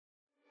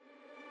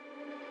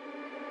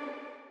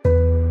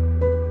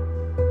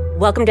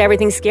Welcome to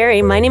Everything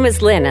Scary. My name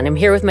is Lynn, and I'm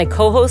here with my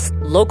co-host,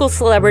 local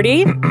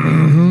celebrity.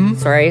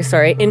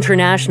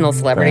 International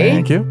celebrity.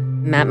 Thank you.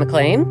 Matt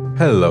McLean.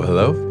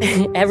 Hello.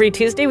 Every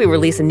Tuesday, we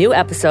release a new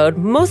episode,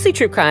 mostly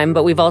true crime,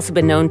 but we've also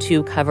been known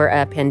to cover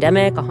a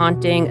pandemic, a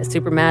haunting, a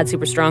super mad,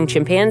 super strong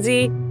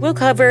chimpanzee. We'll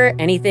cover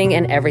anything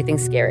and everything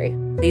scary.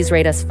 Please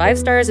rate us 5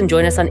 stars and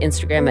join us on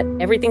Instagram at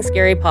Everything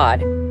Scary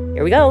Pod.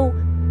 Here we go.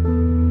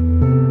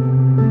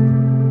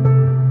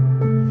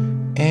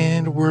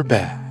 And we're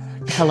back.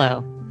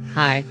 Hello.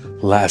 Hi.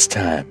 Last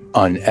time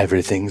on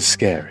Everything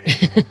Scary.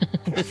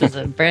 This is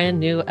a brand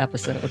new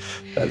episode.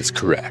 That is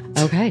correct.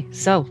 Okay,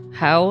 so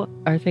how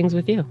are things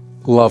with you?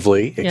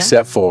 Lovely,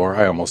 except for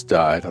I almost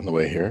died on the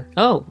way here.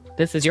 Oh,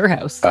 this is your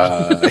house.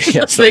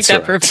 Yes, Make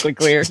that perfectly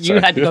clear. You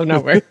had to go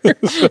nowhere.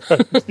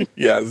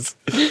 Yes.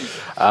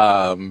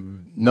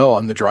 No,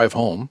 on the drive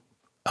home,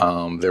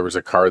 there was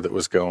a car that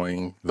was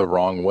going the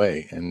wrong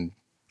way, and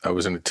I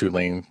was in a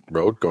 2-lane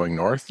road going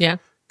north. Yeah.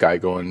 Guy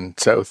going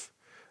south.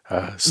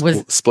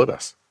 Split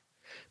us.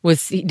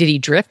 Did he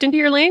drift into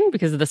your lane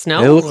because of the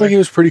snow? It looked like he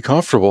was pretty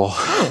comfortable.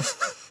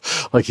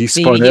 Like he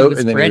spun out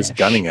and then he was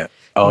gunning it.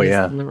 Oh,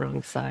 yeah. On the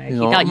wrong side. He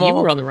thought you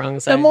were on the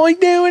wrong side. Am I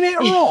doing it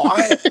wrong?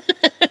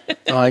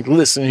 I'm like,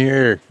 listen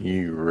here,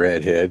 you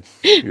redhead.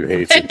 You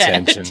hate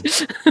attention.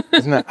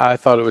 Isn't that? I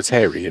thought it was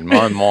Harry. In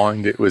my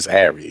mind, it was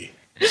Harry.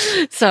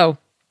 So,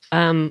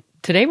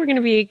 today we're going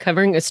to be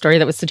covering a story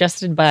that was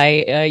suggested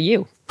by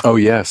you. Oh,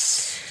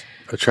 yes.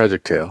 A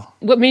tragic tale.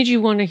 What made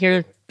you want to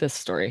hear this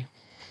story?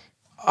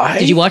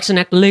 Did you watch the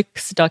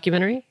Netflix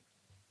documentary?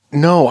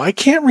 No, I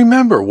can't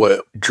remember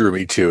what drew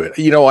me to it.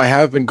 You know, I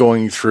have been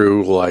going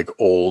through like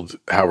old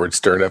Howard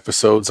Stern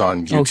episodes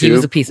on YouTube. Oh, he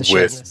was a piece of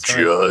shit. With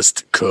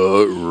just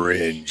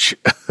cringe.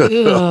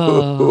 You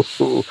know,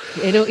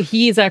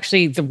 he's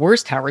actually the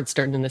worst Howard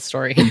Stern in this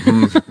story.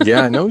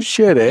 Yeah, no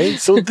shit, eh?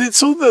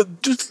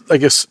 I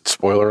guess,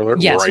 spoiler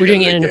alert. Yes, we're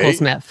doing Anna Nicole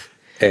Smith.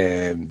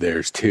 And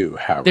there's 2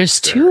 Howard There's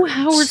Sterns. 2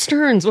 Howard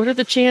Sterns. What are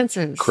the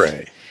chances?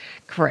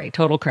 Cray,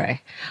 total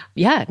cray.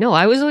 Yeah, no,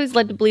 I was always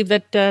led to believe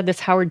that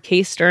this Howard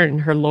K. Stern,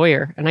 her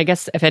lawyer, and I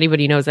guess if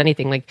anybody knows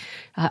anything, like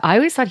I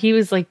always thought he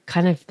was like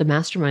kind of the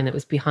mastermind that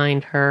was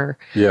behind her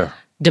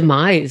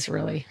demise,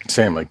 really.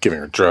 Same, like giving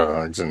her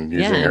drugs and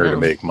using her to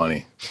make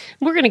money.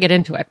 We're going to get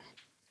into it.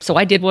 So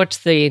I did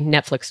watch the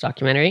Netflix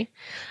documentary.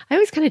 I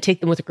always kind of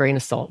take them with a grain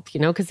of salt, you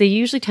know, because they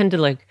usually tend to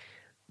like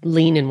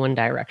lean in one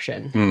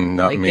direction.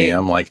 Not like me.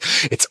 I'm like,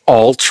 it's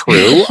all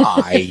true.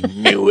 I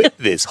knew it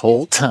this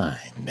whole time.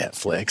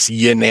 Netflix,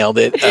 you nailed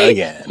it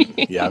again.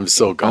 Yeah, I'm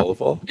so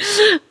gullible.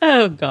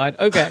 Oh, God.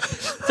 Okay.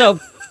 So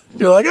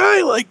you're like,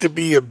 I like to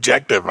be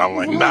objective. I'm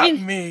like, not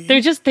me. They're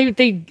just,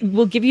 they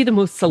will give you the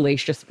most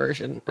salacious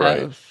version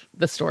of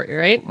the story,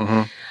 right?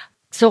 Mm-hmm.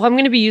 So I'm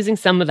going to be using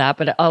some of that,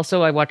 but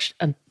also I watched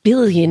a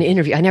billion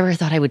interviews. I never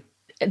thought I would.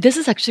 This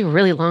is actually a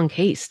really long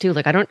case, too.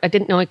 Like, I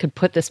didn't know I could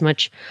put this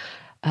much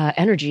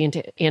energy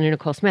into Anna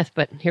Nicole Smith,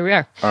 but here we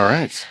are. All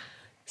right.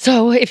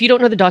 So if you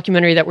don't know the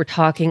documentary that we're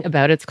talking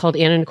about, it's called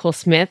Anna Nicole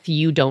Smith,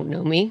 You Don't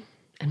Know Me.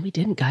 And we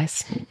didn't,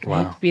 guys.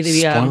 Wow.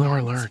 Spoiler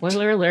alert.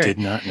 Spoiler alert. Did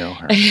not know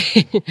her.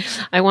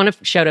 I want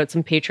to shout out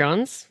some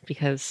patrons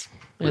because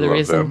they're the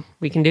reason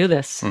we can do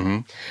this.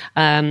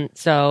 Mm-hmm.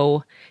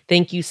 So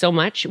thank you so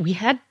much. We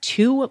had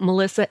 2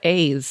 Melissa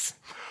A's.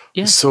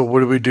 Yeah. So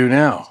what do we do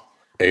now?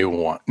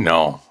 A1?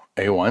 No.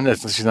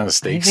 A1? She's not a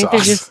steak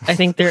sauce. I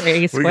think they're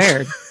A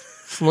squared.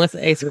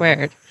 Melissa A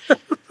squared.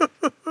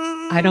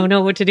 I don't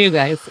know what to do,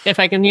 guys. If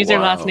I can use their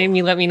last name,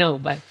 you let me know.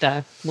 But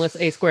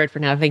Melissa A squared for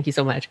now. Thank you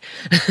so much.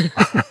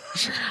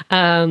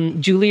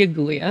 Julia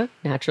Gulia,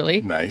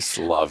 naturally. Nice.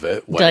 Love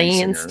it.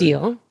 Diane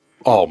Steele.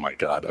 Oh, my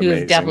God. Amazing.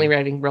 Who's definitely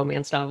writing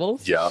romance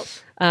novels. Yeah.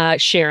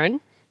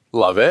 Sharon.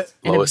 Love it.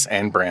 Lois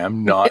and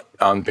Bram, not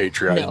on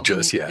Patreon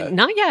just yet.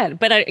 Not yet.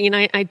 But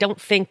I don't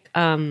think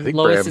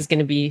Lois is going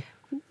to be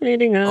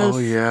reading us. Oh,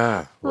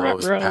 yeah.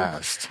 Lois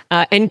passed.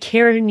 And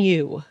Karen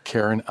U.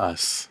 Karen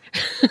us.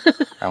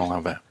 I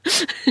love that.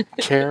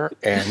 Care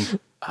and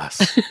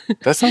us.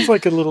 That sounds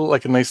like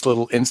a nice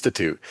little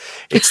institute.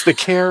 It's the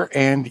Care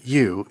and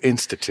You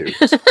Institute.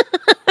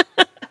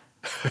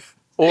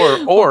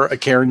 Or a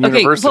Karen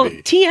University. Well,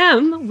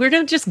 TM, we're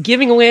not just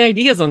giving away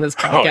ideas on this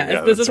podcast. Oh,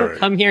 yeah, this doesn't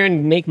come here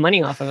and make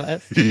money off of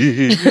us.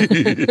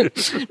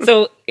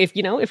 So if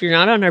you're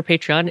not on our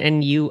Patreon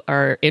and you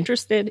are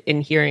interested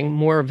in hearing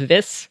more of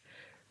this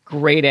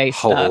grade A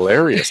stuff.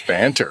 Hilarious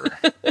banter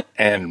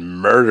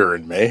and murder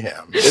and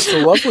mayhem. It's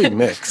a lovely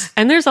mix.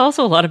 And there's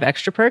also a lot of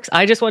extra perks.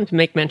 I just wanted to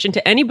make mention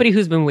to anybody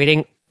who's been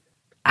waiting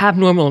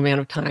abnormal amount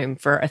of time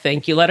for a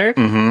thank you letter.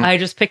 Mm-hmm. I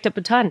just picked up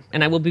a ton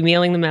and I will be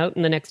mailing them out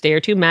in the next day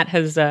or 2. Matt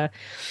has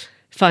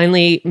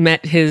finally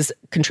met his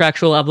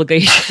contractual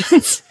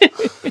obligations.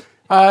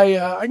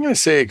 I'm going to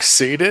say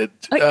exceeded.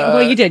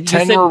 Well, you did.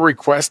 10 were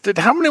requested.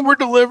 How many were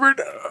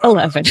delivered?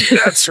 11.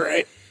 That's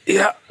right.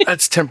 Yeah,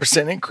 that's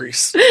 10%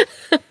 increase.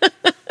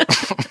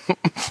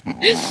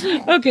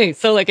 Okay,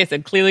 so like I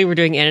said, clearly we're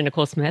doing Anna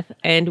Nicole Smith,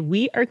 and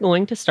we are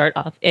going to start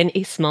off in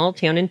a small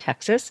town in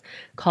Texas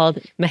called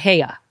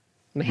Mexia.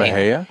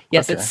 Mexia?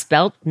 Yes, okay. It's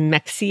spelled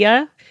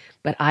Mexia,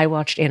 but I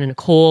watched Anna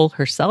Nicole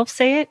herself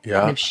say it.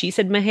 Yeah. And if she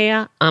said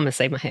Mejia, I'm going to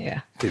say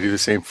Mejia. They do the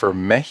same for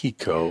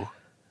Mexico.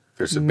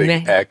 There's a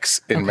big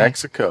X in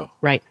Mexico.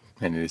 Right.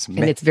 And it is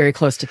And it's very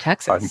close to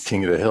Texas. On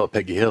King of the Hill,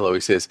 Peggy Hill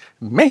always says,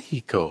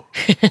 Mexico.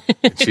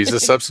 And she's a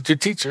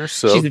substitute teacher,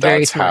 so She's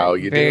very that's smart, how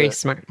you do it. Very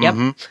smart.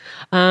 Yep.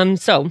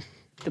 So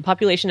the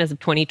population as of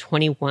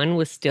 2021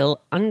 was still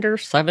under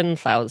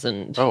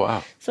 7,000. Oh,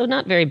 wow. So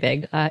not very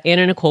big.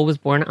 Anna Nicole was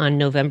born on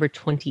November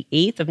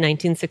 28th of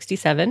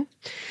 1967.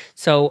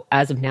 So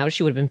as of now,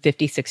 she would have been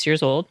 56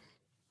 years old.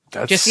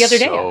 That's just the other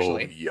day, so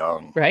actually.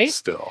 young. Right?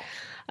 Still.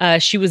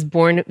 She was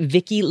born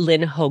Vicki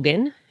Lynn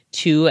Hogan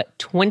to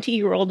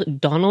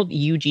 20-year-old Donald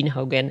Eugene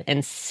Hogan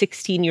and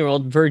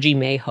 16-year-old Virgie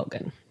Mae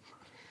Hogan.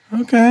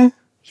 Okay.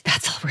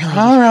 That's really...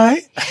 All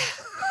right.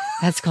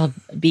 That's called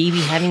baby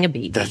having a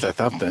baby. That's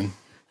something.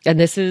 And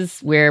this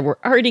is where we're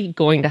already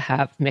going to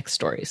have mixed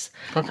stories.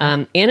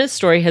 Okay. Anna's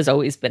story has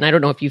always been, I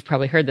don't know if you've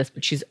probably heard this,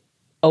 but she's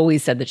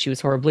always said that she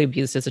was horribly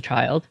abused as a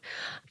child.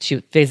 She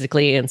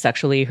physically and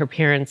sexually, her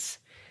parents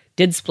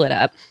did split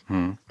up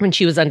when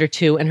she was under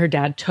 2 and her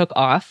dad took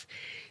off.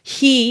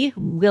 He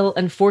will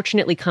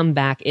unfortunately come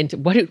back into...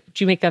 What did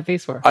you make that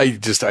face for? I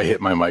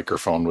hit my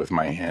microphone with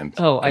my hand.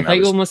 Oh, I thought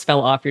you almost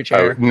fell off your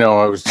chair.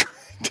 I was...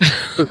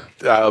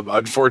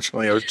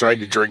 unfortunately, I was trying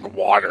to drink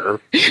water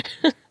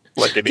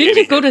like an idiot. Didn't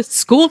you go to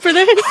school for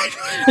this?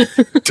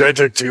 I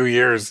took 2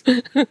 years.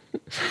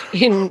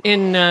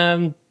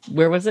 In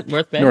where was it?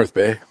 North Bay? North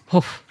Bay.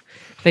 Oh,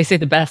 they say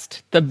the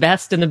best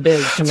in the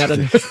biz come out of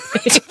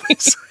North Bay.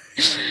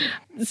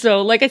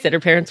 So, like I said, her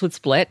parents would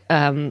split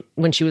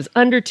when she was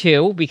under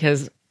 2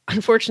 because,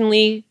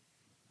 unfortunately,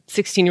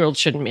 16-year-olds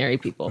shouldn't marry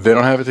people. They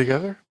don't have it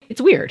together?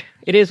 It's weird.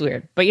 It is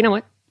weird. But you know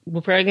what?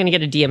 We're probably going to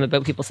get a DM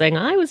about people saying,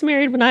 I was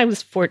married when I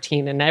was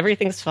 14 and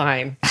everything's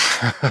fine.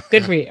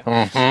 Good for you.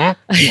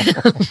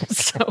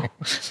 So,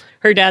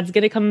 her dad's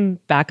going to come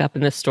back up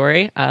in this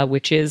story,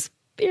 which is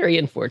very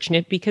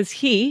unfortunate because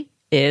he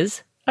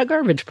is a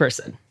garbage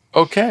person.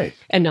 Okay.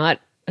 And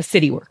not a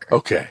city worker.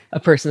 Okay. A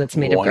person that's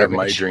made of garbage. One of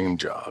my dream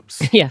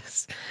jobs.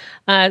 Yes.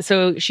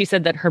 So she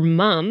said that her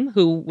mom,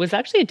 who was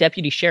actually a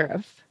deputy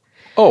sheriff.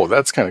 Oh,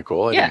 that's kind of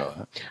cool. I didn't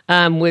know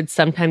that. Would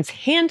sometimes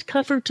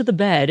handcuff her to the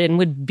bed and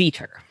would beat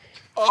her.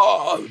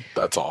 Oh,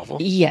 that's awful.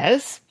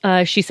 Yes.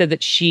 She said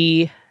that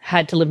she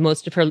had to live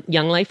most of her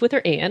young life with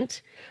her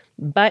aunt.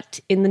 But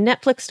in the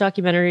Netflix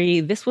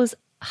documentary, this was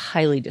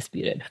highly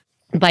disputed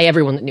by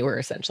everyone that knew her,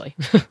 essentially.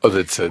 Oh,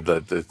 that said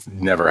that it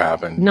never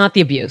happened. Not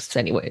the abuse,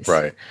 anyways.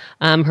 Right.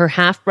 Her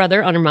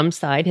half-brother on her mom's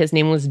side, his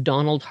name was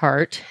Donald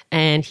Hart,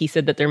 and he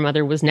said that their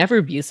mother was never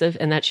abusive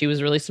and that she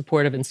was really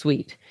supportive and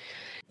sweet.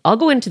 I'll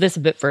go into this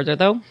a bit further,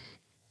 though.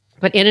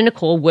 But Anna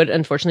Nicole would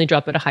unfortunately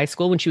drop out of high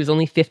school when she was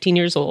only 15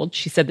 years old.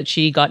 She said that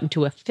she got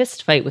into a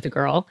fist fight with a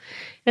girl,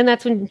 and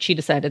that's when she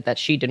decided that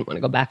she didn't want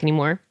to go back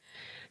anymore.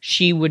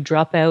 She would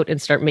drop out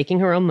and start making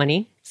her own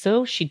money.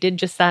 So she did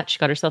just that. She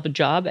got herself a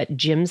job at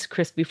Jim's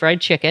Crispy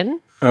Fried Chicken.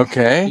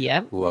 Okay.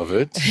 Yep. Love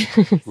it.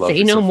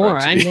 Say no more.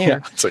 I'm there. Yeah,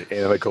 it's like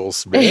Anna Nicole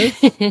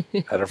Smith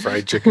at a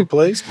fried chicken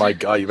place. My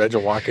God, you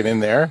imagine walking in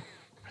there.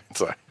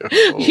 It's like,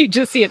 oh. You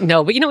just see it.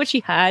 No, but you know what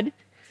she had?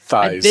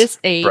 Thighs, at this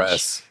age,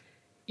 breasts.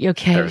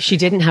 Okay, everything. She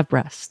didn't have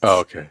breasts. Oh,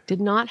 okay. Did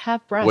not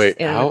have breasts.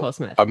 Wait, Anna Nicole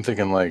Smith. I'm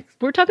thinking like...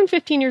 We're talking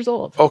 15 years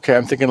old. Okay,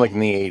 I'm thinking like in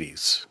the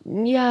 80s.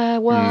 Yeah,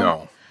 well...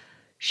 No.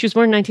 She was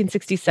born in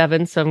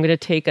 1967, so I'm going to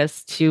take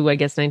us to, I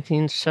guess,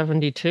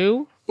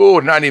 1972. Oh,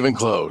 not even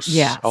close.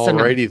 Yeah.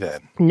 Alrighty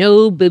then.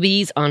 No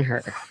boobies on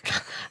her.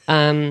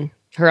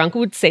 Her uncle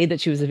would say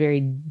that she was a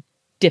very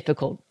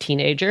difficult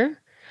teenager,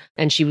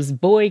 and she was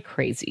boy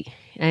crazy.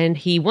 And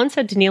he once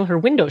had to nail her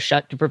window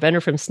shut to prevent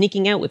her from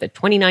sneaking out with a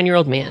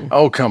 29-year-old man.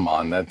 Oh, come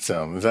on. That's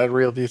is that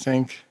real, do you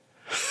think?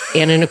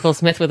 Anna Nicole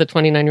Smith with a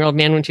 29-year-old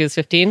man when she was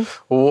 15?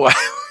 What?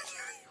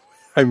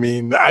 I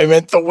mean, I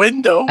meant the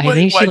window. I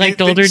think she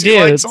liked older dudes. She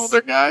likes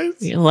older guys?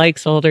 She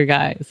likes older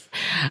guys.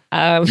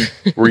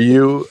 Were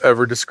you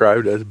ever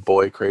described as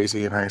boy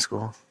crazy in high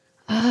school?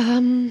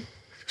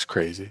 Just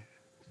crazy.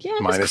 Yeah,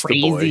 minus just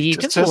crazy. The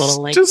boy. Just a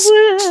little like... Just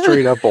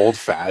straight up old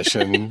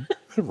fashioned,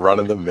 run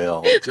of the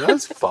mill.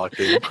 Just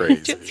fucking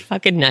crazy. Just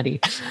fucking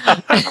nutty.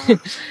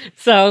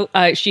 So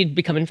she'd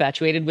become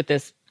infatuated with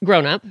this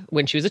grown-up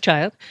when she was a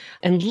child.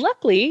 And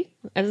luckily,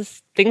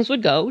 as things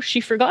would go, she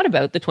forgot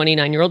about the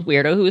 29-year-old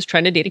weirdo who was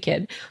trying to date a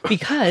kid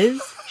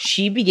because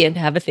she began to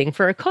have a thing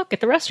for a cook at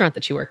the restaurant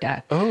that she worked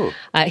at. Oh.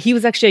 He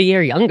was actually a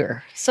year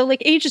younger. So,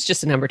 like, age is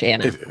just a number to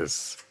Anna. It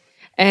is.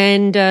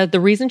 And the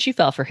reason she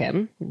fell for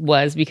him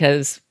was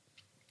because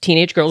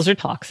teenage girls are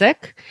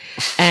toxic.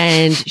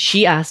 And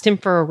she asked him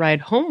for a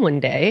ride home one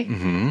day,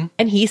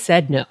 and he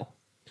said no.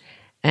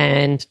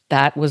 And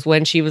that was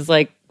when she was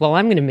like, well,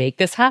 I'm going to make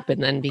this happen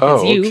then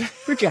because you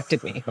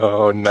rejected me.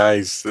 Oh,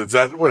 nice. Is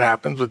that what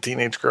happens with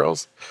teenage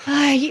girls?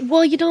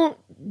 Well, you don't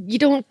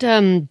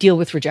deal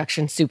with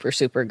rejection super,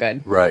 super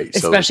good. Right.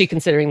 Especially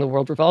considering the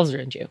world revolves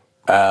around you.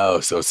 Oh,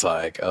 so it's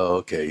like, oh,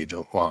 okay, you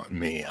don't want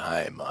me.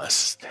 I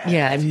must have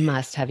I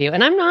must have you.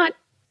 And I'm not,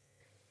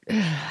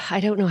 I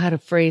don't know how to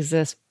phrase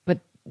this, but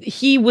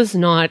he was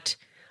not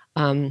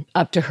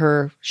up to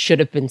her should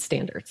have been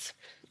standards.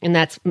 And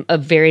that's a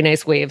very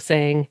nice way of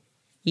saying,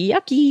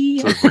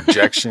 yucky. So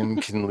rejection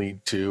can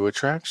lead to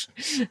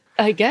attraction.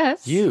 I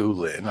guess. You,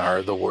 Lynn,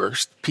 are the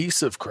worst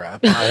piece of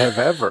crap I have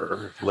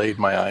ever laid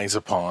my eyes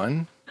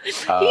upon. He's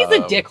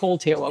a dickhole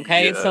too,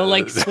 okay? Yes. So,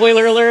 like,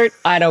 spoiler alert,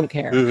 I don't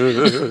care.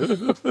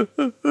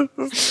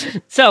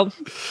 So,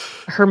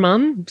 her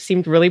mom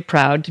seemed really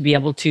proud to be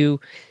able to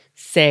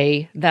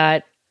say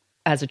that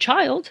as a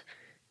child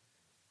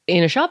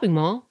in a shopping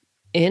mall,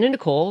 Anna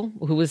Nicole,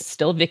 who was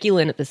still Vicky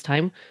Lynn at this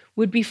time,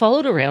 would be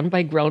followed around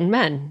by grown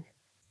men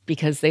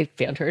because they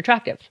found her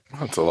attractive.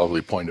 That's a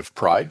lovely point of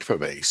pride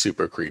from a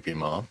super creepy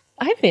mom.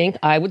 I think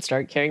I would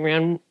start carrying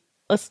around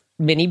a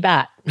mini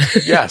bat.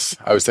 Yes,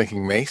 I was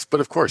thinking mace, but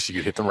of course you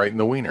could hit them right in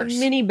the wieners. A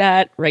mini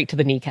bat right to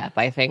the kneecap,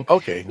 I think.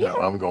 Okay, no,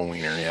 I'm going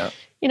wiener, yeah.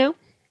 You know,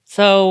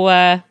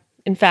 so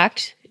in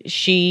fact,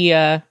 she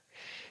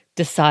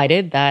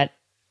decided that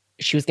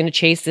she was going to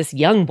chase this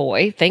young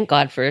boy. Thank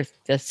God for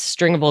the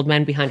string of old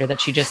men behind her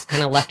that she just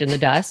kind of left in the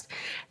dust.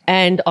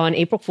 And on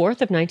April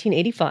 4th of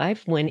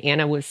 1985, when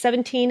Anna was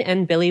 17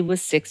 and Billy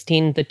was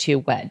 16, the two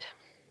wed.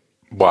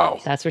 Wow.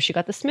 That's where she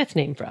got the Smith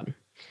name from.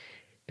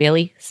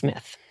 Billy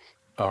Smith.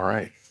 All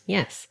right.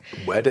 Yes.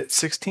 Wed at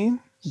 16?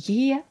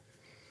 Yeah.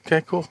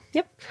 Okay, cool.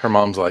 Yep. Her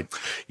mom's like,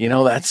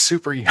 that's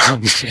super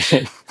young.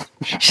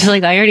 She's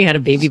like, I already had a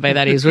baby by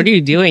that age. What are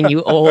you doing,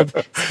 you old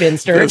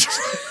spinster?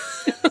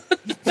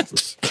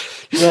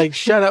 You're like,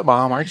 shut up,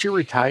 Mom. Aren't you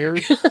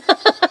retired?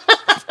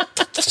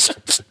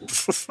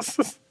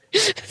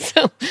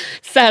 So,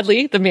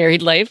 sadly, the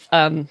married life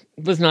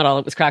was not all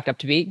it was cracked up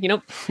to be. You're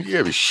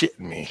shitting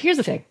me. Here's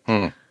the thing.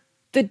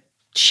 The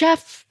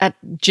chef at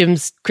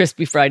Jim's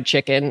Crispy Fried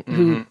Chicken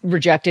who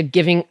rejected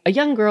giving a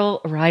young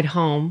girl a ride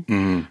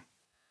home,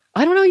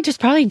 I don't know, he just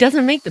probably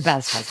doesn't make the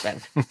best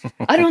husband.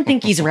 I don't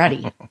think he's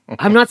ready.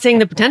 I'm not saying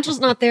the potential's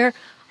not there.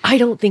 I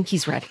don't think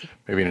he's ready.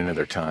 Maybe in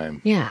another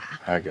time. Yeah.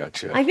 I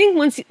gotcha. I think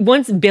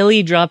once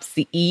Billy drops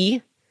the E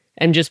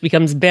and just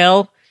becomes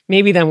Bill,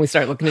 maybe then we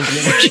start looking into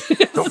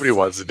marriage. Nobody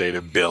wants to date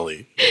a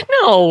Billy.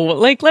 No,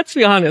 like, let's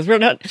be honest.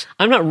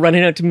 I'm not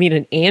running out to meet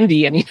an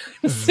Andy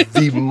anytime soon.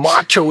 The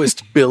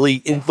machoest Billy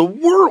in the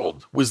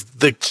world was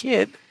the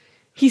kid.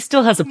 He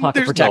still has a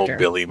pocket protector. No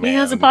Billy, man. He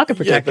has a pocket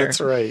protector. Yeah,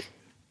 that's right.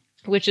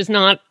 Which is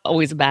not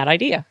always a bad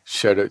idea.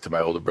 Shout out to my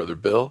older brother,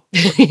 Bill.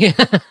 Yeah,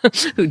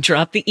 who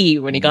dropped the E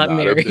when he got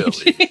married. A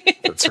Billy.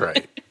 That's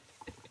right.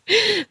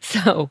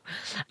 So,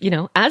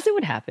 as it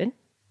would happen,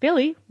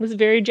 Billy was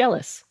very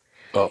jealous.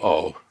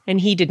 Uh-oh.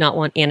 And he did not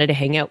want Anna to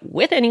hang out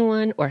with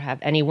anyone or have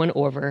anyone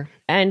over.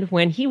 And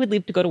when he would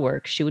leave to go to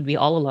work, she would be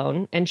all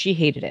alone, and she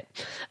hated it.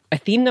 A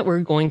theme that we're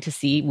going to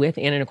see with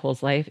Anna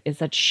Nicole's life is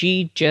that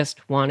she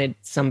just wanted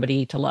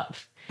somebody to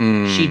love.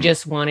 She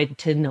just wanted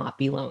to not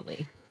be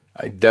lonely.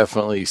 I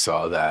definitely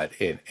saw that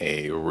in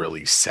a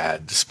really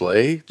sad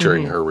display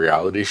during her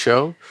reality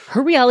show.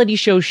 Her reality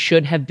show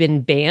should have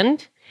been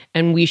banned,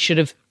 and we should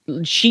have...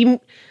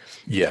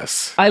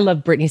 Yes. I love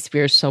Britney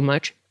Spears so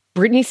much.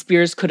 Britney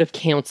Spears could have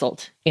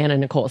canceled Anna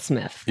Nicole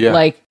Smith. Yeah.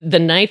 Like, the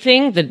night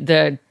thing, the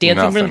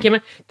dancing from the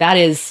camera, that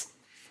is...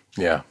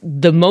 Yeah.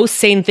 The most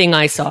sane thing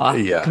I saw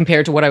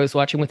compared to what I was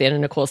watching with Anna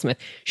Nicole Smith.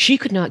 She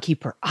could not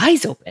keep her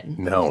eyes open.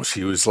 No,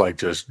 she was like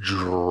just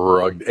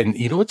drugged. And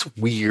what's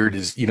weird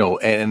is,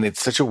 and it's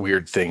such a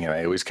weird thing. And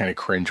I always kind of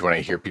cringe when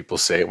I hear people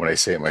say it, when I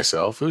say it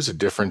myself. It was a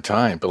different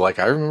time. But like,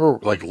 I remember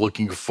like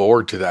looking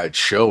forward to that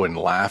show and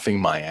laughing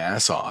my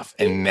ass off.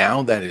 And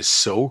now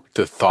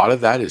the thought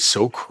of that is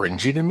so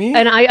cringy to me.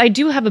 And I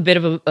do have a bit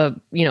of a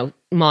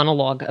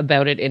monologue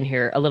about it in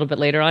here a little bit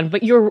later on.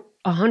 But you're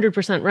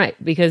 100% right,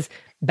 because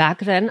back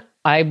then,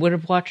 I would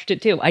have watched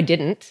it too. I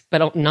didn't,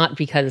 but not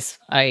because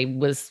I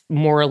was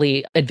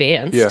morally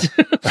advanced. Yeah.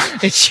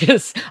 It's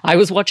just, I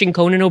was watching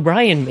Conan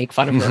O'Brien make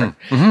fun of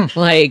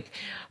her.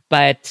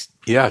 But...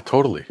 Yeah,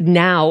 totally.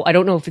 Now, I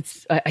don't know if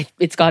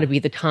it's got to be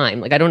the time.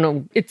 Like, I don't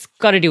know. It's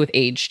got to do with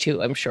age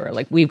too, I'm sure.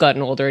 Like, we've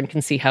gotten older and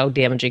can see how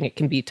damaging it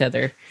can be to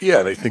other... Yeah,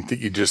 and I think that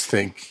you just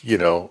think,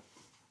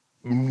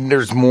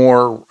 there's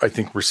more, I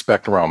think,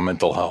 respect around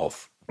mental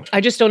health.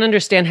 I just don't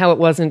understand how it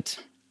wasn't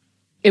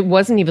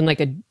even like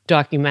a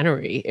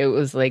documentary. It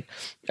was like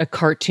a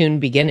cartoon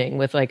beginning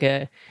with like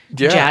a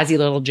jazzy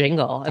little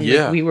jingle. And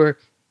like, we were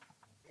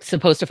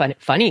supposed to find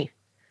it funny.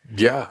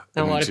 Yeah.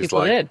 And a lot of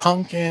people did.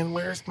 Pumpkin,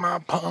 where's my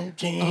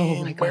pumpkin?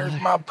 Oh my God. Where's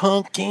my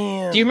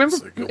pumpkin? Do you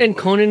remember and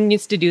Conan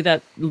used to do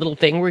that little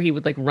thing where he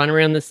would like run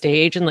around the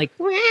stage and like...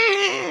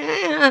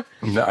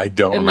 No, I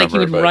don't remember. And like he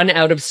would run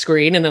out of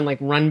screen and then like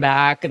run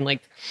back and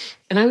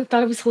I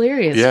thought it was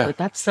hilarious. Yeah. But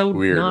that's so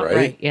weird, not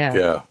right. Yeah.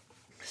 Yeah.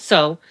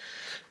 So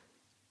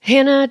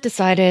Hannah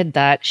decided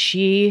that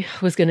she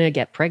was going to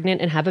get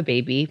pregnant and have a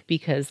baby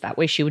because that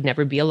way she would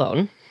never be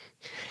alone.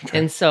 Okay.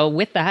 And so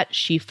with that,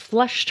 she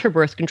flushed her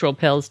birth control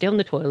pills down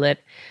the toilet.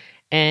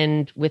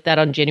 And with that,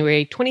 on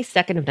January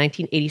 22nd of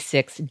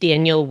 1986,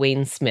 Daniel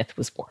Wayne Smith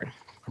was born.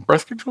 Are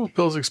birth control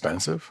pills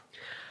expensive?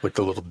 Like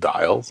the little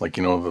dial, like,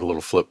 the little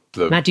flip.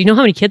 Matt, do you know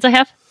how many kids I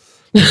have?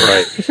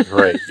 Right.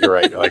 You're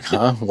right. You're like,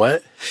 huh?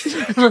 What?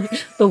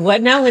 The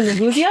what now in the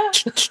who's ya?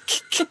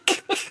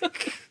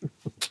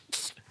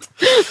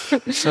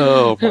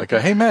 Oh my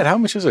God. Hey, Matt, how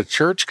much does a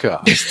church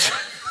cost?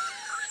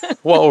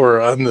 While we're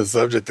on the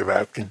subject of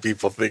asking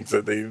people things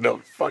that they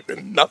know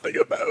fucking nothing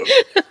about.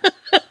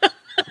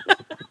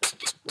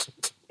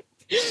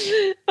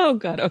 Oh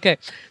God. Okay.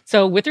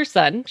 So with her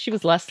son, she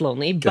was less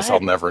lonely. Guess But I'll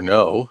never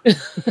know.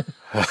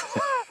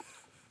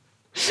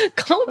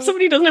 call up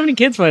somebody who doesn't have any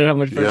kids, find out how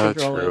much birth Yeah,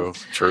 control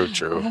true. is.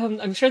 True.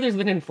 I'm sure there's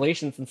been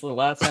inflation since the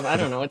last time. I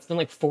don't know. It's been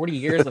like 40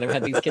 years that I've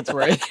had these kids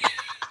for it.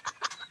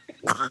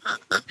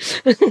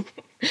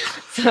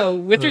 So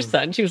with her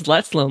son, she was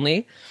less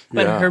lonely,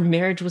 but Yeah. her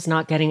marriage was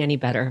not getting any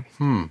better.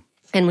 And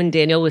when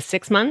Daniel was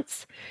 6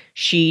 months,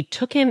 she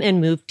took him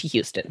and moved to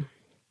Houston.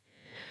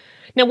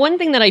 Now, one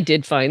thing that I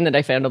did find that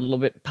I found a little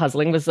bit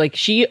puzzling was like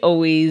she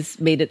always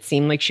made it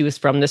seem like she was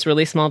from this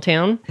really small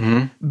town,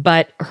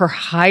 but her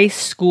high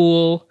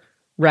school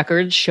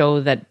records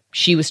show that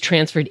she was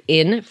transferred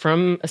in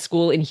from a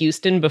school in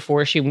Houston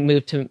before she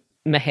moved to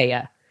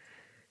Mejia.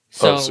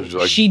 So,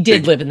 like she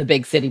did big- live in the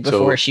big city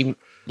before she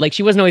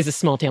wasn't always a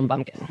small town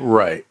bumpkin.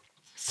 Right.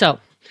 So,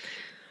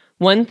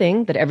 one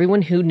thing that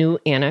everyone who knew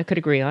Anna could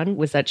agree on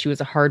was that she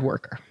was a hard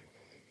worker.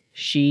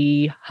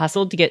 She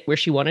hustled to get where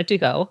she wanted to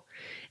go.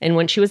 And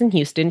when she was in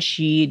Houston,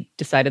 she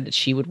decided that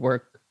she would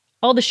work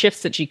all the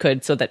shifts that she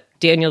could so that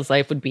Daniel's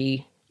life would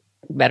be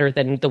better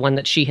than the one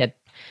that she had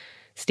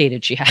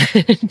stated she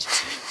had.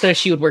 So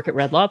she would work at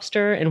Red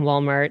Lobster and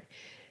Walmart.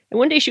 And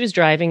one day she was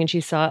driving and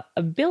she saw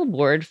a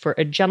billboard for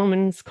a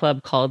gentleman's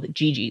club called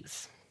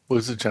Gigi's. What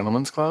is a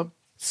gentleman's club?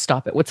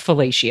 Stop it. What's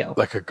fellatio?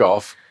 Like a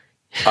golf.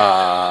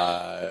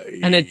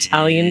 An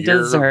Italian you're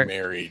dessert.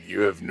 Married.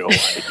 You have no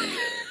idea.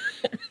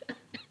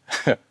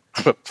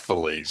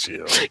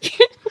 Fellatio.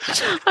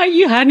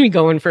 You had me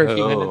going for a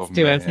few Oh, minutes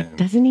too. I was man. like,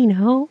 doesn't he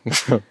know?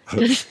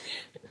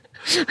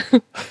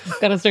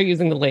 Gotta start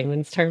using the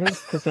layman's terms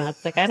because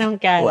Matt's like, I don't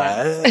get it.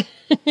 What?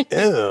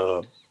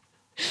 Ew.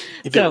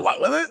 You did So- what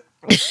with it?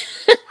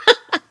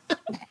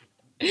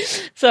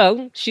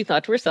 So she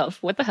thought to herself,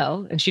 what the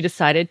hell? And she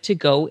decided to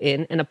go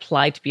in and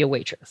apply to be a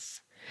waitress.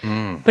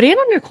 But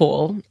Anna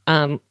Nicole,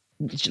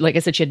 like I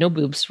said, she had no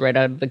boobs right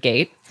out of the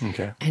gate.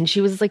 Okay. And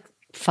she was like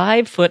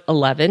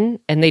 5'11",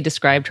 and they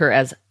described her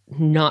as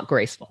not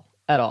graceful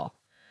at all.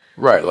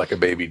 Right, like a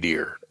baby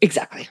deer.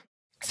 Exactly.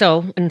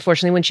 So,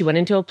 unfortunately, when she went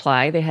in to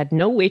apply, they had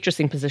no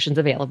waitressing positions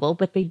available,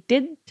 but they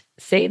did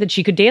say that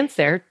she could dance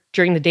there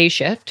during the day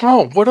shift.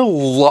 Oh, what a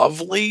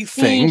lovely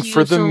thing Thank you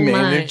for the so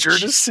manager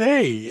much. to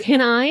say. Can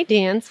I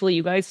dance? Will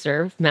you guys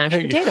serve mashed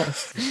Hey.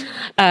 potatoes?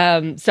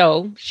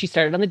 So she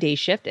started on the day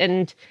shift,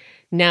 and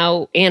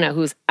now Anna,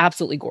 who's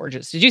absolutely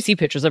gorgeous. Did you see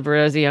pictures of her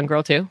as a young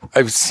girl too?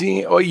 I've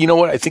seen, oh, you know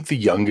what? I think the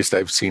youngest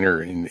I've seen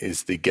her in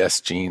is the Guess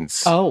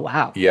Jeans. Oh,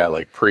 wow. Yeah,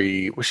 like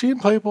was she in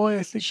Playboy,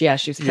 I think? She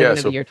was pregnant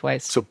of the year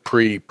twice. So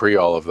pre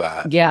all of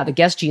that. Yeah, the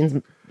Guess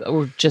jeans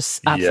were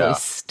just absolutely Yeah.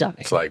 stunning.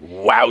 It's like,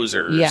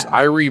 wowzers. Yeah.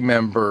 I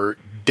remember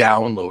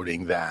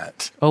downloading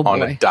that Oh,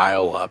 on a boy.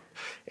 dial-up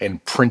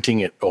and printing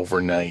it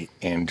overnight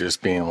and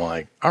just being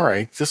like, all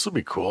right, this will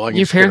be cool. I can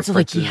Your just get parents it are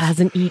like, he printed.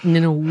 hasn't eaten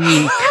in a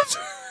week.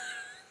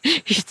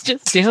 He's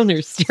just down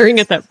there staring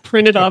at that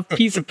printed off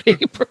piece of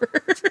paper.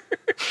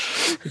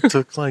 It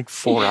took like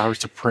 4 hours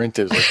to print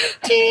it. It was like,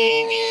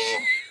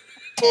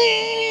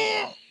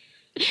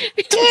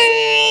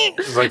 it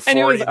was like And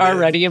it was 40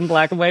 already in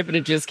black and white, but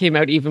it just came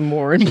out even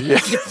more in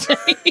black and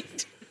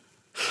white.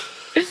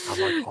 I'm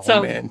like, oh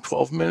So- man,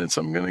 12 minutes,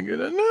 I'm going to get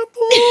an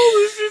apple.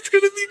 This is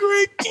going to be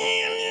great.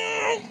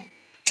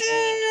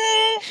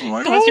 I'm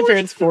like, Cost your oh,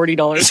 parents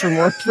 $40 for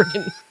more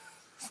print.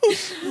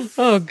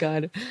 Oh,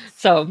 God.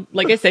 So,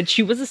 like I said,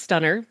 she was a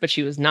stunner, but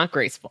she was not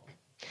graceful.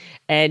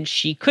 And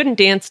she couldn't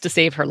dance to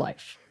save her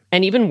life.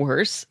 And even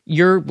worse,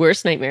 your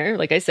worst nightmare,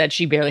 like I said,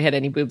 she barely had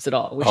any boobs at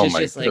all, which oh is my,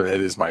 just like, that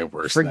is my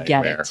worst forget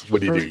nightmare. it. What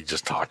do? You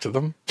just talk to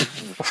them?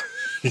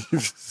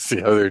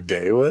 See how their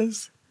day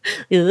was?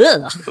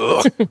 ugh.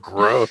 Ugh,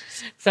 gross.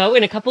 So,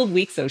 in a couple of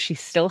weeks, though, she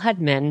still had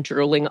men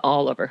drooling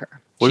all over her.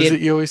 What She is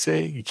had- it you always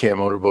say? You can't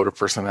motorboat a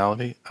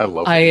personality? I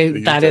love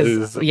That that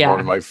is is yeah,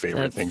 one of my favorite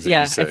that's- things that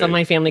yeah, you say. it's on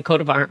my family coat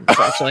of arms.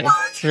 Actually,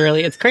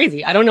 it's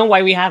crazy. I don't know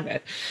why we have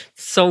it.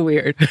 It's so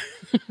weird.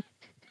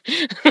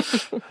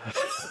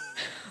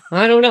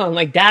 I don't know. I'm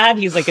like, Dad.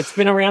 He's like, it's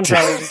been around for a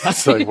long time.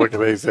 It's like, what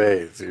can they say?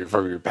 It's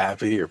from your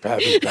pappy or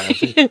pappy's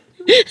pappy?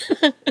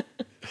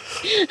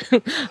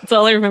 That's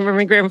all I remember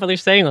my grandfather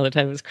saying all the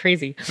time. It was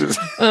crazy.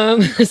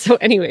 So,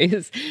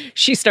 anyways,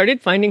 she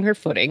started finding her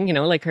footing.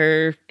 Like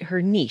her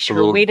niche, her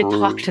little way to talk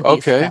groove. to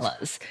these Okay.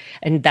 fellas,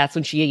 and that's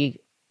when she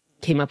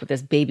came up with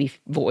this baby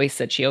voice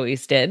that she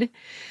always did.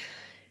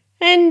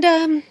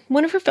 And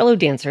one of her fellow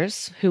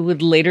dancers, who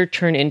would later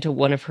turn into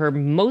one of her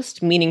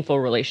most meaningful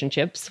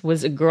relationships,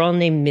 was a girl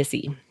named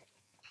Missy.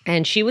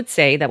 And she would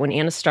say that when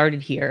Anna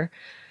started here,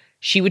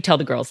 she would tell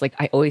the girls, like,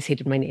 I always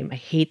hated my name. I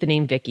hate the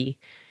name Vicky.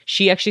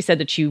 She actually said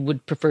that she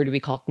would prefer to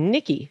be called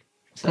Nikki.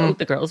 So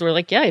the girls were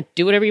like, yeah,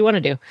 do whatever you want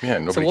to do. Yeah,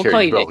 nobody so we'll cares.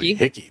 call you Well, Nikki.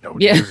 Hickey.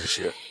 Nobody Yeah. gives a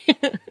shit.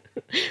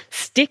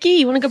 Sticky?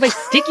 You want to go buy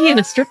Sticky in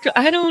a strip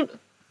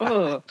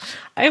club?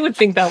 I would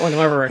think that one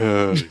over.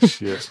 Oh,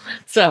 shit.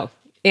 So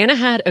Anna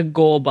had a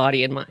goal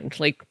body in mind,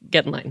 like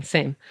get in line,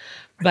 same.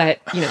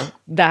 But,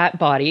 that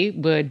body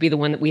would be the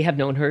one that we have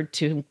known her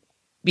to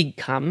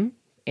become.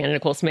 Anna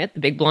Nicole Smith, the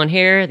big blonde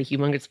hair, the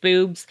humongous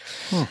boobs.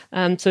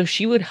 So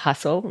she would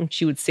hustle and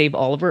she would save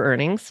all of her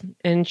earnings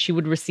and she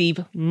would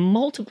receive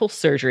multiple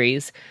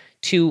surgeries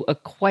to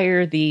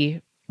acquire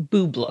the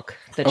boob look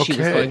that she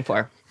was going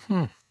for.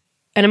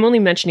 And I'm only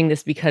mentioning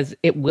this because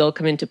it will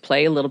come into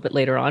play a little bit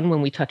later on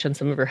when we touch on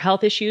some of her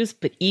health issues,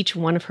 but each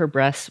one of her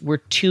breasts were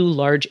 2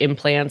 large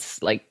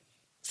implants, like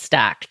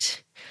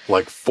stacked.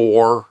 Like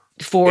 4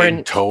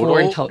 in total?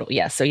 4 in total,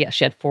 yeah. So,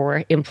 she had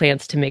 4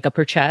 implants to make up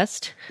her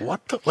chest.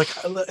 What the? Like,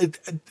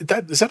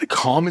 is that a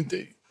common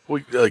thing?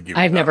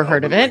 I've never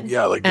heard of it.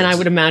 Yeah, and I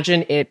would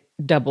imagine it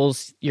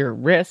doubles your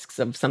risks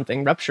of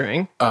something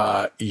rupturing.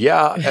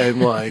 Yeah,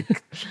 and like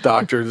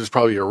doctor, there's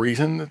probably a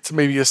reason it's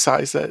maybe a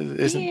size that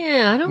isn't.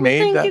 Yeah, I don't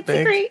think it's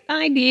a great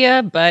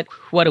idea, but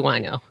what do I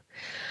know?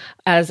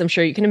 As I'm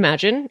sure you can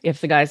imagine,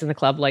 if the guys in the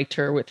club liked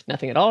her with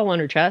nothing at all on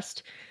her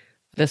chest,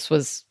 this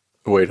was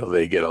wait till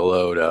they get a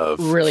load of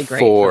really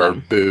great 4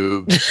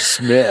 boob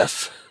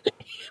Smith.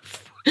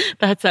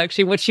 That's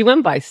actually what she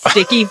went by,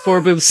 Sticky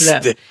 4 Boob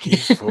Smith.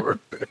 Sticky 4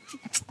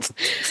 boobs.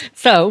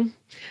 So,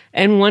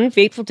 and one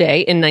fateful day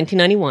in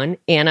 1991,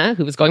 Anna,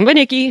 who was going by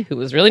Nikki, who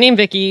was really named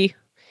Vicky,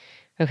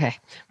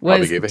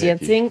 was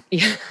dancing.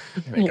 And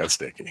it got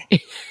sticky.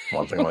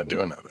 One thing led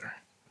to another.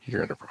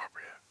 You're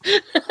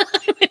inappropriate.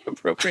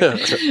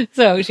 Inappropriate.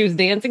 So she was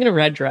dancing in a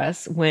red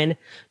dress when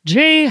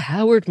J.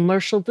 Howard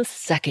Marshall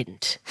II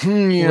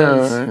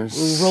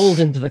was rolled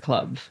into the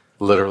club.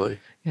 Literally.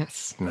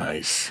 Yes.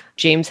 Nice.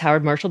 James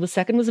Howard Marshall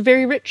II was a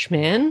very rich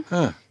man.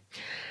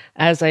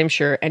 As I'm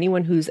sure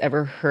anyone who's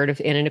ever heard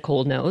of Anna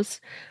Nicole knows.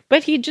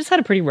 But he just had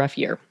a pretty rough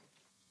year.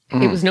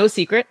 It was no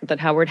secret that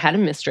Howard had a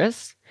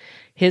mistress.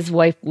 His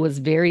wife was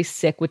very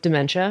sick with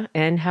dementia,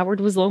 and Howard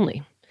was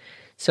lonely.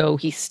 So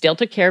he still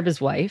took care of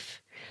his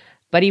wife,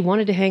 but he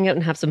wanted to hang out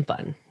and have some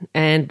fun.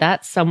 And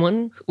that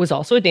someone was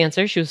also a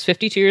dancer. She was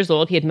 52 years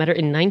old. He had met her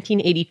in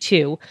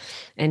 1982,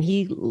 and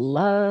he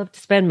loved to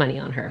spend money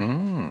on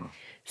her.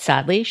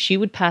 Sadly, she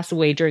would pass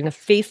away during a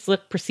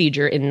facelift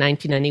procedure in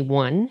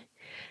 1991,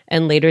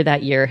 and later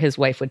that year, his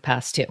wife would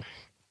pass too.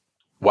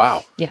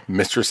 Wow. Yeah.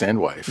 Mistress and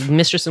wife.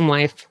 Mistress and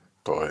wife.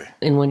 Boy.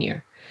 In 1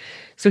 year.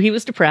 So he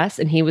was depressed,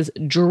 and he was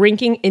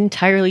drinking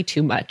entirely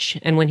too much.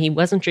 And when he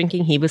wasn't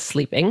drinking, he was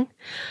sleeping.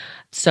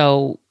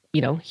 So,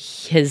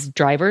 his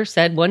driver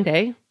said one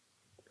day,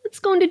 let's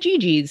go into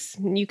Gigi's.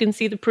 And you can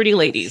see the pretty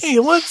ladies. Hey,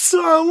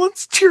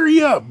 let's cheer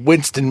you up.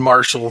 Winston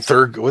Marshall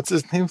Thurgood. What's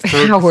his name?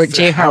 Howard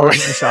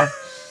Marshall.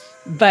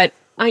 But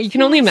you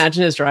can only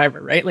imagine his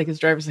driver, right? Like his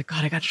driver's like,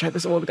 God, I got to drive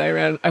this old guy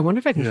around. I wonder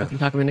if I can fucking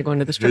talk him into going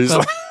to the strip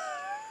club.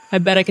 I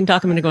bet I can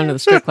talk him into going to the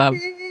strip club.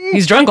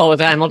 He's drunk all the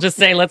time. I'll just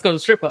say, let's go to the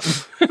strip club.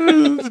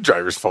 The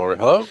driver's phone.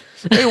 Hello?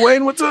 Hey,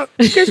 Wayne, what's up?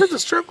 You guys at the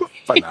strip club?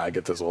 Fine, I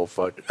get this old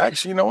fuck.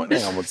 Actually, you know what?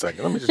 Hang on 1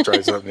 second. Let me just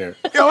try something here.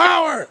 Yo,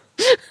 Howard!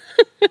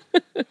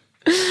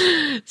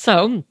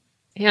 So,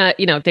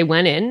 they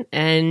went in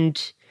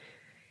and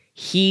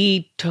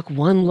he took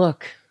one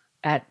look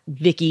at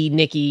Vicky,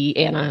 Nikki,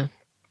 Anna,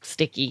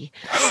 Sticky,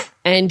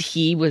 and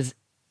he was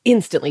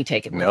instantly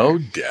taken with her. No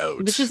doubt.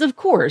 Which is, of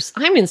course,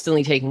 I'm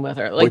instantly taken with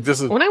her. Like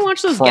this is when I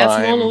watched those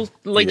Guess Model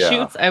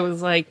shoots, I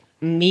was like,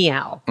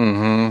 meow.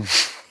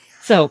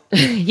 So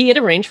he had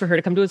arranged for her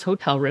to come to his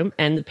hotel room,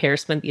 and the pair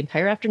spent the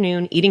entire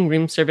afternoon eating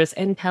room service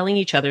and telling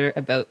each other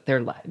about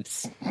their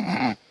lives.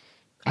 I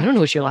don't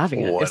know what you're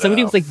laughing at. If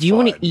somebody was like, do you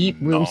want to eat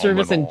room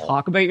service and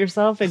talk about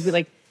yourself? I'd be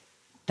like,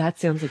 that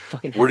sounds like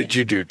fucking What did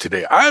you do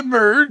today? I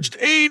merged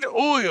 8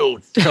 oil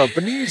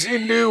companies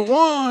into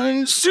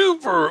one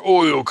super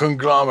oil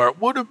conglomerate.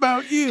 What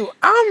about you?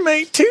 I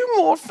made 2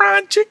 more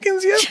fried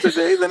chickens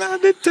yesterday than I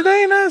did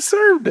today, and I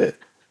served it.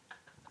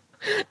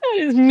 That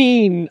is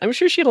mean. I'm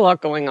sure she had a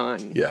lot going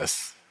on.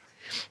 Yes.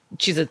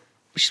 She's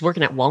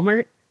working at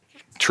Walmart.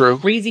 True.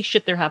 Crazy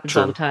shit there happens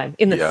all the time.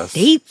 In the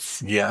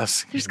States?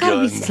 Yes. There's got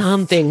to be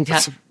something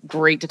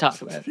great to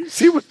talk about.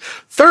 See what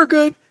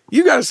Thurgood,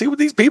 you got to see what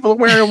these people are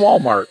wearing in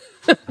Walmart.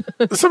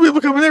 Some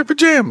people come in their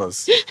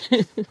pajamas.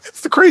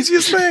 It's the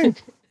craziest thing.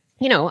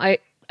 I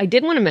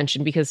did want to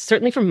mention, because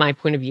certainly from my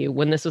point of view,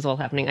 when this was all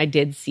happening, I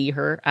did see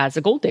her as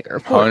a gold digger.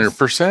 Of course.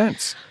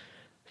 100%.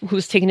 Who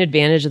was taking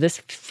advantage of this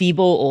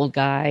feeble old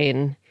guy.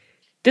 And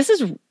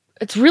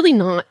it's really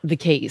not the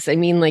case. I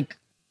mean, like,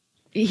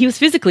 he was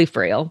physically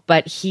frail,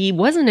 but he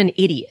wasn't an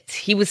idiot.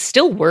 He was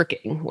still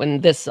working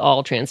when this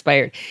all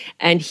transpired.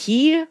 And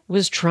he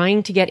was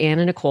trying to get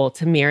Anna Nicole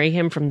to marry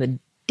him from the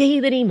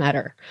day that he met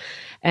her.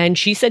 And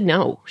she said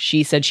no.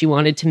 She said she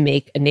wanted to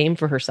make a name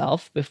for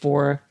herself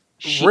before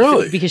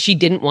because she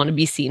didn't want to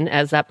be seen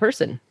as that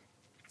person.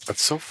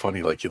 That's so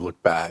funny. Like, you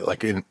look back,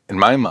 like in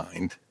my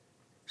mind,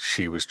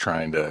 she was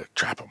trying to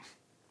trap him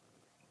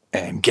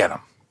and get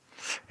him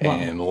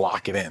and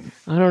lock it in.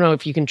 I don't know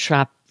if you can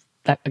trap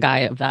that guy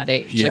of that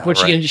age. Yeah, like,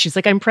 what's she gonna do? She's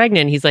like, I'm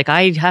pregnant. He's like,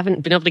 I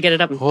haven't been able to get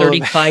it up in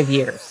 35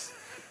 years.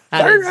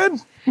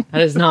 Thurgood.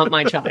 That is not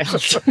my child.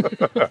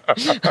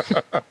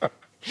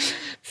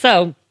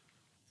 So,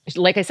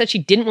 like I said, she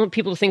didn't want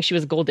people to think she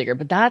was a gold digger,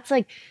 but that's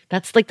like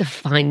the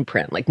fine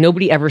print. Like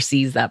nobody ever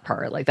sees that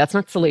part. Like that's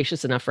not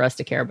salacious enough for us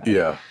to care about.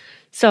 Yeah.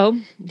 So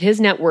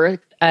his net worth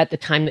at the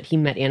time that he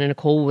met Anna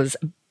Nicole was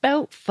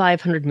about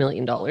 $500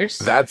 million.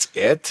 That's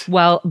it?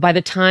 Well, by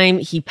the time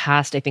he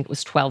passed, I think it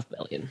was $12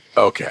 billion.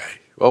 Okay.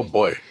 Oh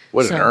boy.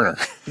 What an earner.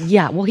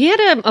 Yeah. Well, he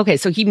had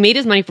so he made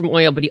his money from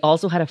oil, but he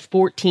also had a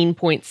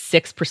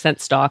 14.6%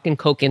 stock in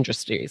Coke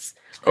Industries.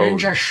 Man,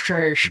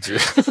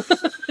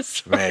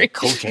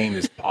 cocaine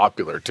is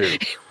popular too.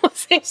 It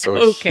wasn't So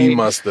cocaine. he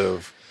must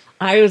have.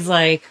 I was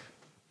like,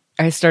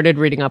 I started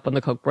reading up on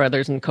the Koch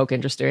brothers and the Coke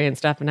industry and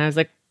stuff, and I was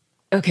like,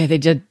 okay, they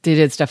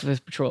did stuff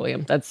with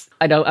petroleum.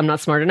 I'm not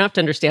smart enough to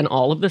understand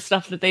all of the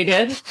stuff that they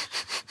did.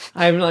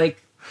 I'm like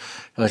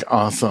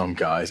Awesome,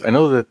 guys. I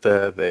know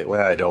that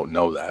well, I don't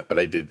know that, but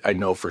I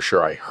know for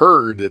sure. I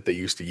heard that they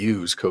used to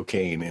use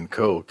cocaine in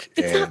Coke.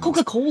 It's not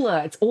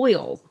Coca-Cola, it's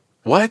oil.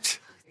 What?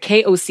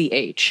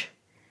 Koch.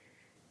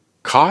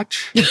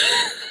 Koch?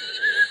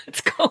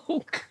 It's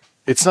Coke.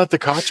 It's not the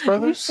Koch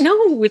brothers?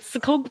 No, it's the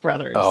Koch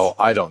brothers. Oh,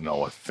 I don't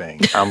know a thing.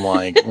 I'm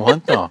like,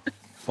 what the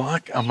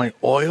fuck? I'm like,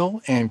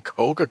 oil and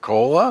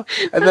Coca-Cola?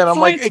 And then I'm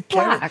like, it's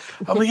black.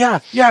 I'm like, yeah.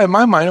 In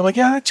my mind, I'm like,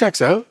 yeah, that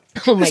checks out.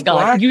 Oh my It's God.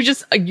 black. You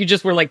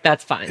just were like,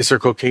 that's fine. Is there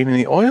cocaine in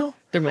the oil?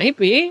 There might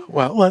be.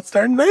 Well, let's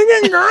start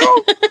thinking,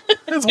 girl.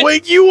 Let's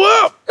wake you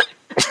up.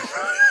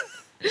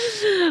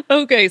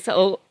 Okay,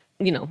 so,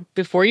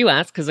 before you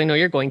ask, because I know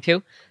you're going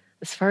to,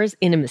 as far as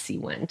intimacy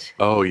went,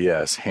 Oh,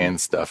 yes. Hand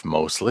stuff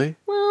mostly.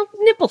 well,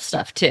 nipple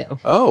stuff too.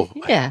 Oh,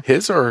 Yeah.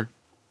 His or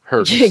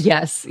hers?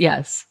 Yes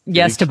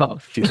to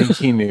both. Do you think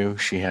he knew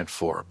she had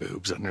 4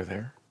 boobs under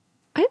there?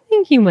 I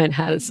think he might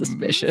have a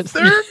suspicion.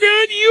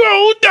 Thurgood, you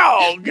old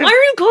dog. Why are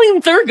you calling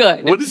him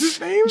Thurgood? What is his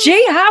name?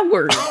 Jay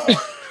Howard.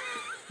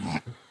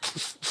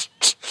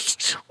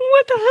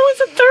 What the hell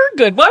is a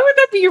Thurgood? Why would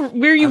that be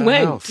where you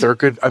went? No,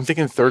 Thurgood. I'm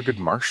thinking Thurgood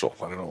Marshall.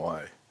 I don't know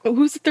why.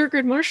 Who's a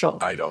Thurgood Marshall?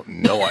 I don't.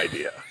 No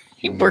idea.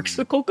 He works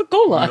for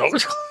Coca-Cola. No.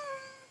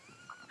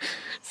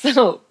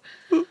 So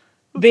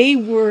they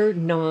were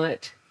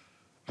not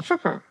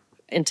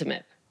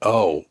intimate.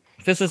 Oh,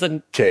 This is a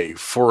okay.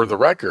 For the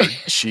record,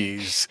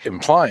 she's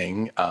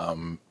implying a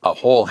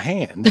whole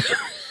hand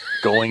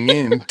going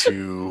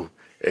into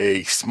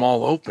a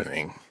small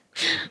opening.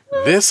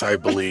 This, I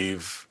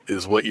believe,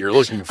 is what you're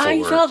looking for.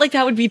 I felt like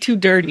that would be too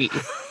dirty.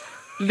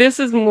 This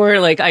is more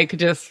like I could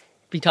just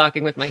be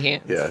talking with my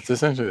hands. Yeah, it's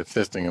essentially a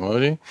fisting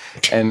emoji.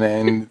 And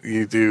then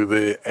you do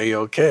the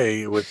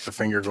A-OK with the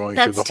finger going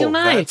through the That's whole. too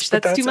much.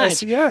 That's too much.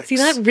 SEX. See,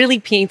 that really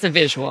paints a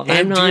visual.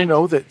 And do you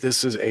know that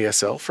this is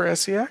ASL for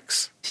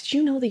SEX? Did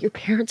you know that your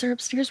parents are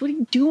upstairs? What are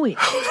you doing?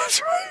 Oh, that's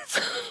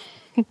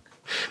right.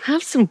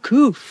 Have some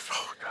goof.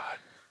 Oh,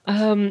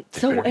 God.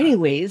 So,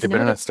 anyways, They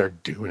better now not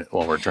start doing it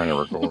while we're trying to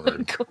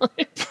record. God,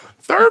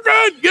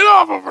 Thurgood, get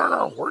off of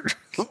her. We're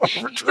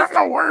trying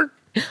to work.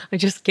 I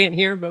just can't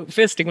hear about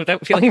fisting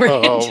without feeling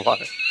right. Oh, my.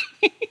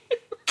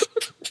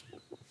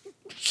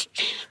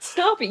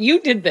 Stop it. You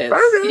did this.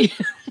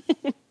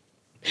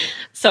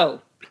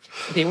 So,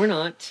 they were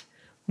not,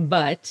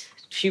 but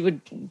she would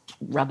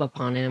rub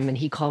upon him and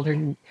he called her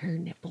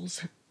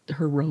nipples,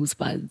 her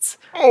rosebuds.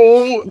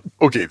 Oh,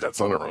 okay. That's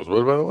not a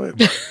rosebud, by the way.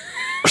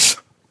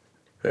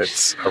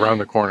 It's around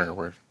the corner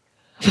where.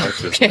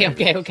 Okay.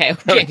 Okay,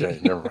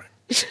 never mind.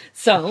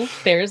 So,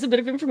 there's a bit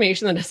of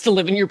information that has to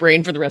live in your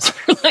brain for the rest of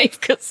your life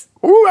because.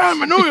 Oh,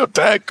 I'm an oil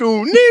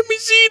tycoon. Let me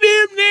see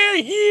them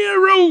there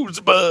here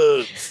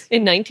rosebuds.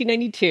 In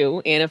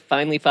 1992, Anna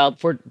finally filed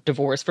for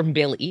divorce from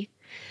Billy,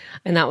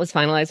 and that was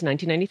finalized in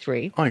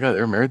 1993. Oh my God, they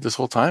were married this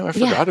whole time? I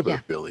forgot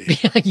about Billy.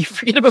 Yeah, you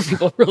forget about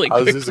people really I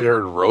was quickly. just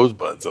hearing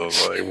rosebuds. I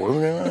was like, what's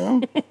going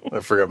on?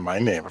 I forgot my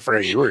name. I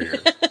forgot you were here.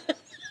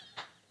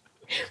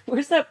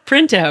 Where's that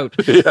printout?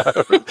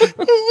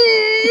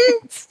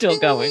 Still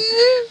going.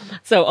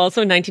 So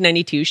also in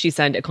 1992, she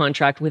signed a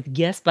contract with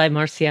Guess by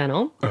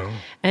Marciano. Oh.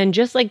 And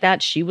just like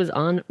that, she was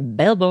on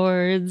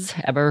billboards.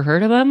 Ever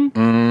heard of them?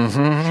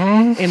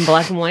 Mm-hmm. In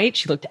black and white.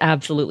 She looked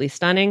absolutely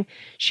stunning.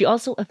 She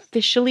also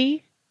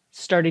officially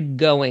started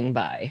going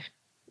by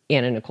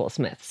Anna Nicole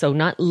Smith. So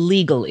not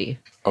legally.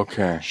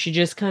 Okay. She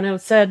just kind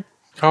of said,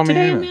 Call me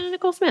today Anna. I'm Anna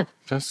Nicole Smith.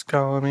 Just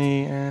call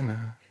me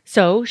Anna.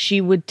 So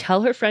she would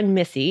tell her friend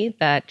Missy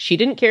that she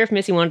didn't care if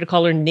Missy wanted to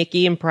call her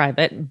Nikki in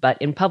private, but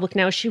in public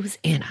now she was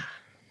Anna.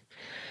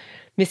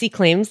 Missy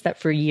claims that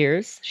for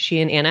years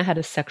she and Anna had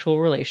a sexual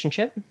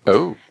relationship.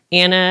 Oh.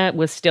 Anna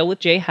was still with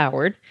Jay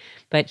Howard,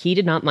 but he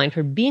did not mind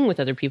her being with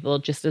other people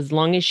just as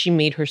long as she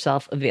made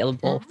herself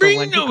available for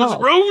when he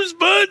called.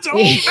 Rosebuds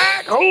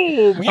back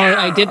home.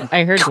 Oh,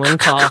 I heard one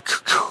call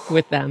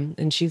with them,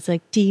 and she's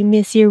like, "Do you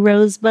miss your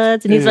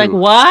rosebuds?" And he's like,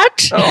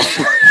 "What?"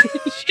 Oh.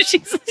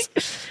 She's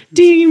like,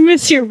 "Do you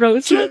miss your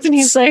rosebuds?" And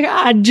he's like,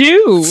 "I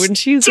do." And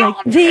she's like,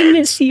 "They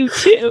miss you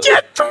too."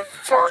 Get the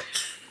fuck.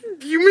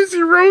 You miss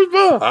your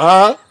rosebud?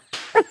 Huh?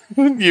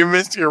 You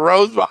missed your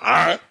rosebud?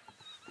 Huh?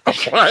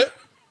 What?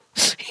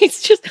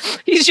 He's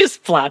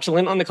just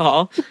flatulent on the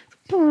call.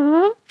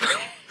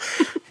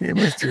 Hey,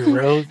 Mr.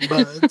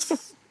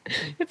 Rosebuds.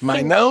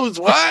 My nose,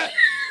 what?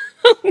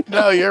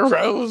 No, your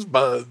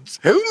rosebuds.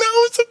 Who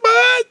knows the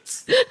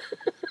buds?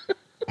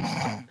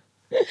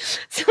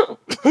 So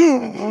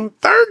They're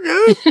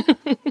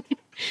good.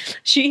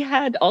 she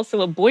had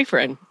also a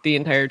boyfriend the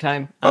entire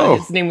time. Oh.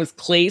 His name was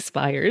Clay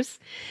Spires.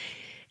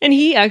 And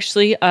he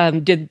actually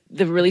did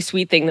the really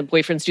sweet thing that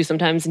boyfriends do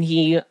sometimes, and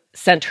he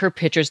sent her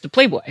pictures to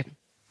Playboy.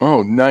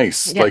 Oh,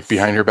 nice. Yes. Like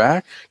behind her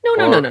back? No.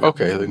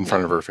 Okay, in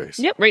front of her face.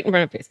 Yep, right in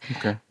front of her face.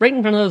 Okay. Right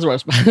in front of those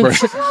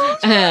rosebuds.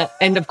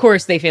 And of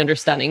course, they found her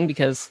stunning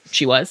because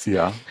she was.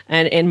 Yeah.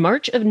 And in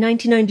March of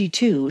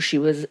 1992, she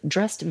was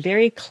dressed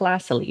very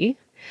classily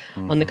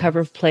on the cover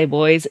of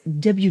Playboy's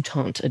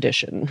debutante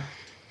edition.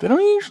 They don't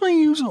usually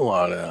use a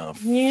lot of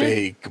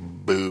fake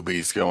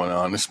boobies going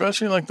on,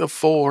 especially like the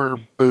 4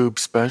 boob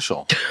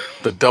special,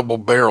 the double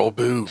barrel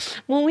boob.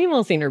 Well, we've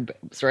all seen her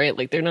boobs, right?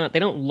 Like they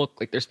don't look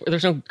like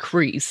there's no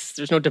crease,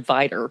 there's no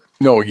divider.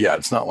 No, yeah,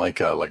 it's not like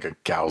a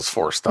cow's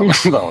four stomach.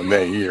 No,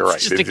 you're right.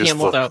 It's just a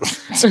camel toe.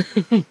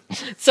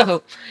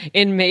 So,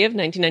 in May of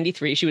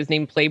 1993, she was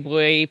named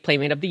Playboy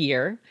Playmate of the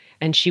Year,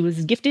 and she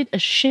was gifted a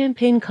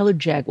champagne-colored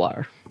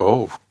Jaguar.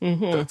 Oh,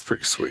 that's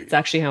pretty sweet. It's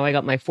actually how I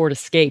got my Ford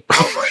Escape.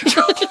 Oh my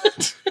God.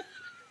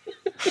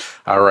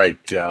 All right,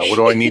 what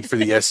do I need for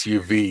the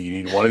SUV?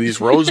 You need one of these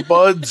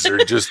rosebuds or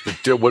just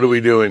what are we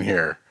doing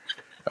here?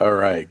 All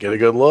right, get a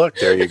good look.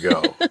 There you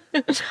go.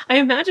 I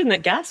imagine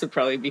that gas would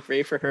probably be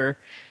free for her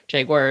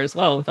Jaguar as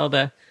well with all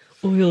the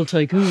oil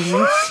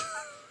tycoons,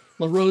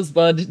 the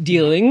rosebud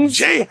dealings.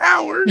 Jay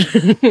Howard.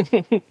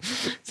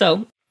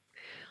 So,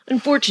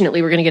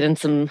 unfortunately, we're going to get in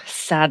some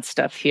sad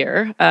stuff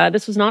here.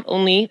 This was not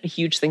only a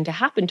huge thing to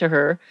happen to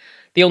her,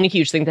 the only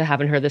huge thing to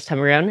happen to her this time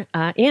around.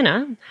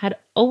 Anna had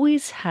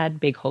always had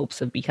big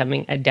hopes of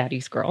becoming a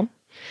daddy's girl,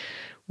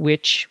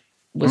 which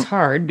was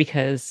hard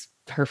because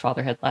her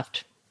father had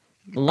left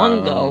long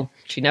ago.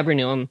 She never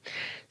knew him.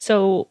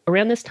 So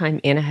around this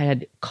time, Anna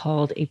had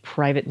called a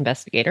private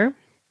investigator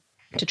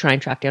to try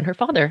and track down her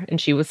father,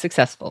 and she was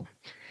successful.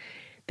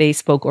 They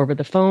spoke over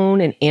the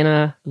phone, and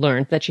Anna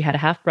learned that she had a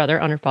half-brother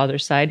on her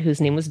father's side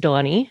whose name was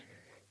Donnie.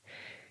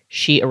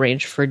 She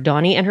arranged for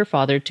Donnie and her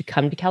father to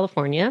come to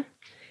California.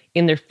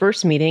 In their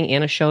first meeting,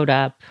 Anna showed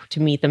up to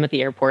meet them at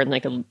the airport in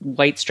like a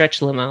white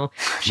stretch limo.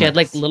 She had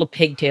like little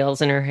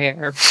pigtails in her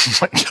hair. Oh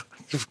my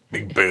God.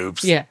 Big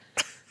boobs. Yeah,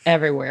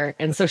 everywhere.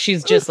 And so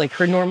she's just like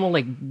her normal,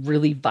 like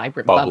really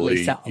vibrant,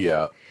 bubbly self.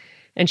 Yeah.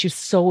 And she was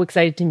so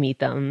excited to meet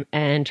them.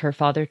 And her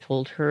father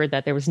told her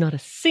that there was not a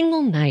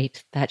single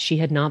night that she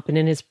had not been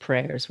in his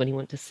prayers when he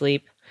went to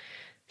sleep.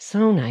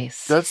 So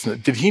nice.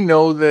 Did he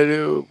know that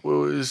it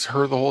was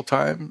her the whole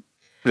time?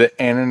 That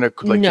Anna,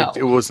 like, No.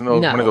 it wasn't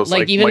one of those,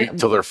 like even, wait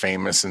till they're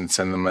famous and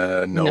send them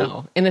a note.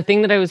 No. And the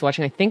thing that I was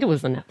watching, I think it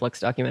was the Netflix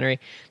documentary,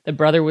 the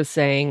brother was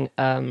saying,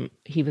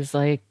 he was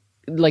like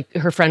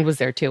her friend was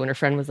there too. And her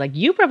friend was like,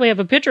 you probably have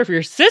a picture of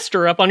your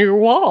sister up on your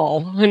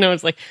wall. And I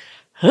was like,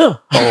 huh.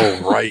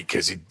 Oh, right.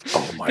 Because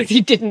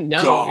he didn't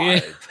know. God. Yeah.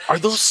 Are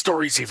those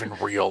stories even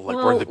real? Like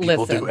where the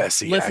people do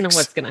sex? Listen to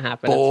what's going to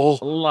happen. Bull.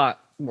 It's a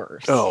lot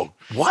worse. Oh,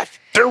 what?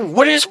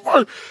 What is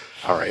what?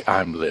 All right.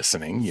 I'm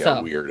listening. You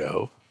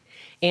weirdo.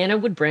 Anna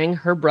would bring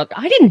her brother.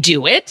 I didn't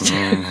do it.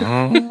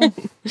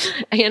 Mm-hmm.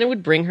 Anna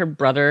would bring her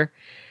brother,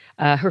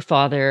 her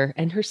father,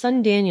 and her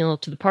son Daniel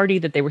to the party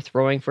that they were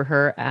throwing for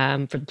her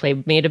for the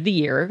Playmate of the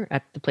Year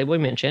at the Playboy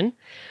Mansion.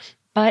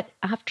 But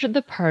after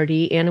the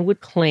party, Anna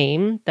would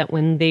claim that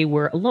when they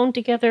were alone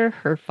together,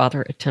 her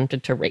father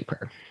attempted to rape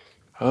her.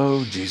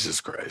 Oh,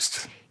 Jesus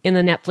Christ. In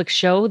the Netflix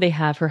show, they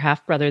have her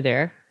half-brother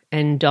there,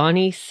 and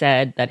Donnie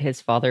said that his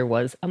father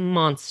was a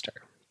monster.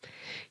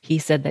 He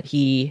said that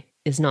he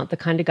is not the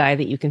kind of guy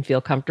that you can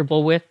feel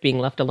comfortable with being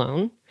left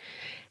alone,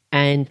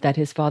 and that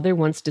his father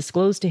once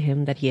disclosed to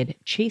him that he had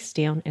chased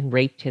down and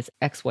raped his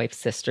ex-wife's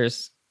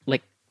sister's,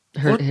 like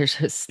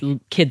his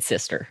kid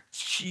sister.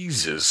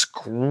 Jesus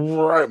Christ.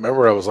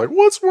 Remember, I was like,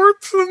 what's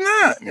worse than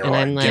that? And you're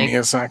like, give me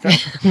a second.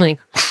 I'm like,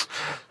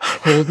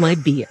 hold my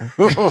beer.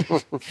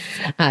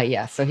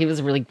 Yeah, so he was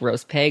a really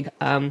gross pig.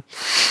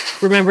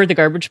 Remember the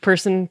garbage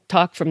person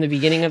talk from the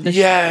beginning of the show?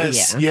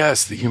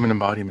 Yes, the human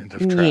embodiment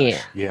of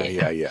trash.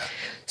 Yeah.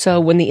 So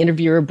when the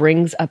interviewer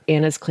brings up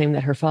Anna's claim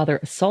that her father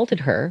assaulted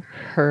her,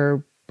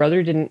 her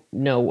brother didn't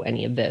know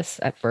any of this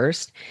at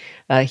first.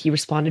 He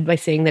responded by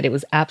saying that it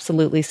was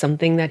absolutely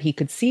something that he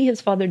could see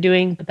his father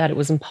doing, but that it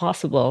was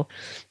impossible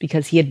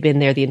because he had been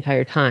there the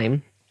entire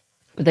time.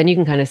 But then you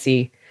can kind of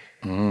see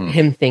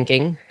him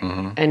thinking.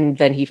 Mm-hmm. And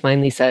then he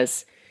finally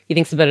says, he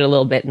thinks about it a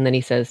little bit, and then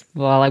he says,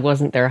 well, I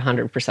wasn't there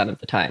 100% of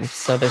the time.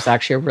 So there's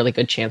actually a really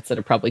good chance that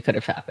it probably could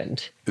have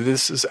happened.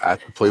 This is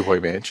at the Playboy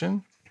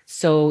Mansion?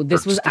 So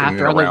this was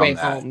after on the way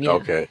home. Yeah.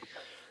 Okay.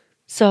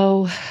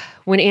 So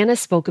when Anna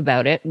spoke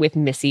about it with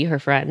Missy, her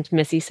friend,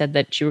 Missy said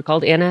that she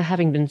recalled Anna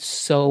having been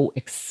so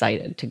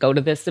excited to go to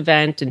this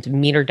event and to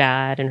meet her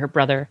dad and her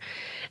brother.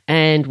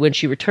 And when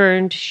she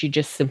returned, she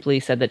just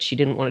simply said that she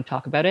didn't want to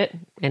talk about it,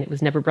 and it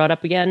was never brought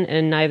up again,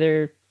 and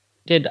neither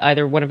did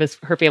either one of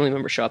her family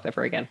members show up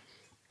ever again.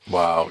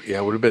 Wow. Yeah,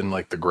 it would have been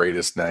like the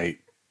greatest night,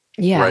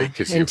 right? Yeah,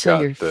 Because you've until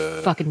got your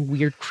the fucking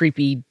weird,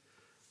 creepy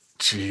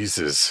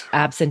Jesus.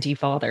 absentee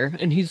father.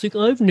 And he's like,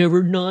 I've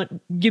never not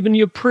given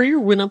you a prayer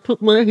when I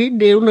put my head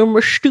down on my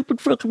stupid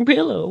fucking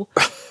pillow.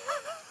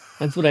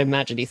 That's what I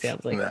imagine he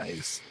sounds like.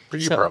 Nice. But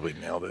you So, probably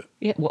nailed it.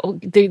 yeah, well,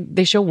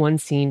 they show one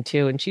scene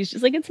too, and she's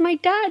just like, it's my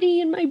daddy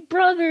and my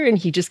brother. And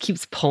he just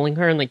keeps pulling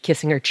her and like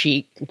kissing her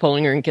cheek,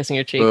 pulling her and kissing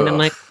her cheek. And I'm Ugh.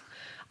 like,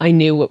 I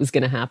knew what was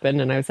going to happen.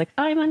 And I was like,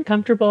 I'm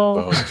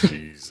uncomfortable. Oh,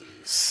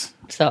 Jesus.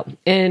 So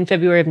in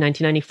February of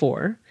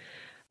 1994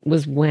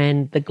 was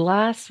when the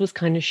glass was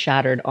kind of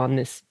shattered on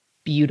this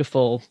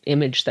beautiful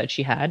image that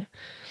she had.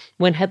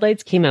 When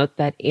headlights came out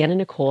that Anna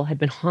Nicole had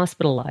been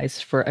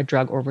hospitalized for a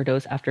drug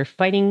overdose after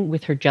fighting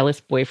with her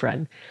jealous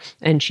boyfriend,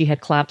 and she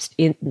had collapsed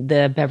in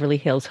the Beverly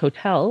Hills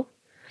hotel.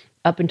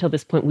 Up until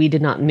this point, we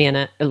did not we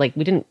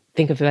didn't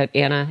think about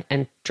Anna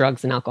and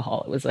drugs and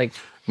alcohol. It was like,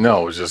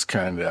 No, it was just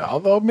kind of,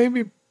 although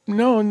maybe,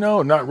 no,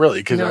 not really.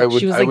 Because no,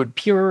 she was I like would,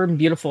 pure and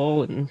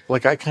beautiful, and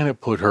like, I kind of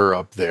put her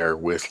up there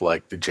with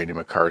like the Jenny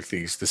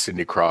McCarthy's, the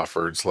Cindy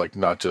Crawfords, like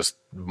not just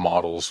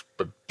models,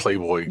 but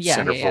Playboy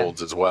Yeah, yeah, yeah.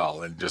 centerfolds as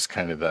well. And just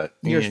kind of that.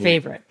 your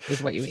favorite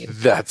is what you mean.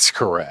 That's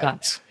correct.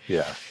 Got it.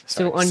 Yeah.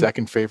 So Sorry.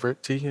 Second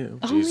favorite to you.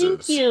 Oh,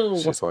 Jesus. thank you.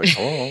 She's like,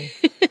 oh,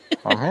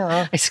 I'm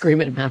here. I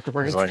scream at him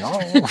afterwards. He's like,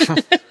 oh.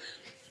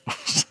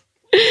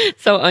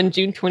 So on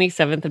June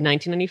 27th of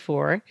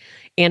 1994,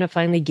 Anna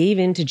finally gave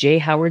in to Jay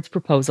Howard's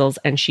proposals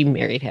and she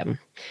married him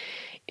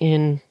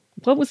in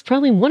what was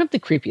probably one of the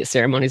creepiest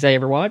ceremonies I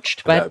ever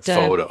watched. But That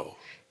photo.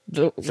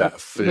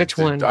 which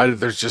one?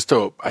 There's just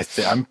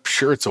I'm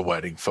sure it's a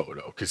wedding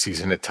photo because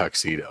he's in a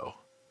tuxedo.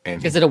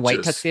 And Is it a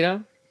white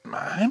tuxedo?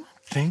 I don't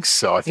think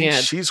so. I think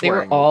she's they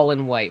wearing. were all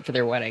in white for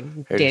their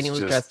wedding. it's Daniel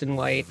was just dressed in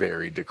white.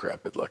 Very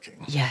decrepit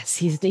looking. Yes,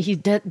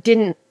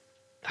 didn't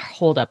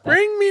hold up.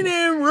 Bring me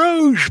them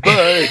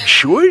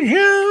rosebuds, would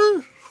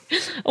you?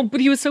 Oh,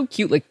 but he was so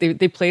cute. Like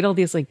they played all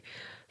these like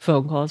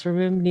phone calls from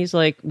him, and he's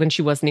like, when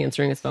she wasn't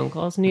answering his phone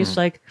calls, and he's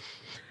like,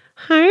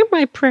 "Hi,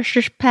 my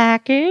precious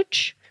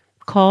package.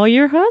 Call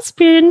your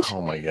husband."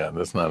 Oh my God,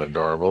 that's not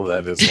adorable.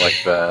 That is like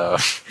the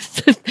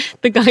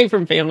The guy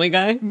from Family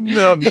Guy.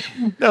 no,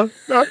 not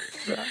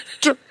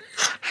that.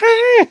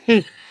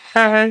 Hey,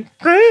 hi,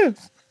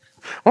 Chris.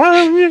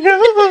 Where you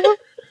go?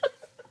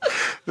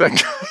 That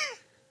guy.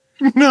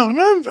 No,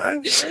 not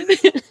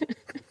that.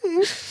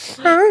 What's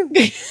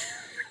going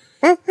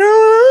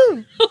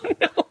on?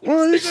 What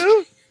are you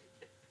doing?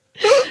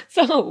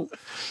 So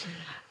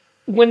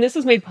when this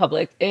was made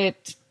public,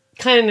 it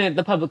kind of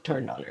the public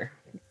turned on her,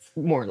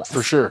 more or less.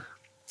 For sure.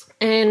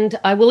 And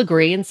I will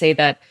agree and say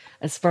that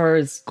as far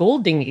as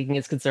gold digging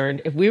is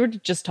concerned, if we were to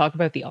just talk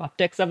about the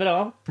optics of it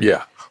all,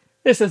 Yeah.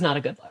 this is not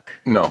a good look.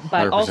 No.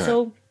 But 100%.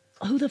 also,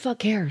 who the fuck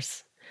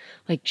cares?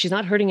 Like, she's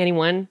not hurting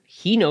anyone.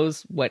 He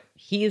knows what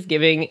he is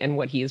giving and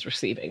what he is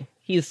receiving.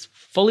 He's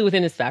fully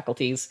within his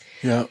faculties.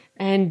 Yeah.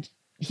 And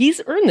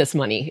he's earned this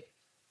money.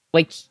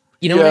 Like,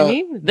 you know what I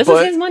mean? This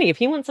is his money. If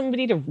he wants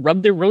somebody to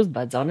rub their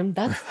rosebuds on him,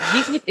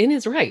 he's within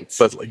his rights.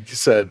 But like you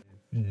said,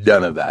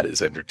 none of that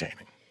is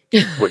entertaining.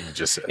 What you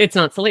just said. It's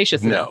not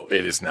salacious. No,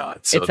 it is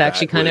not. So it's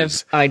actually kind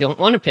of, I don't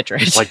want to picture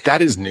it. like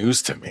that is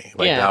news to me.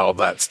 Like Yeah. all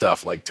that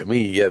stuff. Like to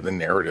me, yeah, the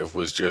narrative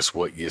was just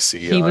what you see.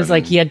 He was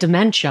like, he had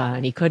dementia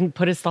and he couldn't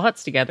put his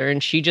thoughts together,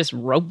 and she just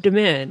roped him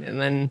in. And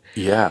then,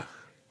 yeah,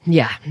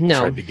 no.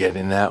 tried to get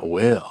in that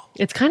will.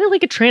 It's kind of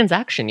like a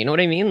transaction. You know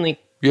what I mean? Like,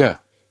 Yeah,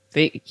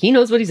 he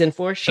knows what he's in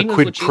for. She knows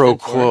quid what she's pro in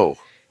for. quo.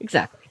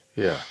 Exactly.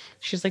 Yeah.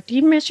 She's like, do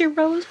you miss your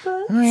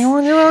rosebud? You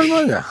want your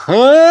rosebuds?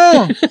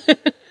 Huh?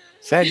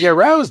 Said your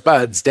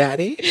rosebuds,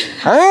 Daddy.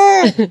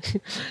 Huh?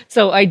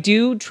 So I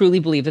do truly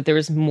believe that there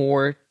is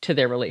more to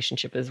their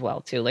relationship as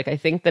well, too. Like, I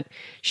think that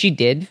she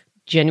did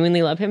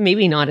genuinely love him.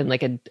 Maybe not in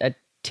like a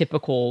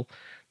typical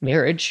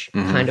marriage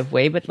kind of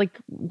way, but like,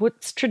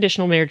 what's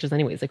traditional marriages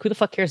anyways? Like, who the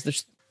fuck cares?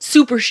 There's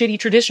super shitty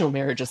traditional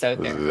marriages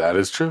out there. That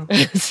is true.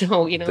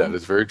 So, you know, That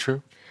is very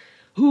true.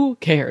 who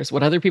cares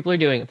what other people are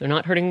doing? If they're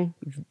not hurting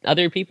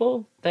other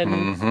people,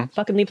 then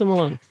fucking leave them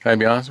alone. Can I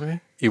be honest with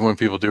you? Even when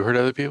people do hurt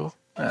other people,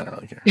 I don't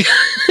really care.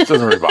 It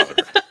doesn't really bother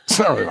me. It's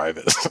not really my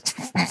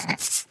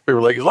business. They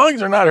were like, as long as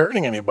they're not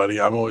hurting anybody,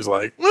 I'm always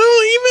like, well,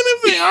 even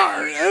if they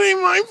are, that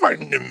ain't my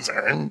fucking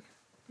concern.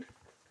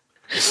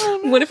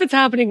 What if it's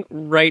happening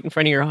right in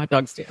front of your hot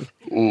dog stand?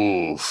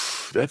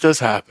 Oof, that does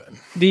happen.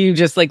 Do you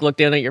just like look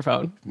down at your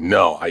phone?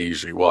 No, I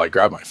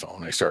grab my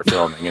phone, I start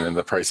filming, and then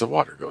the price of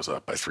water goes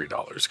up by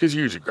 $3 because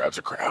usually grabs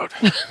a crowd.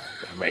 Gotta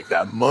make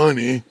that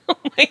money. Oh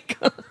my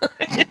God.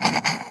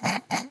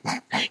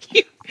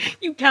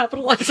 You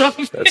capitalize off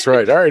of it. That's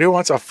right. All right, who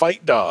wants a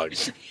fight dog?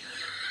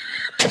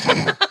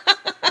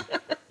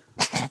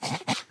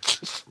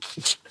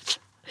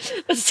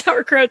 The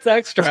sauerkraut's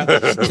extra.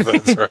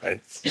 That's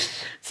right.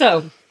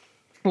 So,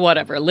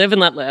 whatever. Live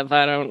and let live.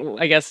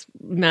 I guess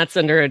Matt's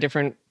under a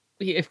different,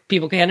 if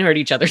people can hurt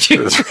each other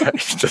too. That's right.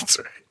 That's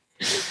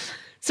right.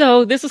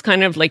 So this was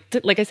kind of like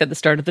I said, the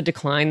start of the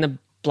decline. The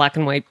black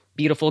and white,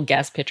 beautiful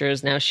guest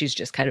pictures. Now she's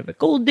just kind of a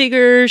gold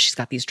digger. She's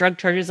got these drug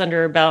charges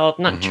under her belt.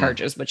 Not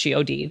charges, but she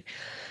OD'd.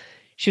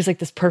 She was like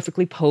this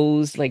perfectly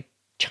posed, like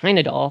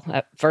China doll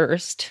at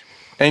first.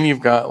 And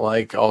you've got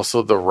like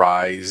also the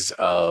rise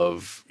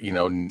of,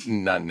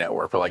 not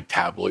network, but like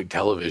tabloid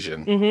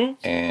television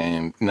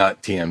and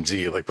not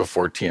TMZ. Like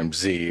before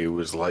TMZ, it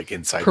was like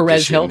Inside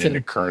Perez Edition Hilton. and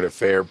A Current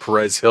Affair.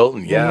 Perez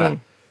Hilton, yeah.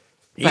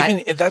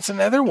 Even that's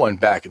another one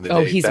back in the day.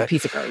 Oh, he's a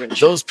piece of garbage.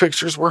 Those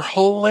pictures were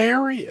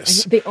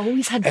hilarious. They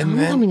always had gum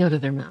coming out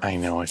of their mouth. I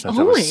know. I thought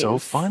that was so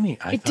funny.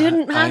 It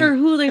didn't matter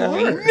who they were.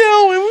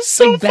 No, it was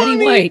so like funny.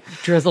 Betty White,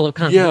 drizzle of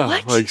cum. Yeah,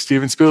 What? like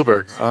Steven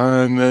Spielberg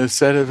on the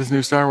set of his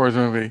new Star Wars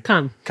movie.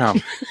 Come.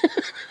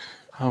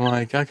 I'm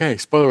like, okay,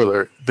 spoiler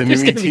alert. The new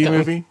E.T.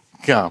 movie?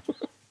 Come.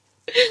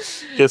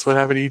 Guess what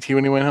happened to E.T.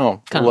 when he went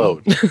home? Come.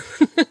 Load.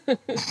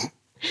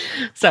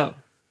 So,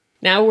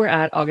 now we're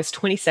at August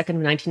 22nd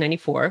of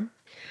 1994.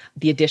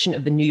 The edition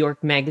of the New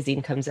York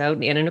Magazine comes out,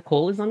 and Anna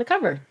Nicole is on the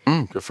cover.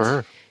 Good for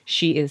her.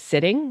 She is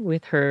sitting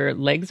with her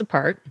legs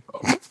apart.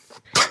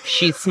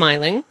 She's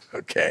smiling.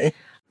 Okay.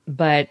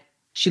 But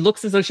she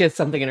looks as though she has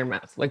something in her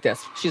mouth, like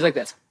this. She's like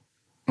this.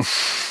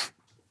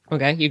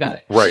 Okay, you got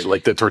it. Right,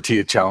 like the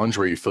tortilla challenge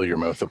where you fill your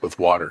mouth up with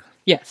water.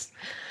 Yes.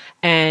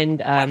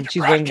 And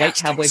she's wearing white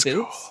cowboy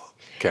school. boots.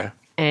 Okay.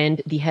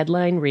 And the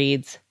headline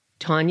reads,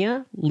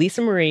 Tanya,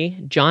 Lisa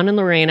Marie, John and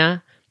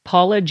Lorena,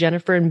 Paula,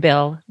 Jennifer, and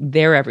Bill,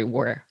 they're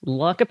everywhere.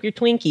 Lock up your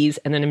Twinkies.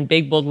 And then in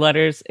big bold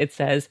letters, it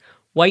says,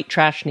 White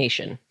Trash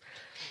Nation.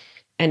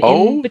 And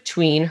in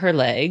between her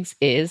legs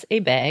is a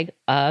bag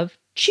of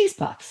cheese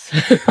puffs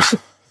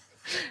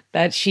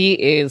that she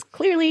is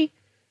clearly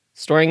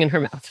storing in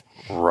her mouth.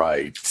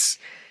 Right.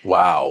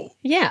 Wow.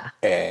 Yeah.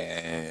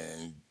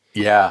 And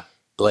yeah,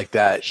 like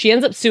that. She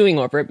ends up suing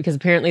over it because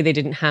apparently they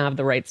didn't have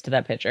the rights to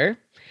that picture.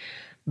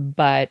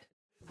 But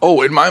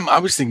I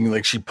was thinking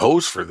like she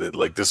posed for that.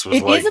 Like this was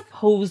it is a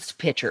posed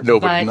picture. No,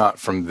 but not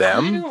from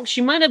them. I don't know.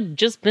 She might have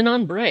just been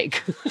on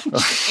break.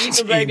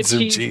 Eating some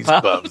cheese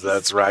puffs.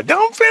 That's right.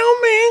 Don't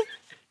film me.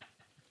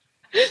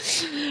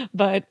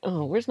 But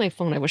where's my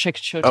phone? I wish I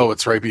could show you. Oh,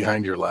 it's right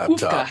behind your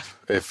laptop.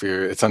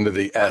 Oofka. It's under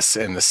the S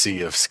and the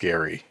C of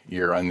scary.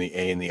 You're on the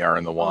A and the R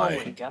and the Y.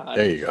 Oh my God.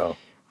 There you go.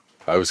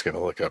 I was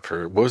gonna look up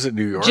her. What was it?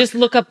 New York. Just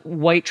look up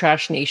White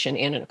Trash Nation,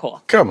 Anna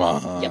Nicole. Come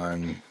on.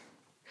 Yep.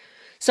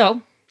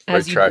 So.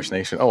 White Trash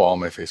Nation. Oh, all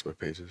my Facebook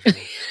pages.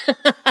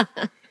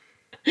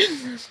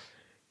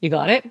 You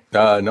got it?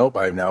 Nope.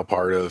 I'm now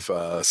part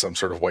of some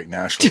sort of white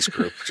nationalist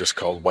group just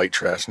called White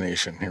Trash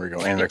Nation. Here we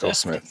go. Anna Nicole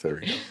Smith. There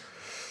we go.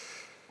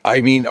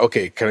 I mean,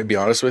 okay, can I be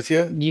honest with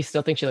you? You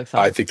still think she looks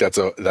hot? I think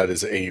that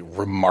is a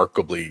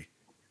remarkably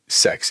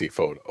sexy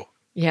photo.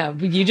 Yeah,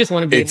 but you just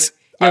want to be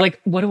you're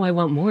like, what do I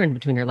want more in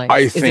between her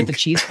legs? Is it the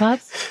cheese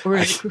puffs or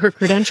her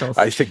credentials?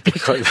 I think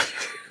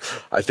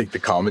the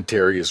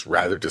commentary is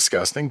rather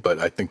disgusting, but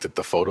I think that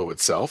the photo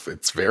itself,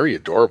 it's very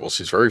adorable.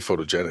 She's very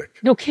photogenic.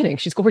 No kidding.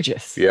 She's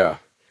gorgeous. Yeah.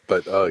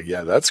 But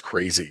yeah, that's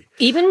crazy.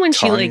 Even when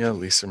Tanya,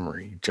 Lisa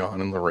Marie, John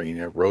and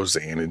Lorena,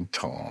 Roseanne and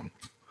Tom.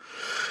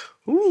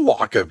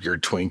 Lock up your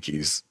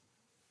Twinkies.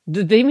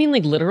 Did they mean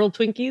like literal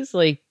Twinkies?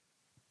 Like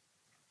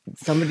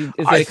somebody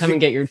is going to come and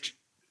get your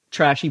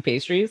trashy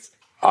pastries?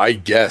 I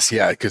guess,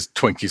 yeah, because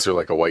Twinkies are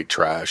like a white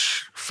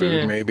trash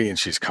food, maybe, and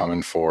she's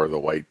coming for the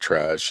white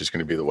trash. She's going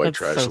to be the white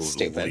trash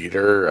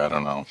leader. I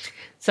don't know.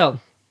 So,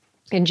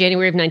 in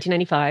January of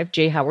 1995,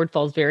 Jay Howard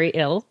falls very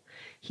ill.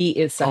 He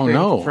is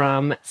suffering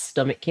from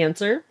stomach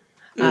cancer.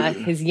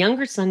 His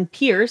younger son,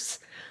 Pierce,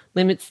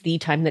 limits the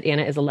time that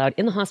Anna is allowed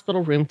in the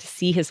hospital room to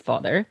see his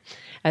father.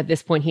 At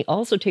this point, he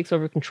also takes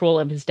over control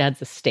of his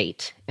dad's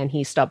estate, and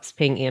he stops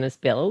paying Anna's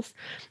bills.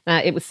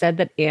 It was said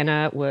that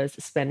Anna was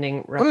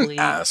spending roughly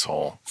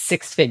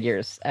six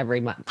figures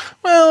every month.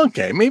 Well,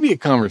 okay, maybe a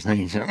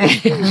conversation.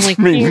 Like,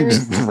 maybe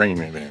just rein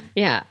it in.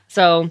 Yeah.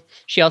 So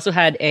she also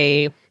had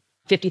a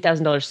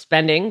 $50,000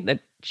 spending that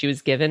she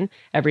was given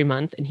every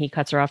month, and he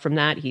cuts her off from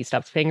that. He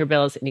stops paying her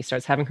bills, and he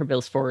starts having her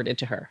bills forwarded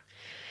to her.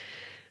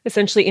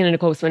 Essentially, Anna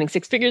Nicole was spending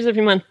six figures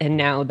every month, and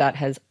now that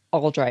has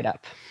all dried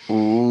up.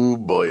 Ooh,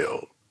 boy.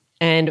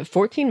 And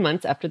 14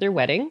 months after their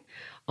wedding,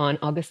 on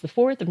August the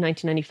 4th of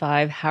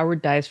 1995,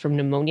 Howard dies from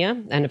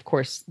pneumonia and, of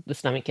course, the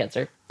stomach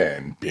cancer.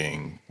 And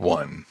being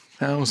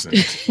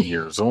 1,000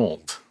 years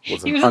old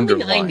was he was only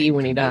 90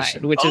 when he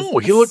died. Which is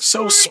he looked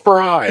so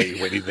spry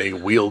when they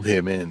wheeled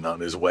him in on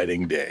his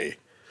wedding day.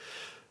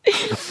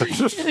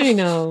 I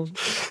know.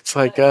 It's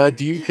like,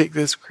 do you take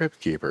this crypt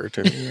keeper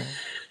to me?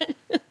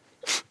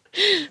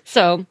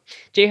 So,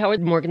 J.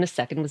 Howard Morgan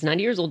II was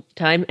 90 years old at the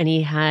time, and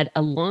he had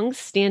a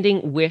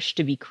long-standing wish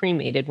to be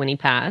cremated when he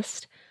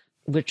passed,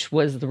 which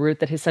was the route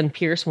that his son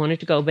Pierce wanted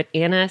to go. But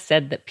Anna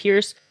said that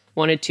Pierce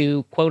wanted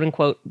to,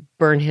 quote-unquote,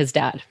 burn his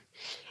dad,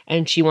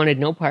 and she wanted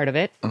no part of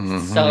it.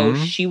 Mm-hmm. So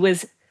she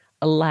was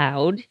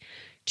allowed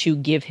to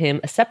give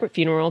him a separate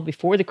funeral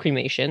before the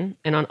cremation,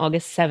 and on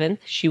August 7th,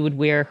 she would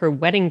wear her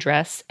wedding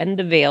dress and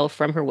the veil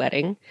from her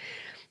wedding.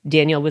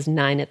 Daniel was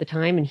 9 at the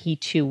time, and he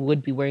too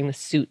would be wearing the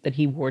suit that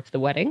he wore to the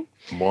wedding.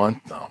 What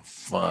the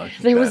fuck?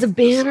 There was a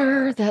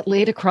banner that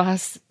laid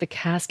across the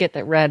casket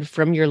that read,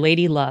 "From your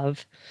lady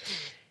love."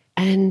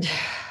 And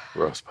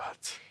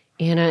Rosebuds.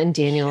 Anna and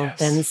Daniel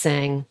then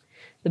sang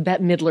the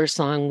Bette Midler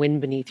song,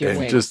 "Wind Beneath Your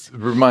Wings." Just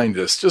remind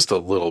us just a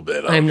little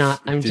bit. I'm just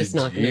not going to do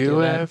that. Did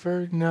you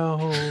ever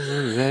know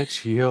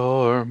that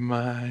you're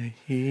my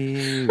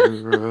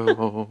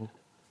hero?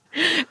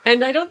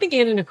 And I don't think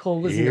Anna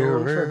Nicole was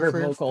known for her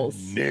vocals.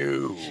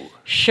 No.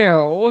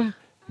 So,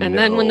 and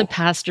then when the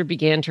pastor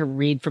began to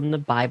read from the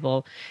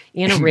Bible,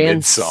 Anna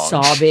ran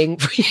sobbing.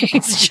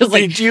 It's just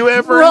like, did you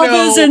ever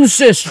brothers know? And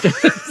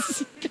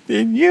sisters.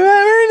 Did you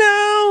ever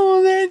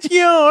know that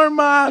you're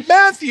my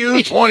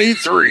Matthew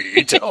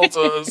 23 tells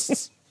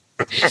us.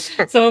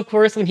 So, of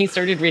course, when he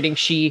started reading,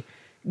 she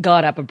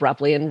got up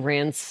abruptly and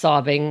ran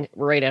sobbing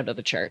right out of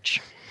the church.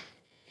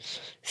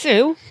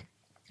 So,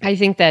 I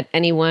think that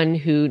anyone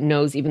who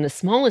knows even the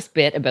smallest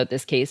bit about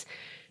this case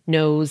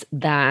knows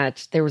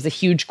that there was a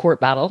huge court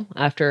battle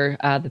after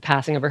the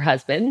passing of her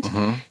husband,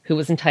 who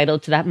was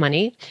entitled to that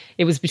money.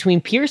 It was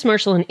between Pierce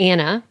Marshall and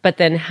Anna, but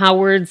then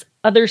Howard's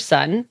other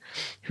son,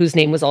 whose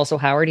name was also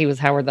Howard, he was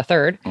Howard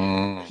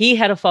III, he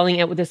had a falling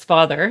out with his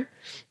father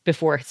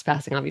before his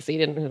passing. Obviously, he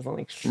didn't. He was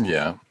like,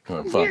 yeah,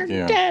 you're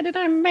dead and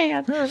I'm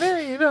mad.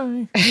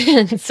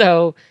 And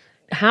so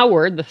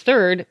Howard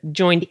III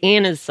joined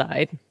Anna's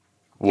side.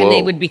 Whoa. And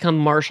they would become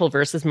Marshall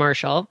versus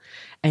Marshall.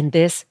 And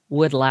this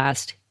would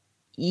last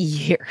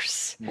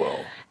years. Whoa.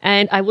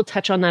 And I will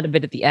touch on that a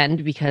bit at the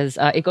end because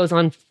it goes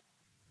on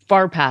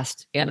far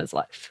past Anna's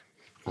life.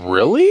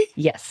 Really?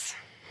 Yes.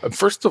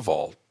 First of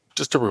all,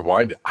 just to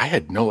rewind, I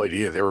had no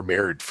idea they were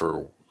married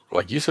for,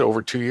 like you said,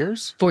 over 2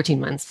 years? 14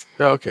 months.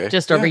 Oh, okay.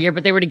 Just over a year.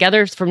 But they were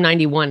together from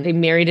 91. They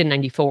married in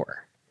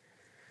 94.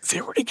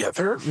 They were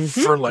together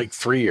for like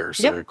 3 years,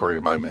 according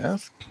to my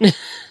math.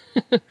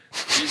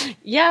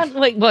 Yeah,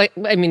 well,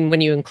 I mean, when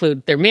you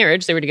include their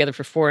marriage, they were together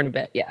for 4 and a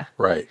bit, yeah.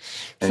 Right.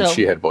 And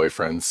she had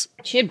boyfriends.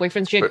 She had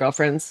boyfriends, she had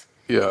girlfriends.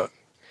 Yeah.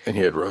 And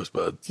he had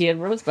rosebuds. He had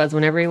rosebuds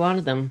whenever he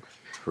wanted them.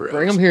 Rosebuds.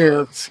 Bring them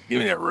here. Give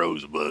me that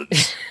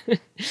rosebuds.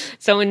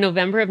 So in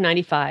November of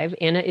 95,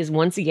 Anna is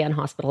once again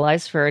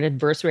hospitalized for an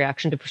adverse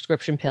reaction to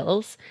prescription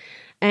pills.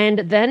 And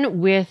then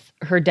with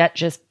her debt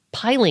just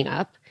piling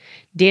up,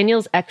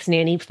 Daniel's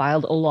ex-nanny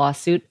filed a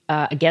lawsuit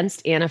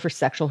against Anna for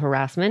sexual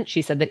harassment.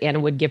 She said that Anna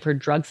would give her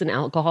drugs and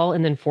alcohol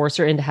and then force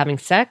her into having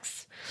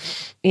sex.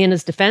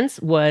 Anna's defense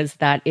was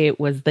that it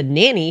was the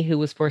nanny who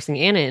was forcing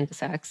Anna into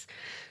sex.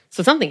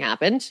 So something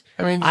happened.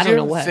 I mean, I don't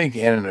know what. I think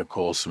Anna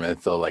Nicole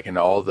Smith, though, like in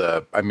all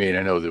the, I mean,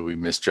 I know that we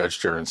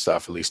misjudged her and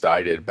stuff, at least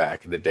I did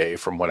back in the day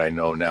from what I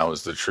know now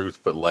is the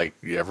truth, but like,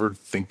 you ever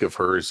think of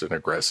her as an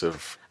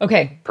aggressive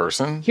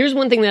person? Here's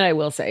one thing that I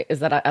will say is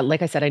that,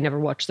 like I said, I never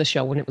watched the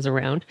show when it was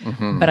around,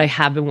 but I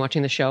have been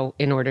watching the show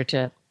in order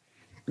to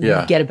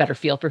get a better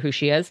feel for who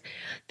she is.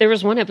 There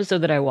was one episode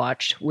that I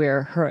watched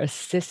where her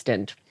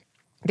assistant,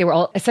 they were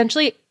all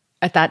essentially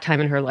at that time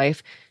in her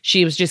life,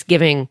 she was just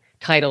giving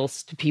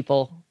titles to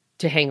people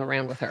to hang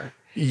around with her.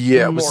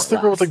 Yeah, was the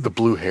girl with like the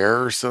blue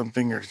hair or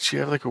something? Or did she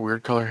have like a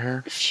weird color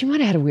hair? She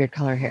might have had a weird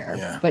color hair.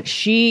 Yeah. But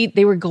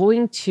they were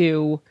going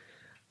to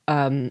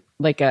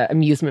like a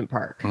amusement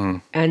park.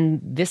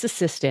 And this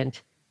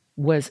assistant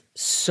was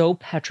so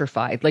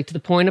petrified, like to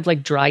the point of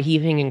like dry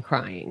heaving and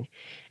crying.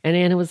 And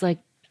Anna was like,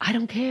 I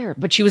don't care.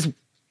 But she was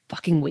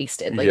fucking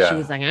wasted. Like she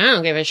was like, I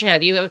don't give a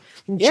shit. She's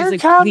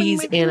like,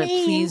 please, Anna,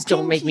 please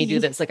don't make me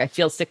do this. Like, I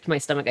feel sick to my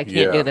stomach. I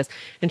can't do this.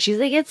 And she's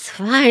like, it's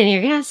fine.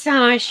 You're gonna have so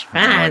much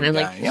fun. And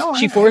like,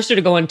 she forced her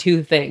to go on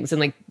 2 things. And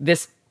like,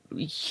 this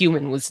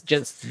human was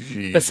just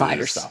beside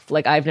herself.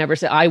 Like, I've never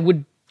said, I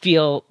would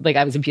feel like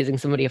I was abusing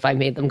somebody if I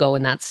made them go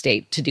in that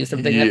state to do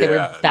something that they were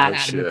that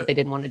adamant that they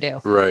didn't want to do.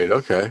 Right.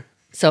 Okay.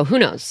 So who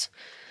knows?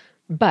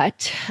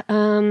 But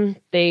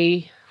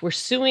they were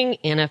suing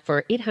Anna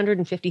for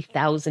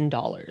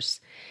 $850,000.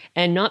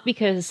 And not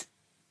because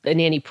the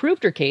nanny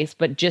proved her case,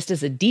 but just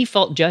as a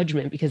default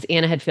judgment because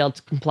Anna had failed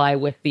to comply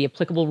with the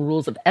applicable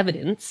rules of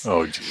evidence.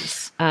 Oh,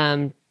 jeez.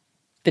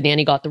 The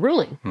nanny got the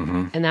ruling.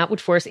 And that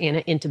would force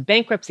Anna into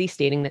bankruptcy,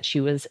 stating that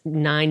she was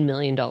 $9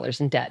 million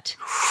in debt.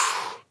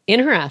 In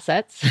her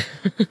assets,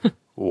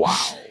 wow,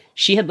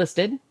 she had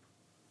listed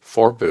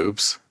 4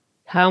 boobs.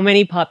 How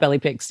many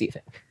potbelly pigs do you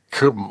think?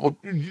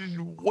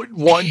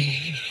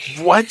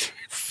 What?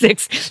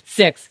 6.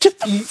 Get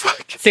the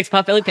fuck. 6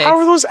 potbelly pigs. How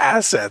are those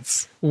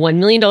assets? $1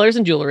 million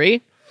in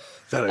jewelry.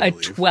 That I a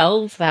believe.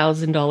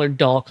 $12,000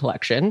 doll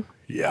collection.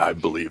 Yeah, I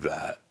believe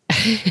that.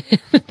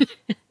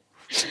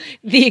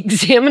 The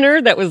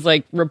examiner that was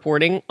like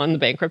reporting on the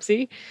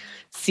bankruptcy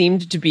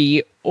seemed to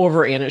be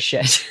over Anna's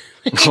shit.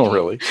 Oh,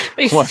 really?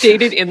 They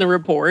stated in the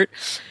report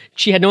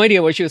she had no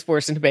idea why she was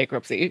forced into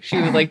bankruptcy. She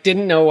was like,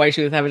 didn't know why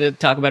she was having to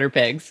talk about her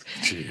pigs.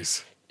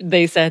 Jeez.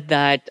 They said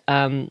that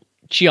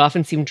she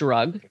often seemed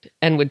drugged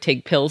and would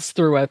take pills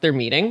throughout their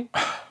meeting.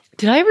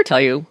 Did I ever tell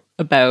you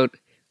about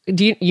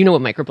You know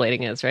what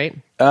microblading is, right?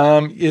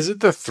 Is it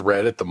the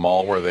thread at the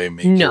mall where they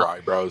make your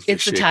eyebrows? They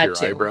It's a shape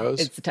tattoo. your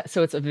eyebrows.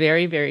 So it's a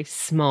very, very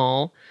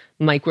small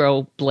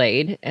micro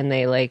blade, and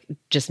they like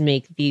just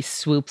make these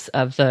swoops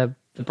of the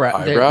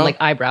Eyebrow? like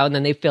eyebrow, and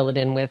then they fill it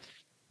in with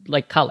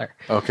like color.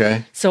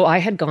 Okay. So I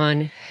had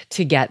gone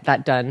to get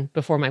that done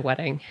before my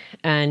wedding,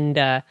 and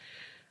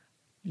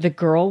the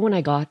girl, when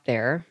I got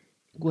there,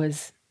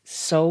 was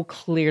so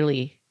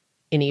clearly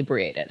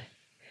inebriated.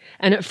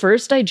 And at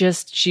first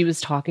she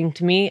was talking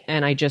to me,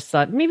 and I just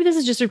thought maybe this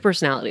is just her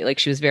personality. Like,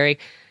 she was very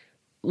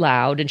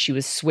loud and she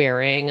was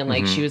swearing, and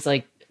like she was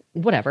like,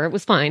 whatever, it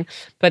was fine.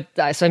 But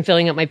so I'm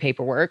filling out my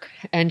paperwork,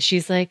 and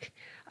she's like,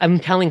 I'm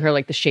telling her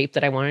like the shape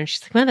that I wanted. And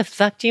she's like, why the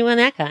fuck do you want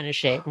that kind of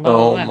shape? Blah,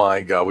 blah, blah.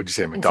 My God. Would you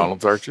say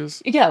McDonald's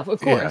arches? Yeah, of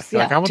course. Yeah.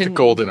 Like, I want the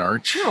golden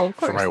arch of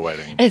for course. my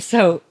wedding.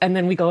 And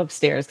then we go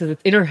upstairs because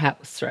it's in her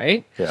house,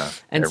 right? Yeah.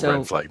 And so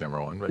red flag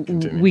number one, but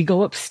continue. we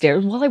go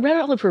upstairs. Well, I read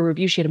all of her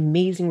reviews. She had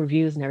amazing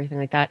reviews and everything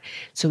like that.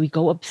 So we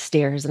go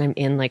upstairs, and I'm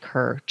in like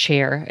her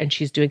chair, and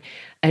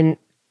and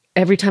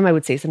every time I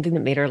would say something that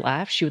made her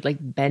laugh, she would like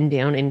bend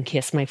down and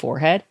kiss my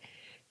forehead.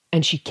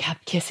 And she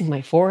kept kissing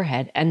my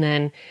forehead. And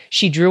then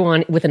she drew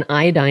on, with an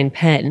iodine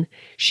pen,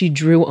 she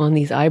drew on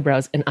these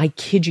eyebrows. And I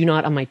kid you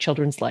not, on my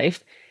children's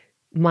life,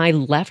 my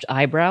left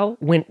eyebrow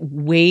went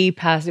way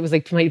past, it was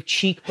like my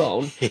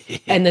cheekbone.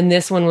 And then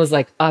this one was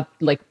like up,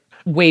 like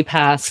way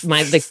past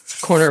the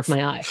corner of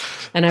my eye.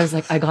 And I was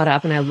like, I got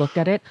up and I looked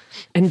at it.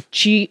 And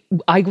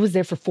I was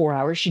there for 4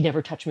 hours. She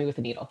never touched me with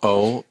a needle.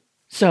 Oh,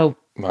 so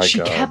my she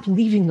God. kept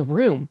leaving the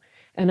room.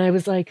 And I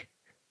was like,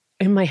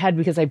 in my head,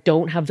 because I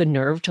don't have the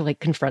nerve to like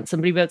confront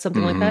somebody about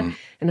something like that.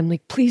 And I'm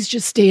like, please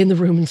just stay in the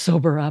room and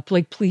sober up.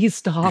 Like, please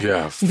stop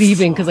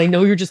leaving, because I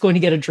know you're just going to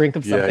go a drink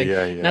of something.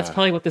 Yeah. And that's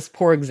probably what this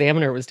poor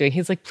examiner was doing.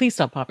 He's like, please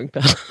stop popping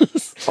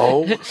pills.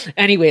 Oh.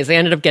 Anyways, I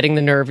ended up getting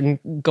the nerve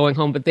and going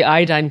home, but the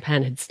iodine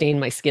pen had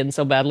stained my skin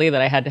so badly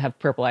that I had to have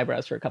purple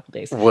eyebrows for a couple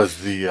days.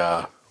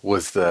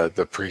 Was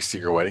the priest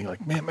at your wedding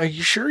like, ma'am, are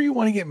you sure you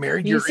want to get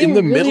married? You You're in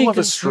the seem really middle of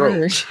a stroke.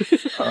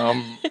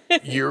 concerned.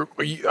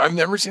 I've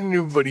never seen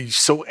anybody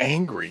so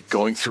angry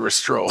going through a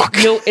stroke.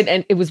 No,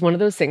 and it was one of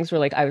those things where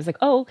like I was like,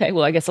 oh, okay,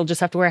 well, I guess I'll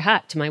just have to wear a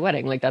hat to my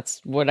wedding. Like,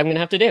 that's what I'm gonna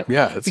have to do.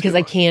 Yeah, that's because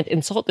I can't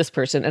insult this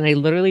person. And I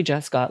literally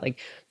just got like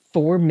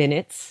 4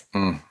 minutes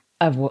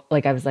of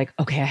like, I was like,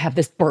 okay, I have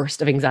this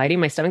burst of anxiety in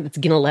my stomach that's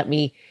gonna let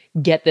me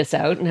get this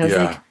out. And I was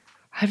like,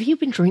 have you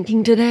been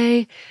drinking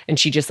today? And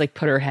she just like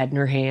put her head in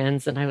her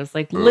hands. And I was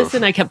like,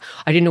 listen, I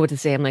didn't know what to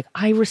say. I'm like,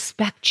 I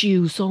respect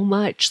you so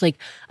much. Like,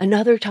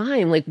 another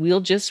time, like,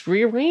 we'll just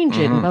rearrange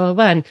it and blah, blah,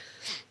 blah. And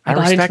I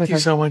respect you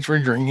so much for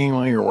drinking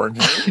while you're working.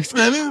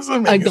 That is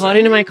amazing. I got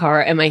into my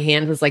car and my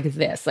hand was like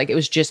this. Like, it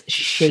was just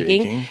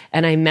shaking.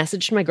 And I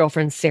messaged my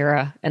girlfriend,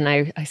 Sarah, and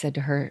I said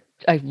to her,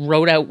 I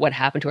wrote out what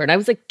happened to her. And I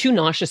was like too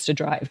nauseous to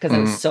drive because I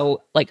was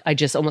so like, I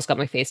just almost got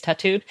my face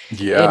tattooed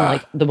in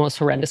like the most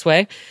horrendous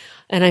way.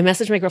 And I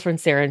messaged my girlfriend,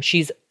 Sarah, and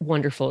she's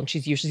wonderful. And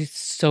she's usually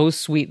so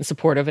sweet and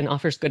supportive and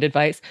offers good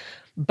advice.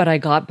 But I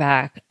got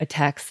back a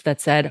text that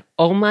said,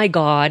 oh my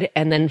God.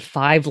 And then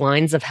 5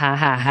 lines of ha,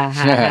 ha, ha,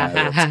 ha,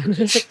 ha, ha.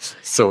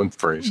 So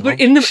inspirational. But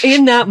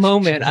in that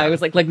moment, I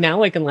was like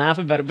now I can laugh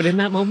about it. But in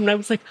that moment, I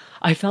was like,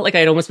 I felt like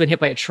I'd almost been hit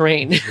by a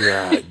train.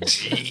 Yeah,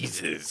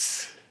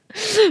 Jesus.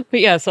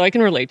 But yeah, so I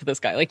can relate to this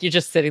guy. Like, you're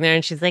just sitting there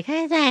and she's like,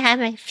 hey, I have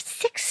my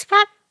 6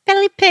 fat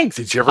belly pigs.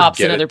 Did you ever Pops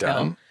get another it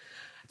done? pill.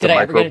 The Did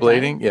I ever get it done?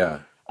 microblading? Yeah.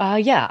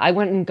 Yeah, I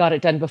went and got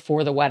it done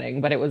before the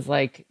wedding, but it was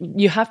like,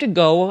 you have to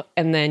go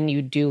and then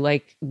you do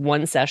like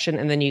one session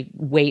and then you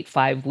wait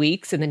 5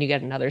 weeks and then you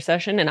get another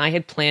session. And I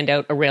had planned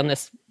out around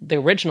the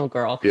original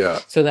girl. Yeah.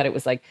 So that it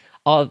was like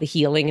all of the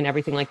healing and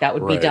everything like that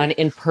would be done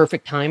in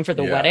perfect time for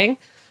the wedding.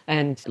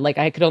 And like,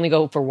 I could only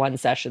go for one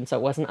session, so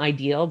it wasn't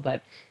ideal,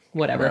 but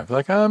whatever. Yeah,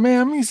 like,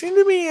 ma'am, you seem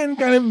to be in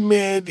kind of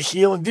mid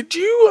healing. Did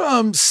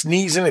you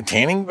sneeze in a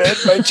tanning bed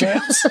by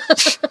chance?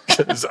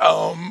 'Cause,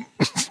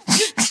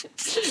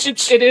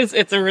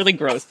 it's a really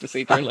gross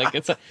procedure. Like,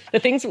 the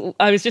things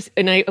I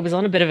was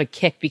on a bit of a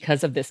kick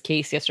because of this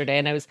case yesterday,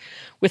 and I was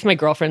with my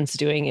girlfriends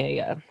doing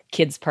a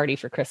kids party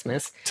for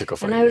Christmas. Tickle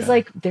fight, and I was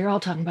like, they're all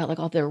talking about like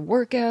all their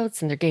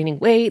workouts and they're gaining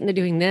weight and they're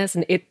doing this,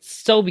 and it's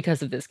so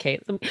because of this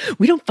case.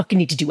 We don't fucking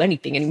need to do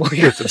anything anymore.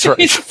 That's right.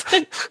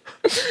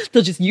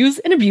 They'll just use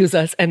and abuse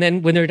us, and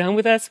then when they're done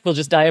with us, we'll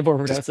just die of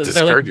overdoses.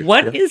 They're like,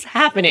 what is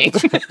happening?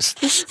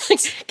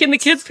 Can the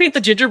kids paint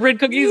the gingerbread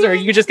cookies, or are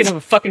you just gonna have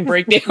a fucking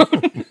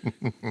breakdown?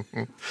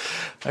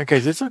 Okay,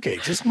 it's okay.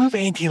 Just move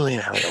Auntie Lynn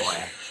out of the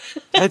way.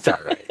 That's all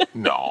right.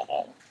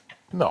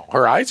 No,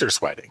 her eyes are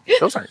sweating.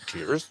 Those aren't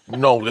tears.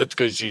 No, that's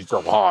because she's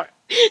so hot.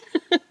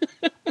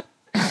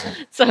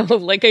 So,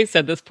 like I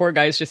said, this poor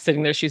guy's just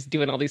sitting there. She's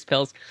doing all these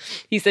pills.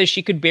 He says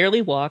she could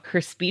barely walk. Her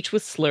speech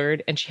was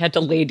slurred, and she had to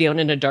lay down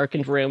in a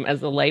darkened room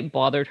as the light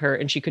bothered her,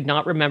 and she could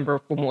not remember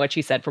from what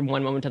she said from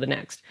one moment to the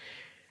next.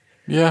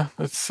 Yeah,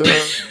 that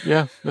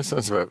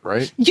sounds about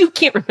right. You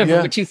can't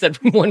remember what you said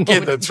from one moment. Yeah,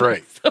 that's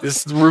right.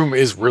 This room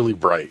is really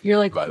bright. You're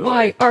like,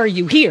 why are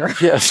you here?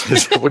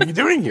 Yes. What are you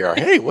doing here?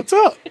 Hey, what's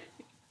up?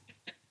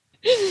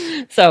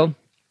 So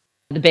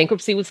The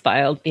bankruptcy was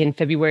filed in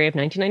February of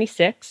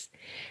 1996.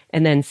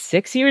 And then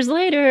 6 years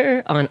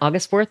later, on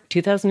August 4th,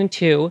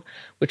 2002,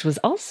 which was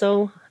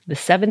also the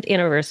 7th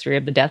anniversary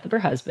of the death of her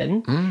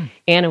husband,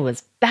 Anna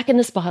was back in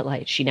the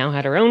spotlight. She now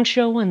had her own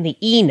show on the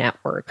E!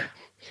 Network.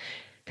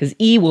 Because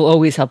E! will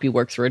always help you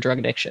work through a drug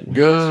addiction.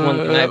 That's one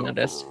thing I've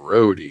noticed.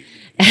 Roadie.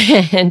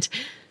 And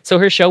so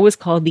her show was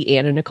called The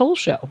Anna Nicole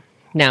Show.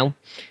 Now,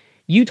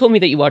 you told me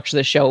that you watched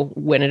the show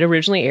when it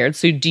originally aired.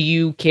 So do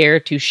you care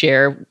to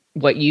share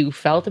what you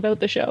felt about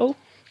the show?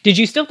 Did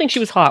you still think she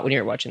was hot when you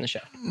were watching the show?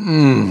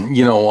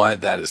 You know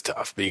what? That is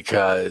tough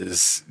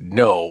because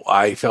no,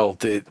 I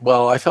felt it.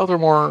 Well, I felt her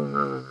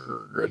more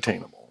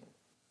attainable.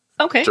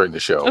 Okay. During the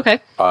show.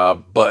 Okay.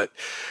 But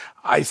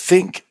I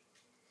think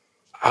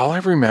all I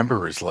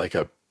remember is like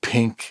a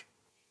pink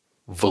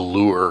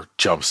velour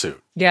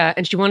jumpsuit. Yeah,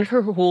 and she wanted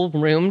her whole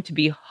room to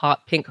be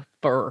hot pink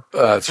fur.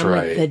 That's I'm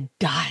right. Like, the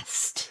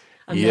dust.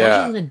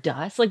 Imagine the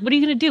dust. Like, what are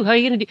you going to do? How are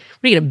you going to do?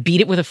 What, are you going to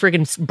beat it with a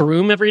friggin'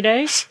 broom every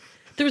day?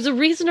 There's a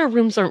reason our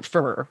rooms aren't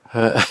fur.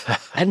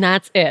 And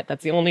that's it.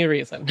 That's the only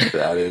reason.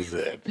 That is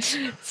it.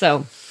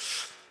 So,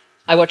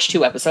 I watched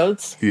 2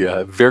 episodes.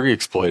 Yeah, very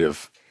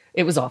exploitive.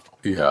 It was awful.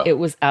 Yeah. It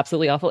was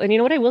absolutely awful. And you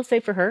know what I will say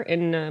for her?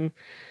 In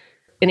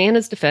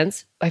Anna's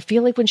defense, I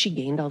feel like when she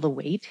gained all the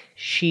weight,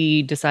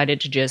 she decided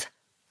to just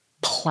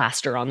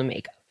plaster on the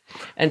makeup.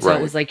 And so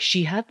it was like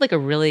she had like a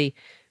really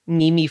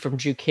Mimi from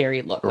Drew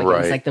Carey look. Like it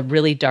was like the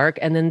really dark.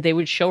 And then they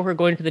would show her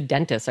going to the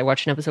dentist. I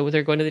watched an episode with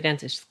her going to the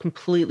dentist.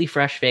 Completely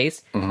fresh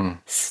face.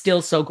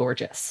 Still so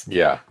gorgeous.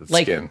 Yeah. The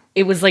Like skin.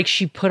 it was like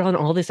she put on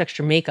all this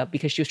extra makeup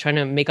because she was trying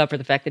to make up for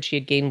the fact that she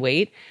had gained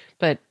weight.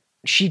 But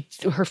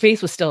her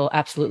face was still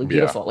absolutely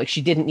beautiful. Like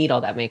she didn't need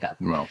all that makeup.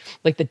 No.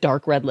 Like the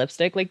dark red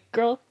lipstick. Like,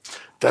 girl.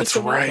 That's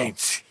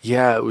right.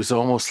 Yeah, it was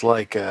almost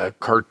like a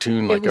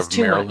cartoon, like of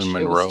Marilyn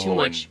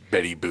Monroe and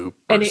Betty Boop.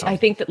 And I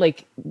think that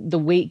like the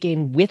weight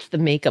gain with the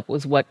makeup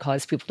was what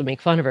caused people to make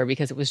fun of her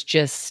because it was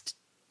just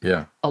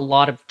a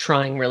lot of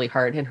trying really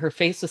hard, and her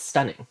face was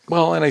stunning.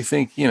 Well, and I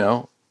think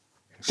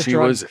she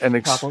was an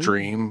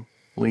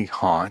extremely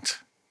hot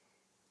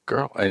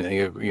girl, and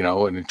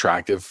an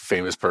attractive,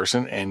 famous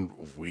person, and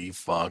we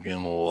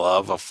fucking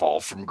love a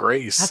fall from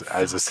grace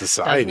as a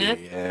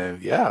society.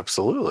 And yeah,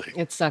 absolutely.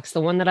 It sucks.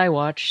 The one that I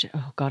watched,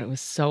 oh god, it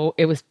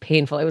was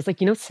painful. It was like,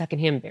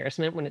 secondhand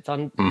embarrassment when it's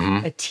on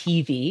a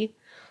TV.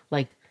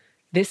 Like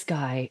this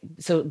guy,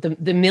 so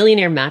the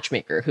millionaire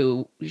matchmaker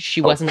who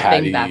she wasn't a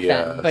thing back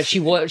then, but she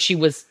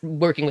was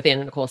working with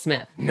Anna Nicole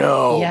Smith.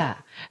 No. Yeah.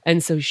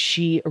 And so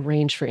she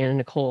arranged for Anna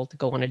Nicole to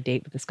go on a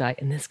date with this guy,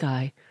 and this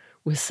guy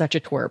was such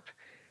a twerp.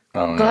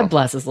 Oh, God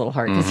bless his little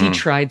heart, because he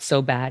tried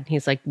so bad.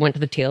 He's like, went to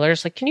the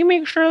tailor's like, can you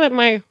make sure that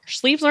my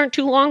sleeves aren't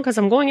too long because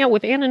I'm going out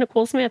with Anna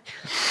Nicole Smith?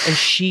 And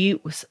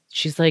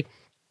she's like,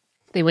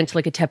 they went to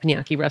like a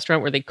teppanyaki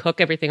restaurant where they cook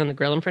everything on the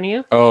grill in front of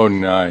you. Oh,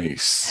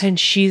 nice. And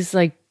she's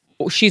like,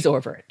 she's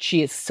over it.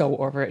 She is so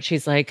over it.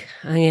 She's like,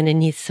 I'm going to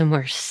need some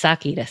more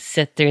sake to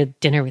sit through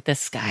dinner with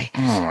this guy.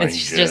 And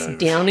she's just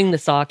downing the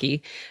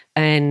sake.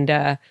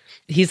 And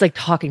he's like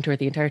talking to her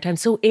the entire time.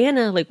 So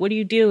Anna, like, what do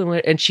you do?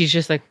 And she's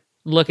just like,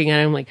 looking at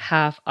him like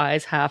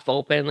eyes half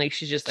open, like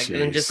she's just like, and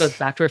then just goes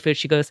back to her food.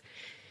 She goes,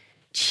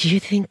 do you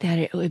think that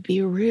it would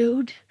be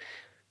rude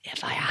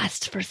if I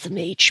asked for some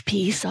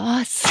HP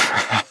sauce?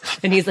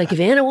 And he's like,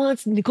 if Anna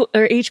wants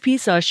HP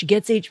sauce, she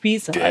gets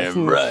HP sauce.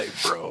 Damn right,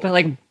 bro. But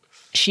like,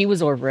 she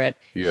was over it.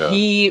 Yeah.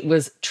 He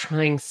was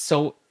trying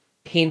so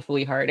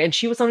painfully hard, and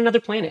she was on another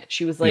planet.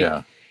 She was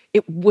like,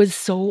 it was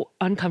so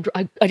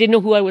uncomfortable. I didn't know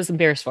who I was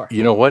embarrassed for.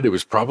 You know what? It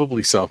was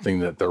probably something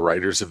that the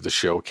writers of the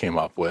show came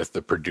up with,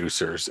 the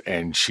producers,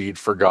 and she'd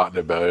forgotten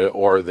about it,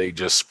 or they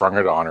just sprung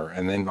it on her.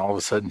 And then all of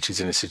a sudden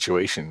she's in a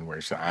situation where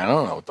she's, I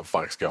don't know what the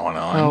fuck's going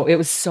on. Oh, it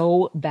was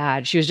so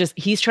bad.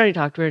 He's trying to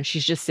talk to her, and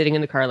she's just sitting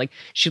in the car. Like,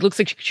 she looks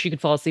like she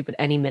could fall asleep at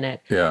any minute.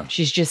 Yeah.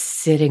 She's just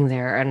sitting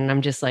there. And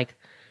I'm just like,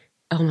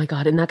 oh my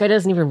God. And that guy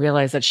doesn't even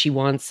realize that she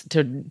wants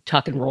to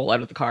tuck and roll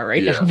out of the car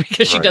right now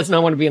because she does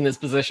not want to be in this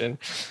position.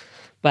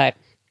 But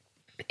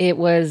it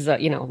was,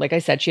 like I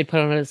said, she had put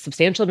on a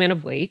substantial amount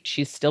of weight.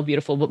 She's still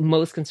beautiful. But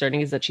most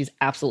concerning is that she's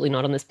absolutely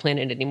not on this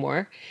planet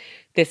anymore.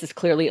 This is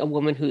clearly a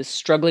woman who is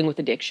struggling with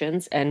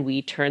addictions. And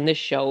we turn this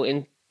show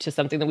into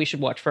something that we should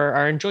watch for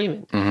our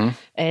enjoyment.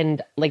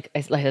 And like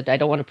I said, I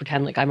don't want to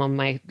pretend like I'm on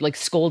my, like,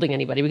 scolding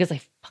anybody, because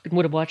I fucking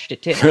would have watched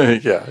it too.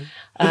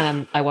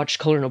 I watched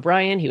Conan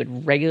O'Brien. He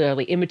would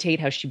regularly imitate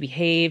how she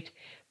behaved.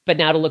 But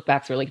now to look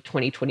back through like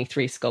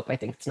 2023 scope, I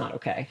think it's not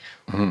okay.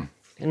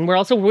 And we're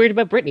also worried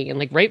about Britney, and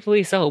like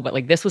rightfully so, but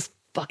like this was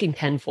fucking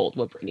tenfold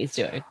what Britney's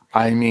doing.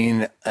 I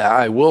mean,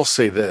 I will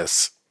say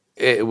this.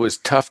 It was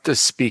tough to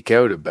speak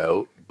out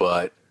about,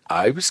 but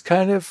I was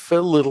kind of a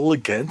little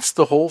against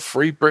the whole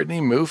Free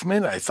Britney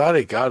movement. I thought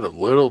it got a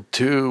little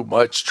too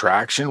much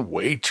traction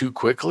way too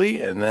quickly,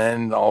 and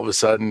then all of a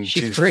sudden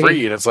she's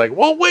free. And it's like,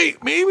 well,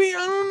 wait, maybe,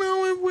 I don't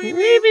know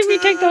if we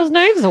take those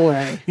knives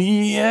away.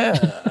 Yeah.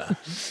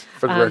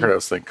 For the record, I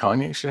was thinking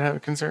Kanye should have a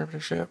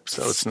conservatorship,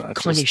 so it's not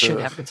Kanye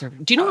should have a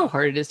conservatorship. Do you know how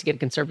hard it is to get a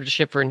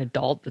conservatorship for an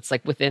adult that's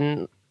like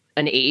within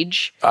an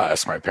age.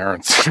 Ask my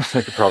parents.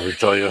 They could probably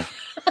tell you.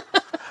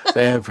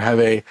 They have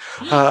a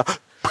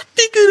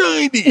pretty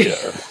good idea.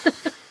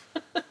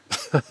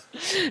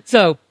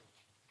 So,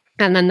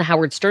 and then the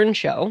Howard Stern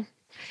show.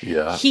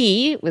 Yeah.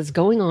 He was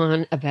going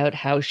on about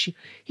how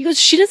he goes,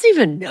 she doesn't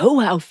even know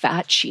how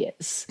fat she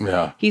is.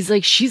 Yeah. He's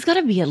like, she's got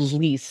to be at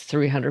least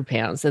 300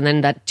 pounds. And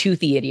then that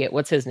toothy idiot,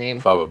 what's his name?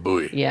 Baba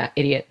Booey. Yeah,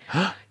 idiot.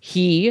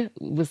 He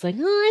was like,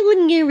 oh, I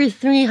wouldn't give her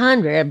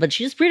 300, but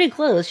she's pretty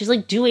close. She's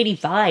like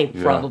 285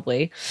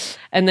 probably.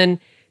 And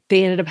then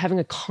they ended up having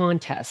a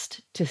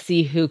contest to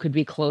see who could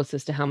be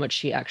closest to how much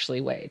she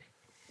actually weighed.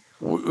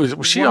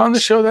 Was she on the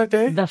show that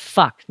day? The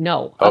fuck?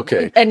 No.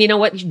 Okay. And you know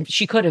what?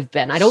 She could have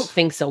been. I don't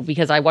think so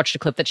because I watched a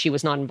clip that she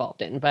was not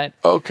involved in, but.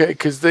 Okay,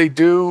 because they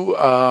do.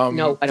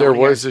 No, I don't there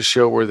was a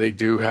show where they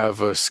do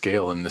have a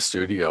scale in the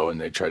studio and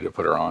they tried to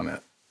put her on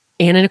it.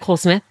 Anna Nicole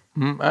Smith?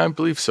 I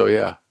believe so,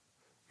 yeah.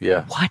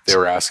 Yeah. What? They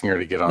were asking her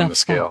to get on the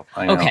scale.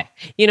 I know. Okay.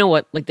 You know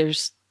what? Like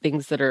there's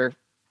things that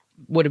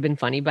would have been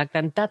funny back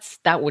then.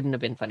 That wouldn't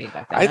have been funny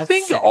back then. I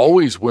think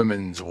always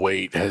women's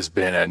weight has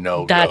been a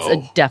no-go. That's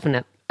a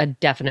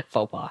definite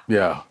faux pas.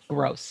 Yeah.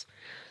 Gross.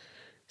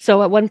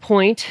 So at one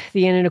point,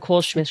 the Anna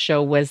Nicole Smith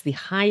show was the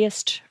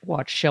highest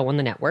watched show on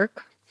the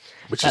network.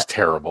 Which is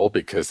terrible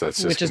because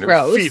that's just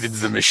gross. feed into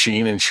the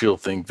machine and she'll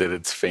think that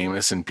it's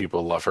famous and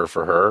people love her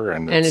for her.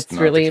 And it's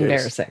not really the case.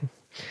 embarrassing.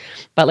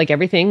 But like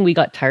everything, we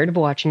got tired of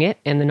watching it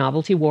and the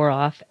novelty wore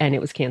off and it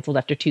was canceled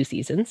after 2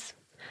 seasons.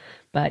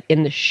 But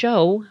in the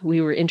show,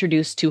 we were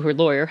introduced to her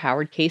lawyer,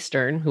 Howard K.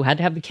 Stern, who had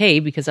to have the K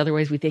because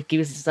otherwise we think he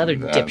was this other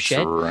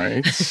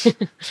dipshit. That's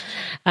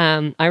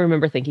right. I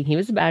remember thinking he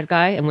was a bad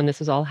guy and when this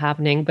was all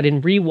happening, but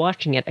in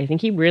rewatching it, I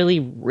think he really,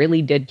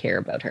 really did care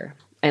about her.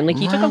 And like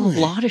he took a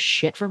lot of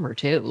shit from her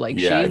too. Like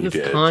she was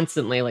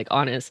constantly like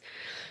honest.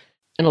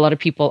 And a lot of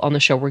people on the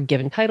show were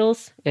given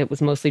titles. It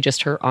was mostly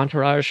just her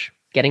entourage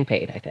getting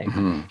paid, I think.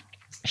 Mm-hmm.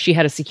 She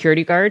had a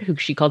security guard who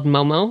she called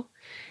Momo.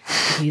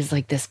 He's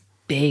like this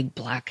big,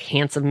 black,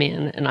 handsome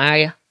man, and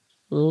I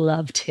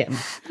loved him.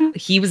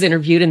 He was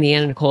interviewed in the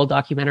Anna Nicole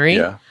documentary.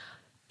 Yeah.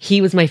 He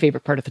was my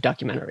favorite part of the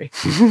documentary.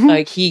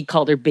 Like, he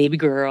called her baby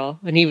girl,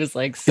 and he was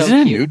like so Is it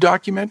cute. a new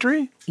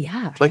documentary?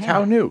 Yeah. Like,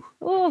 how new?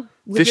 Oh,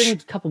 within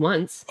a couple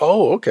months.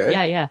 Oh, okay.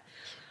 Yeah.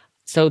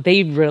 So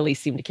they really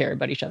seemed to care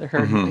about each other.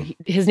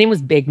 His name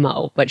was Big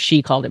Mo, but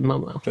she called him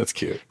Momo. That's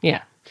cute.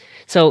 Yeah.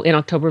 So in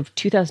October of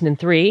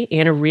 2003,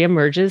 Anna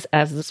reemerges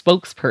as the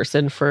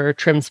spokesperson for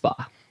Trim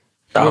Spa.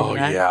 Oh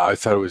yeah, I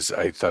thought it was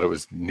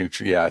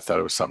Nutri. Yeah, I thought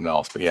it was something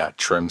else. But yeah,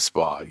 Trim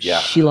Spa. Yeah,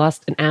 she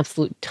lost an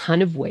absolute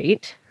ton of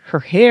weight. Her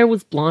hair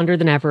was blonder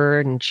than ever,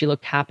 and she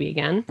looked happy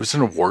again. It was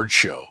an award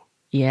show.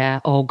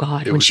 Yeah. Oh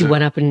God, when she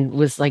went up and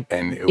was like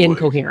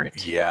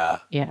incoherent. Yeah.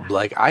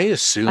 Like I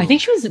think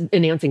she was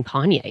announcing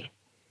Kanye.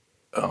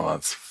 Oh,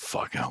 that's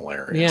fucking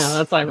hilarious.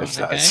 Yeah, that's ironic.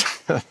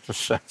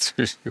 That's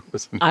who she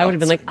was. I would have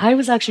been like, I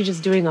was actually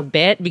just doing a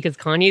bit because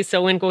Kanye's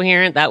so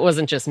incoherent. That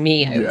wasn't just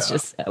me.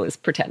 I was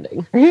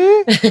pretending.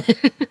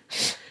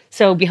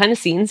 So behind the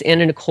scenes,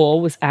 Anna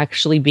Nicole was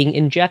actually being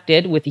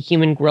injected with the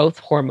human growth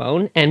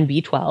hormone and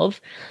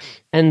B12.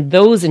 And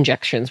those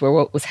injections were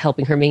what was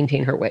helping her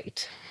maintain her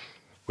weight.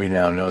 We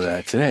now know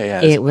that today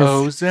as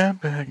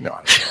Ozempic. No,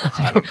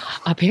 I don't know.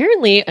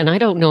 Apparently, and I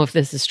don't know if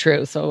this is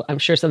true, so I'm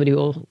sure somebody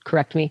will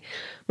correct me.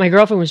 My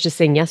girlfriend was just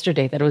saying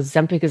yesterday that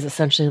Ozempic is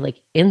essentially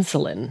like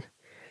insulin,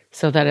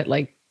 so that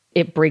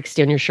it breaks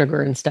down your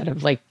sugar instead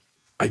of like.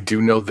 I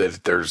do know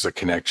that there's a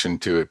connection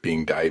to it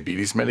being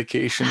diabetes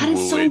medication. That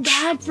is so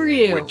bad for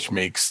you. Which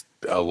makes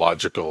a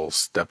logical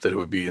step that it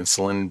would be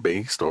insulin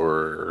based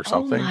or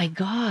something. Oh my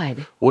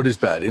God. What is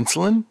bad?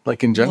 Insulin?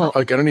 Like in general?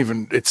 Like I don't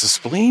even, it's a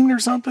spleen or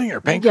something or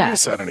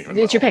pancreas? I don't even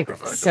know. It's your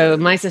pancreas. So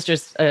my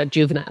sister's a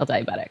juvenile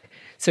diabetic.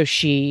 So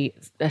she,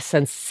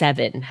 since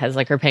 7, has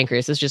like her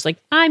pancreas is just like,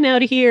 I'm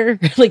out of here.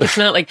 Like it's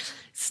not like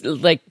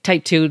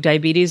type 2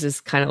 diabetes is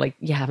kind of like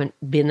you haven't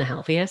been the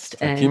healthiest.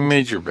 And you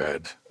made your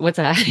bed. What's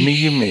that?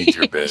 You made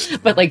your bed.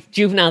 But like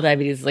juvenile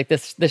diabetes is like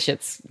this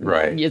shit's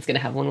right. It's going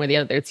to have one way or the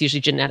other. It's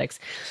usually genetics.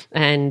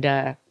 And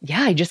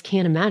I just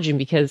can't imagine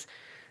because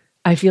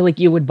I feel like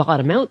you would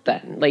bottom out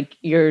then. Like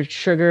your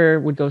sugar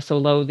would go so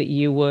low that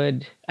you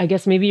would, I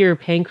guess maybe your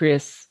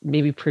pancreas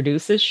maybe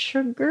produces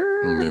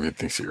sugar. Maybe it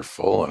thinks that you're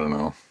full. I don't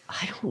know.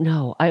 I don't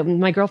know.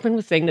 My girlfriend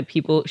was saying that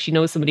she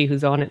knows somebody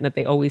who's on it and that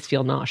they always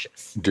feel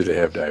nauseous. Do they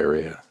have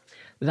diarrhea?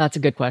 That's a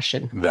good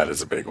question. That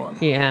is a big one.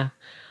 Yeah.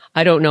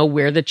 I don't know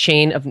where the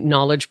chain of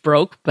knowledge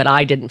broke, but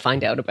I didn't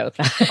find out about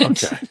that.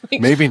 Okay.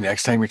 Maybe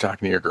next time you're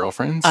talking to your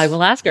girlfriends, I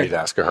will ask her. You'd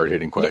ask a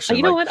hard-hitting question.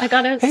 You know what? I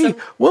got to... Hey,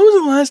 when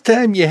was the last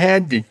time you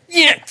had the...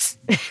 Yes!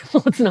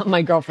 Well, it's not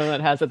my girlfriend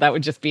that has it. That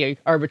would just be an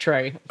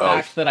arbitrary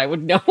fact that I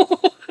would know.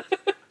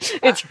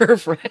 It's her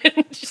friend.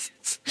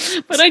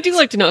 But I do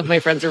like to know if my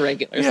friends are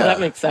regular, so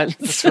that makes sense.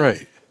 That's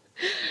right.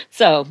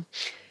 So...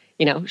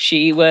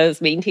 she was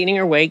maintaining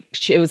her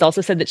weight. It was also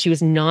said that she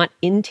was not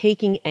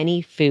intaking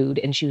any food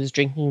and she was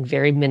drinking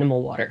very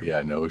minimal water.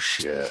 Yeah, no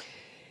shit.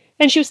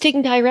 And she was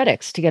taking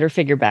diuretics to get her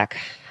figure back,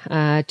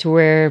 to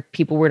where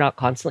people were not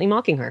constantly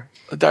mocking her.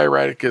 A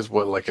diuretic is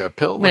what, like a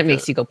pill? That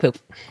makes you go poop.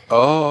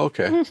 Oh,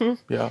 okay.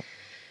 Yeah.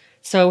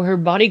 So her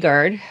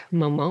bodyguard,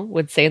 Momo,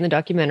 would say in the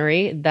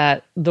documentary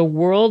that the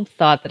world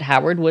thought that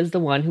Howard was the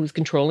one who was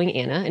controlling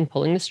Anna and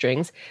pulling the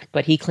strings,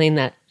 but he claimed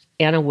that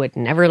Anna would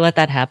never let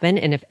that happen,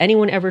 and if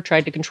anyone ever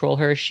tried to control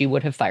her, she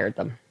would have fired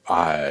them.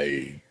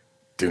 I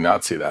do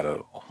not see that at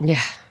all.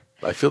 Yeah.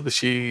 I feel that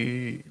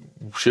she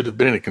should have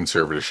been in a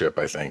conservatorship,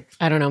 I think.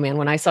 I don't know, man.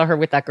 When I saw her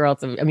with that girl at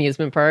the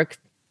amusement park,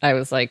 I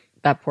was like,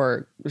 that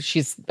poor,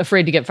 she's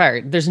afraid to get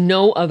fired. There's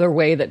no other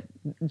way that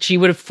she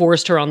would have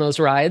forced her on those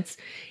rides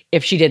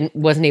if she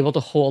wasn't able to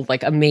hold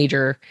like a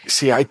major.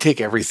 See, I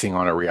take everything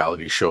on a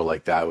reality show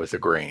like that with a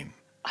grain.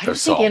 I don't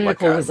think Anna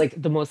Nicole was like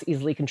the most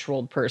easily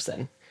controlled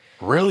person.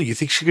 Really? You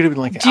think she could have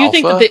been like an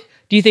alpha?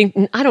 Do you think,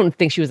 I don't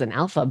think she was an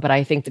alpha, but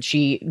I think that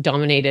she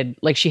dominated,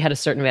 like she had a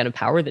certain amount of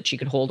power that she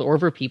could hold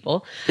over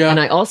people. Yeah. And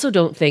I also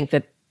don't think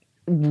that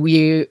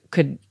we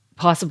could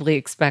possibly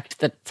expect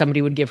that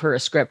somebody would give her a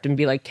script and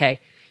be like, okay,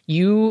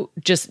 you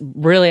just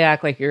really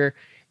act like you're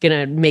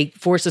going to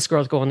force this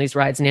girl to go on these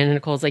rides. And Anna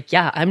Nicole's like,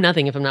 yeah, I'm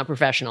nothing if I'm not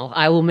professional.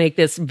 I will make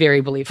this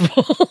very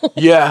believable.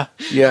 Yeah.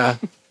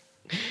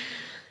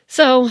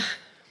 So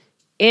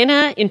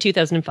Anna, in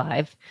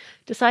 2005,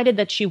 decided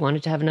that she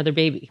wanted to have another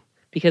baby.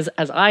 Because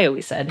as I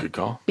always said, good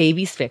call.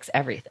 Babies fix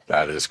everything.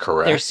 That is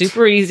correct. They're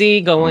super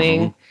easy going.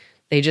 Mm-hmm.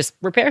 They just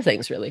repair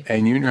things, really.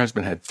 And you and your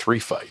husband had 3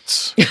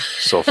 fights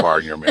so far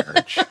in your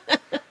marriage.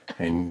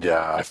 And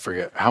I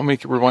forget, how many,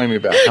 remind me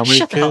about how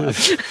many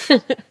kids?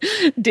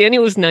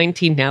 Daniel was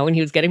 19 now, and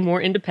he was getting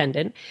more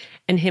independent.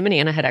 And him and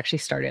Anna had actually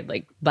started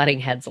like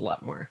butting heads a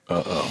lot more.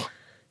 Uh-oh.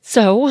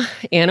 So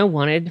Anna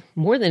wanted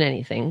more than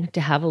anything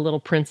to have a little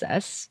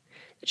princess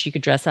that she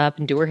could dress up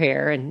and do her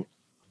hair. And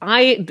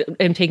I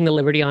am taking the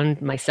liberty on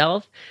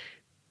myself.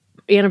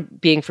 Anna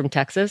being from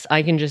Texas,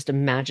 I can just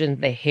imagine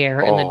the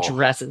hair and the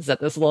dresses that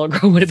this little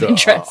girl would have been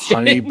dressed in.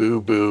 Honey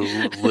Boo Boo,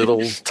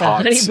 little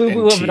tots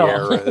and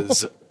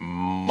tiaras,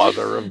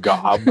 mother of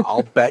God.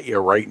 I'll bet you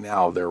right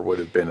now there would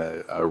have been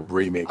a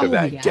remake of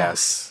that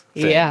Guess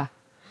thing. Yeah.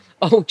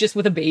 Oh, just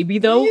with a baby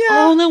though? Yeah.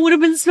 Oh, that would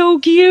have been so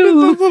cute.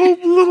 With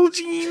the little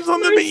jeans on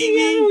the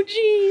baby. Oh,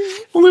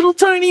 jeans. Little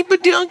tiny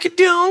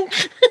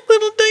badunk-a-dunk.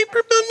 Little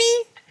diaper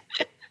bummy.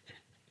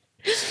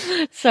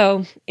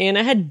 So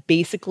Anna had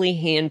basically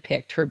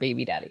handpicked her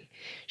baby daddy.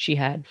 She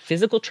had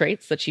physical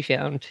traits that she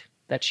found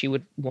that she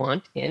would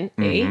want in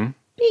a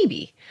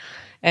baby.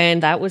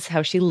 And that was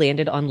how she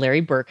landed on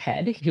Larry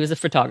Burkhead. He was a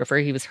photographer.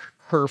 He was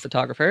her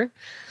photographer.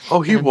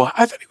 Oh, he was?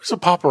 I thought he was a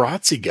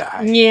paparazzi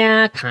guy.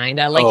 Yeah, kind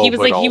of. Like he was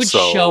like, he would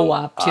show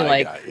up to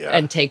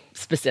and take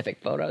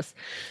specific photos.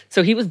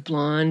 So he was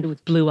blonde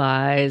with blue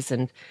eyes,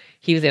 and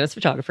he was Anna's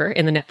photographer.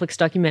 In the Netflix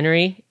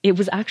documentary, it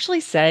was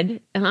actually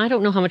said, and I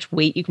don't know how much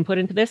weight you can put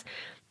into this,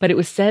 but it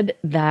was said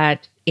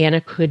that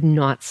Anna could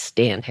not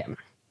stand him.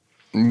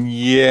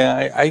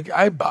 Yeah,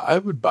 I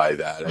would buy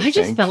that. I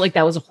just felt like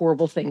that was a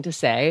horrible thing to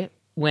say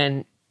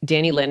when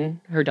Danny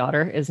Lynn, her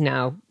daughter, is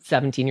now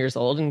 17 years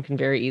old and can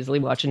very easily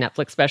watch a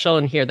Netflix special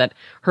and hear that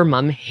her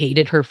mom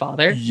hated her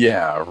father.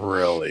 Yeah,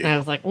 really. And I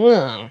was like,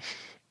 ugh.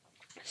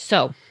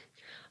 So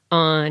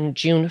on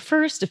June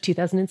 1st of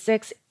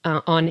 2006,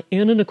 on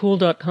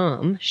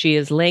AnnaNicole.com, she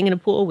is laying in a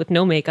pool with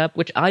no makeup,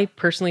 which I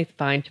personally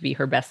find to be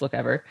her best look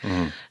ever.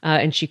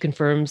 And she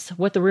confirms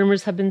what the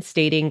rumors have been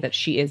stating, that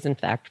she is in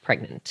fact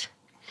pregnant.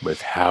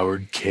 With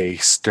Howard K.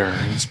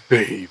 Stern's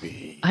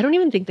baby. I don't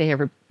even think they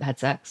ever had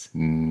sex.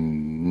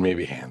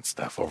 Maybe hand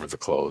stuff over the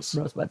clothes.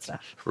 Rosebud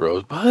stuff.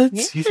 Rosebuds?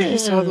 Yeah. You think you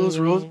saw those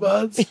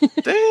rosebuds?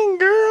 Dang,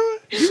 girl.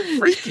 You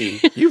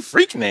freaky. You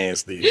freak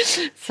nasty.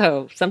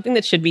 So, something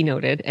that should be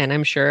noted, and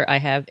I'm sure I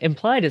have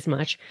implied as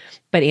much,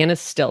 but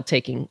Anna's still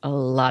taking a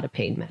lot of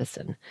pain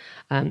medicine.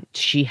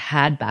 She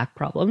had back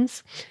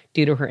problems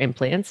due to her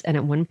implants, and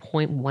at one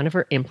point, one of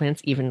her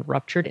implants even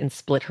ruptured and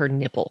split her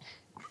nipple.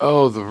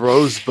 Oh, the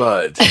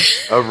Rosebud.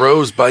 A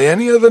rose by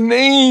any other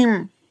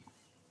name.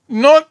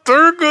 Not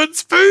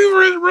Thurgood's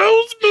favorite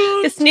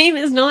Rosebud. His name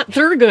is not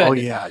Thurgood. Oh,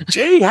 yeah.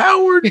 J.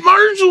 Howard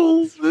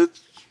Marshall.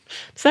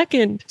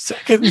 Second.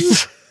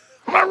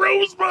 My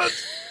Rosebud.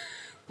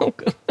 Oh,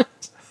 God.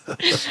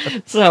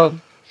 So,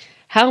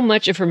 how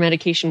much of her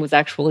medication was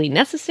actually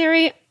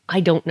necessary? I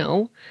don't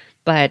know.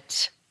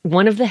 But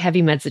one of the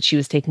heavy meds that she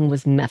was taking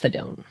was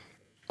methadone.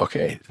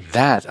 Okay,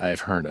 that I've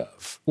heard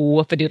of.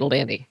 Whoop-a-doodle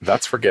dandy.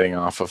 That's for getting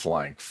off of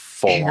like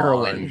full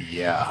heroin.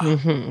 Yeah.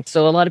 Mm-hmm.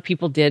 So a lot of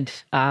people did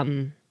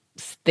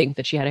think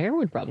that she had a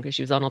heroin problem because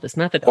she was on all this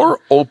methadone. Or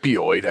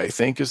opioid, I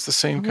think, is the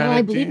same kind of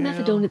I believe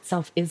methadone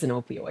itself is an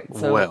opioid.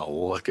 So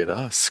well, look at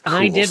us. Cool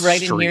I did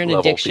write in here an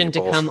addiction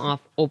people. To come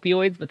off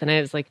opioids, but then I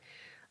was like,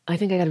 I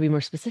think I got to be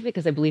more specific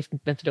because I believe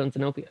methadone's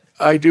an opioid.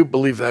 I do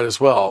believe that as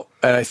well.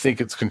 And I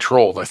think it's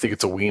controlled. I think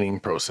it's a weaning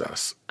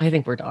process. I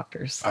think we're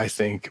doctors. I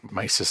think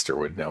my sister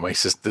would know.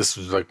 This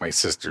was like my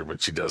sister,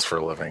 what she does for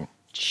a living.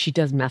 She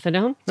does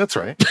methadone? That's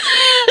right.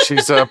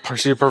 She's an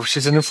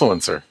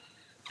influencer.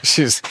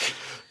 She's...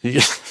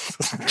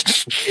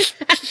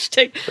 Hashtag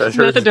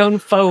Hashtag methadone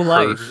faux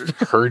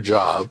life. Her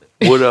job.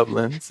 What up,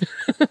 Linz?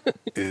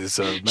 Is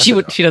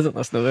methadone. She doesn't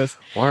listen to this.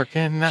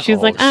 Working. She's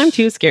like, I'm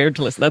too scared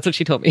to listen. That's what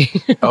she told me.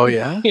 Oh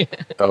yeah? Yeah.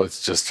 Oh,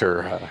 it's just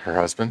her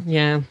husband.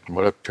 Yeah.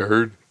 What up,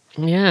 turd?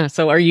 Yeah.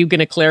 So are you going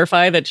to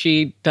clarify that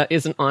she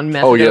isn't on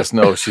methadone? Oh yes,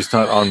 no, she's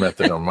not on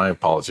methadone. My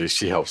apologies.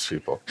 She helps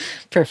people.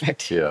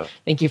 Perfect. Yeah.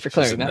 Thank you for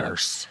clearing that up.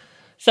 Nurse.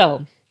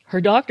 So her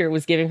doctor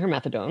was giving her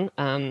methadone.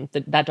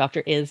 That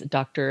doctor is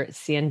Dr.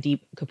 Sandeep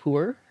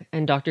Kapoor.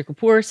 And Dr.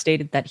 Kapoor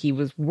stated that he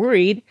was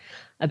worried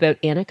about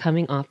Anna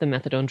coming off the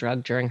methadone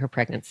drug during her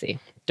pregnancy.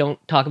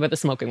 Don't talk about the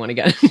smoking one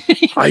again.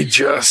 I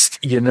just,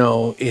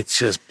 it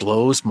just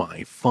blows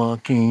my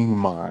fucking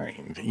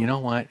mind. You know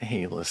what?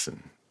 Hey,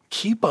 listen,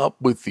 keep up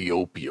with the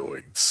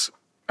opioids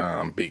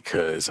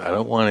because I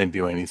don't want to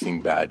do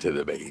anything bad to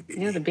the baby.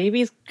 Yeah, the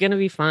baby's going to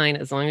be fine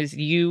as long as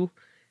you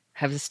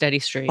have a steady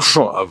stream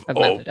of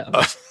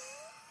methadone.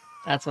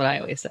 That's what I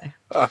always say.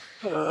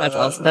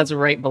 That's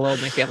right below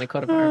my family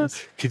coat of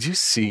arms. Could you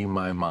see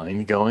my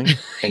mind going?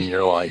 And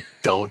you're like,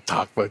 don't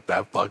talk about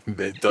that fucking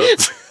bit.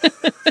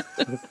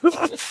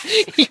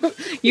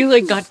 you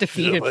like got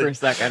defeated for a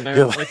second.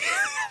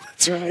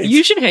 That's right.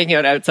 You should hang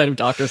out outside of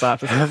doctor's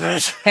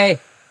offices.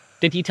 Hey,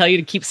 did he tell you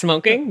to keep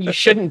smoking? You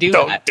shouldn't do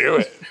that. Don't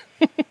do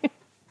it.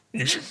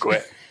 You should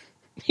quit.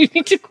 You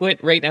need to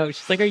quit right now.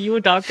 She's like, are you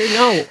a doctor?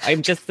 No,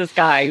 I'm just this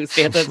guy who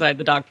stands outside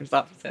the doctor's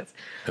offices.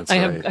 I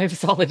have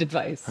solid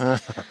advice.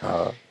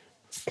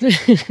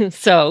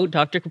 So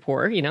Dr.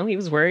 Kapoor, he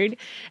was worried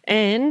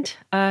and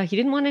he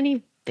didn't want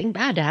anything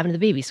bad to happen to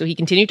the baby. So he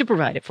continued to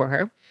provide it for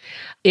her.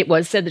 It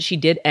was said that she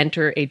did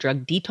enter a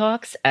drug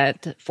detox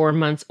at 4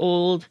 months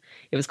old.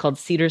 It was called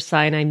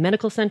Cedars-Sinai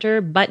Medical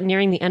Center. But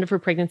nearing the end of her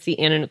pregnancy,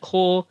 Anna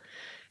Nicole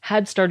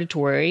had started to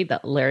worry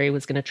that Larry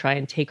was going to try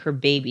and take her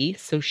baby.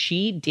 So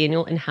she,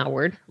 Daniel, and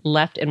Howard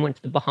left and went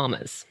to the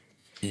Bahamas.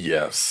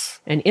 Yes.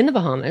 And in the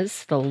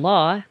Bahamas, the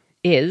law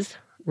is,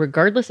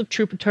 regardless of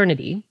true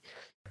paternity,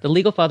 the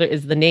legal father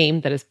is the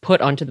name that is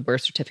put onto the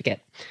birth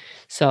certificate.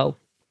 So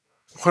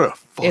what a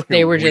fucking if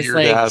they were just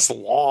like, ass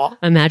law.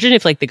 Imagine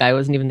if like the guy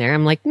wasn't even there.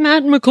 I'm like,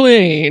 Matt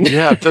McLean.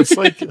 Yeah, that's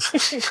like and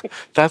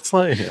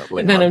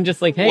then I'm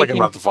just like, hey. Like I'm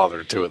not the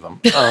father of two of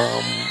them.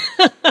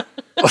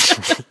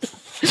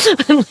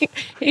 I'm like,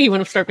 hey, you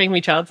want to start paying me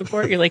child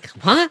support? You're like,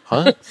 what?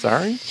 Huh?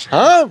 Sorry?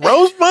 Huh?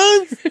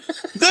 Rosebud?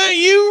 Is that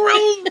you,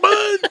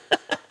 Rosebud?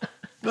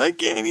 I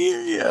can't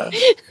hear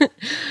you.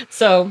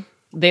 So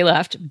they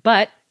left,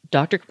 but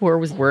Dr. Kapoor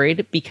was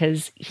worried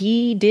because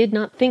he did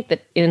not think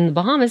that in the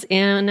Bahamas,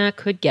 Anna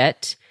could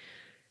get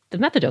the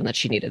methadone that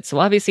she needed. So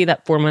obviously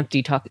that 4-month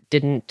detox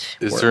didn't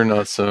work. Is there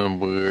not some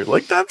weird,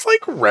 that's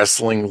like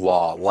wrestling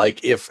law.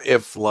 Like if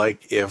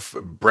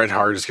Bret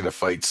Hart is going to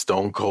fight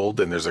Stone Cold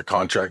and there's a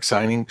contract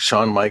signing,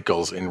 Shawn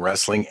Michaels in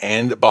wrestling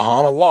and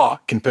Bahama law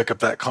can pick up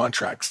that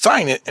contract,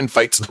 sign it, and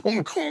fight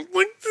Stone Cold.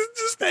 Like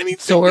just anything.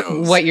 So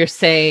goes. What you're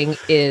saying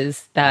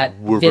is that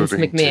Vince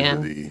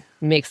McMahon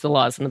makes the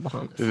laws in the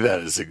Bahamas.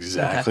 That is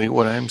exactly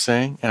what I'm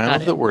saying, and I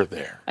love that we're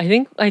there. I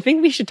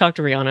think we should talk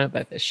to Rihanna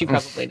about this. She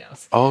probably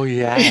knows. Oh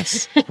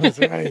yes, that's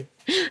right.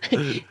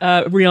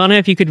 Rihanna,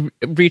 if you could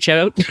reach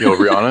out. Yo,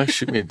 Rihanna,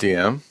 shoot me a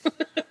DM.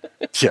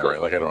 Yeah,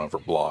 right. Like I don't have her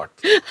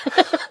blocked.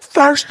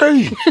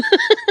 Thirsty.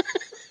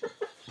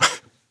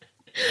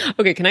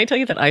 Okay, can I tell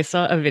you that I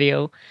saw a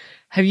video?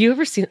 Have you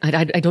ever seen?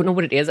 I don't know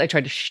what it is. I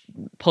tried to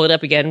pull it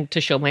up again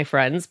to show my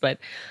friends, but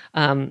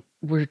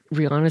where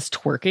Rihanna's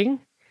twerking.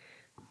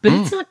 But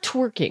it's not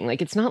twerking.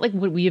 Like, it's not like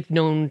what we have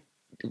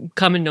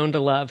come and known to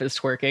love as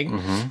twerking.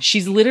 Mm-hmm.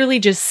 She's literally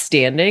just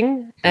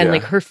standing and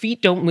like her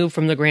feet don't move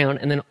from the ground.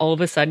 And then all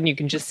of a sudden you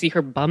can just see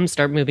her bum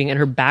start moving and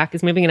her back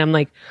is moving. And I'm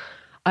like,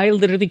 I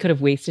literally could have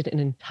wasted an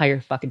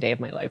entire fucking day of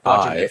my life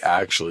watching this. I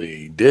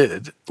actually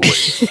did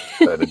waste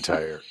that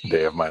entire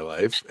day of my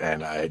life.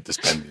 And I had to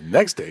spend the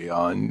next day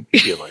on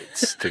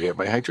Pedialytes to get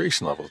my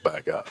hydration levels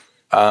back up.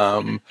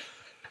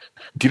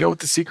 Do you know what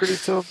the secret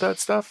is to that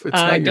stuff? It's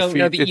I don't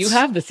know that you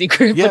have the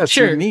secret, but it's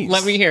sure, your knees.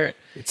 Let me hear it.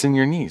 It's in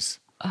your knees.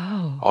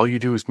 Oh. All you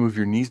do is move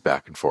your knees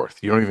back and forth.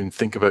 You don't even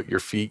think about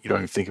your feet. You don't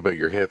even think about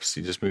your hips.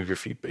 You just move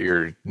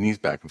your knees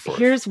back and forth.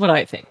 Here's what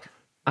I think.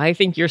 I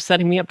think you're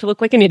setting me up to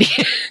look like an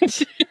idiot.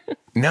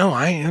 No,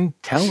 I am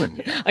telling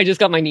you. I just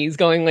got my knees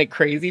going like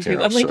crazy. Here,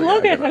 I'm like,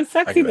 look at how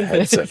sexy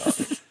this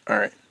is. All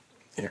right.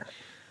 Here.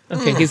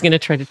 Okay, he's going to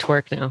try to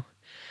twerk now.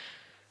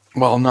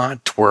 Well,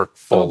 not twerk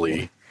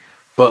fully.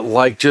 But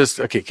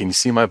okay, can you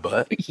see my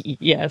butt?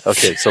 Yes.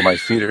 Okay, so my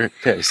feet are,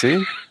 okay,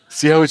 see?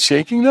 See how it's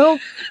shaking though?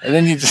 And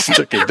then you just,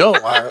 okay,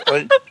 don't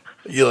lie.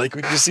 You like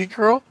what you see,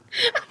 girl?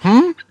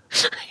 I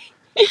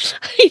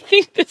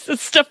think this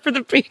is stuff for the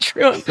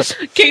Patreon.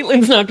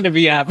 Caitlin's not going to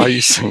be happy. Are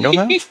you single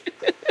now?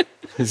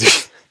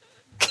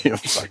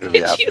 Caitlin's not going to be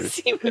happy. Did you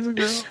see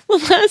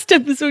the last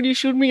episode you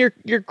showed me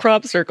your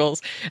crop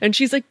circles? And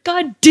she's like,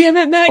 God damn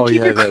it, Matt,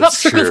 keep your crop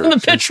circles in the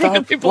bedroom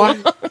and people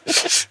alone.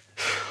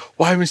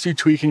 Why must you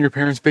tweak in your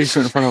parents'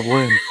 basement in front of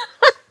Lynn?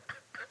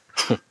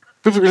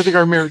 People are going to think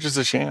our marriage is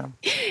a sham.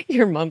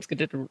 Your mom's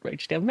going to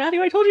write you down.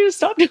 Matthew, I told you to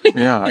stop doing that.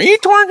 Yeah. Are you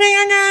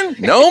twerking again?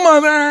 No,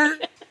 mother.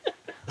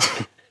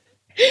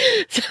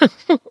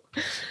 So,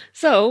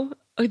 so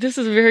this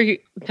is a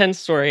very tense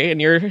story,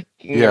 and you're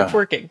Yeah.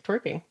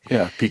 twerking.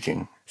 Yeah.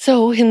 Peeking.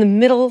 So in the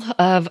middle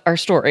of our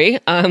story,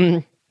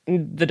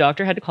 the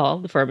doctor had to call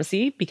the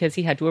pharmacy because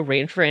he had to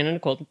arrange for Anna and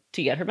Nicole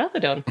to get her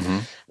methadone. Hmm.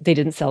 They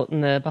didn't sell it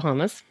in the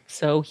Bahamas,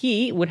 so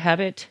he would have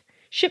it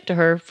shipped to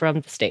her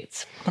from the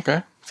States.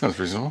 Okay. Sounds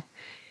reasonable.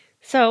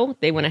 So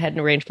they went ahead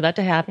and arranged for that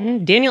to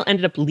happen. Daniel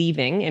ended up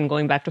leaving and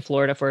going back to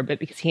Florida for a bit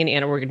because he and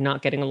Anna were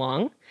not getting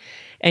along.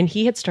 And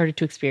he had started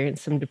to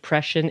experience some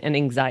depression and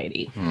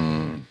anxiety.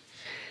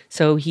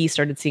 So he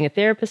started seeing a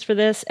therapist for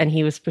this, and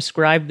he was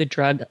prescribed the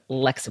drug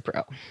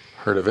Lexapro.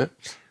 Heard of it?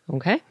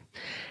 Okay.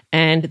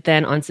 And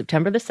then on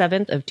September the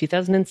 7th of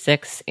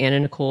 2006, Anna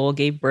Nicole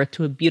gave birth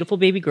to a beautiful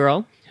baby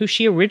girl who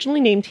she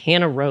originally named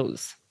Hannah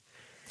Rose.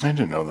 I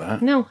didn't know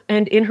that. No,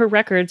 and in her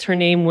records, her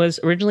name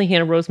was originally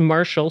Hannah Rose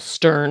Marshall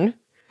Stern.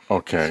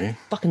 Okay.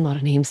 Fucking lot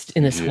of names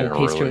in this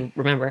whole case to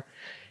remember.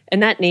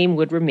 And that name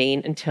would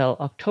remain until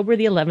October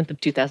the 11th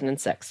of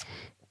 2006.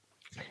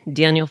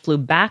 Daniel flew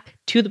back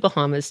to the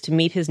Bahamas to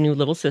meet his new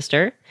little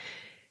sister.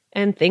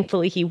 And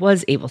thankfully, he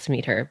was able to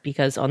meet her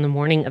because on the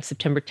morning of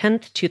September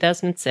 10th,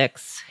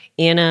 2006,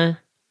 Anna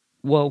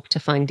woke to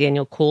find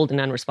Daniel cold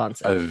and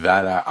unresponsive.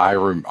 I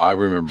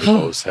remember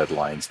those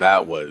headlines.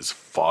 That was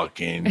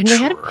fucking And they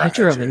had a tragic.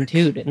 picture of him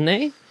too, didn't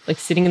they? Like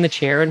sitting in the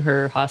chair in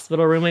her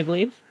hospital room, I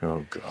believe.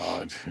 Oh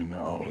God, who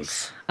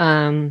knows?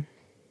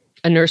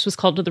 A nurse was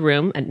called to the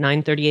room at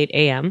 9:38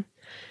 a.m.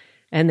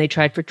 and they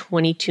tried for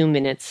 22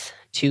 minutes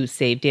to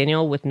save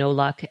Daniel with no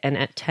luck. And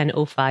at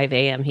 10:05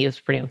 a.m., he was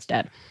pronounced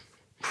dead.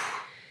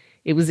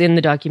 It was in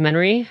the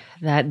documentary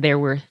that there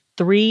were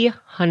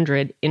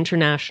 300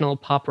 international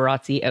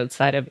paparazzi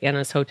outside of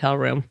Anna's hotel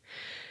room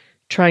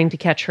trying to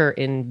catch her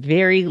in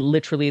very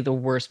literally the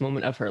worst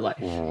moment of her life.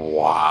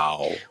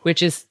 Wow.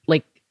 Which is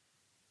like,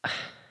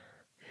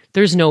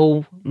 there's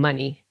no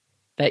money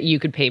that you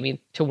could pay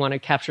me to want to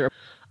capture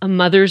a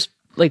mother's,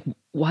 like,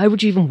 why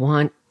would you even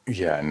want?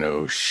 Yeah,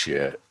 no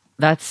shit.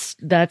 That's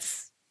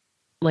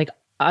like,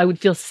 I would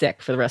feel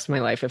sick for the rest of my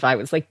life if I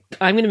was like,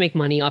 I'm going to make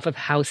money off of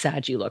how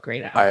sad you look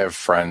right now. I have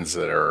friends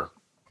that are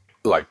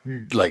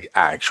like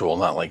actual,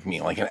 not like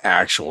me, like an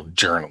actual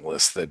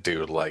journalist that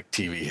do like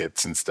TV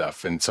hits and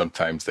stuff. And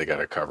sometimes they got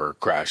to cover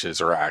crashes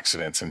or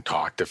accidents and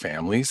talk to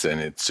families. And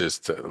it's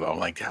just, I'm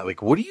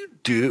like, what do you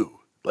do?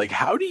 Like,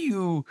 how do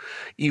you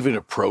even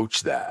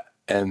approach that?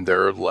 And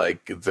they're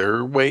like,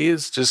 their way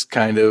is just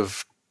kind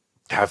of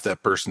have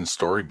that person's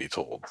story be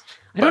told.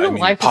 I don't know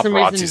why for some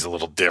reason paparazzi's a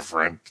little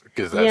different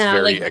because that's yeah,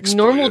 very like exploitive.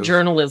 normal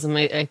journalism,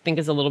 I think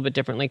is a little bit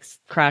different, like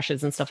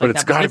crashes and stuff like But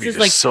it's that. got to this be is just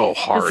like so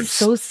hard. This is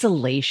so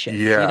salacious.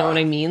 Yeah. You know what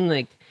I mean?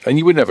 Like, and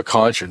you wouldn't have a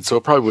conscience, so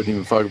it probably wouldn't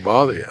even fucking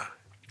bother you.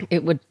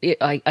 it would.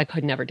 I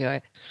could never do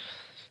it.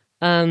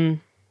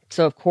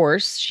 So of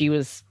course she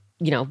was,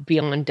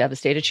 beyond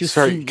devastated. She was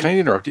Sorry, can I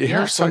interrupt you?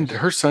 Yeah,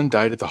 Her son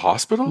died at the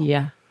hospital?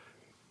 Yeah.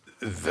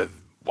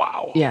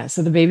 Wow. Yeah.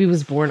 So the baby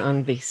was born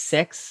on the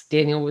 6th.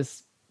 Daniel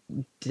was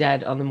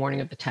dead on the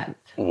morning of the 10th.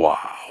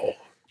 Wow.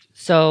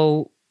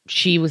 So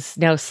she was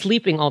now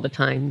sleeping all the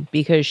time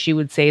because she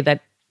would say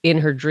that in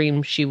her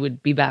dream she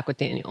would be back with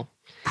Daniel.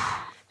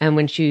 And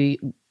when she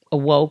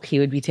awoke, he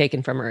would be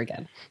taken from her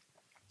again.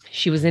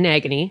 She was in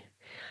agony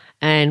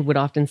and would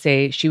often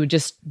say she would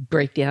just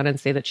break down and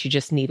say that she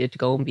just needed to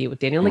go and be with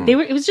Daniel. Like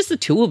it was just the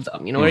two of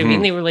them. You know what I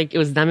mean? They were like, it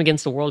was them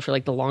against the world for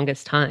like the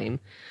longest time.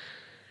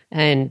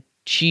 And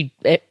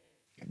it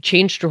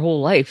changed her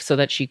whole life so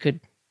that she could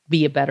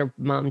be a better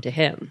mom to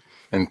him.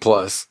 And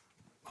plus,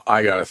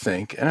 I gotta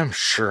think, and I'm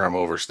sure I'm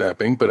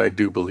overstepping, but I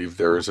do believe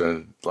there is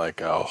a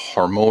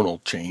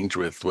hormonal change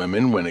with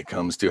women when it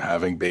comes to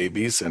having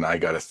babies, and I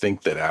gotta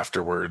think that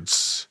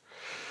afterwards.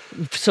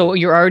 So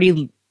you're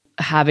already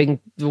having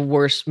the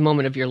worst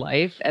moment of your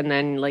life, and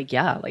then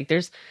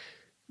there's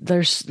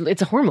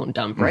it's a hormone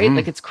dump, right?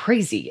 Like it's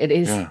crazy. It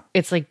is. Yeah.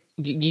 It's like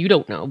you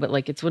don't know, but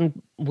like it's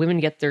when women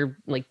get their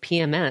like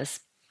PMS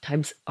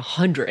times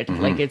 100.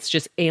 Like it's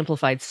just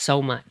amplified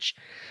so much.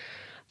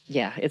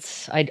 Yeah,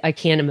 I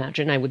can't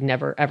imagine. I would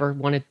never ever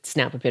want to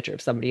snap a picture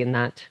of somebody in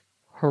that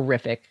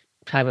horrific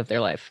time of their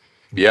life.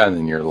 Yeah, and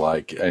then you're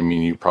like, I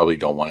mean, you probably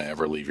don't want to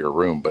ever leave your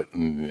room, but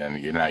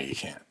now you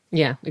can't.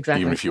 Yeah,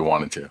 exactly. Even if you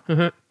wanted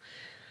to.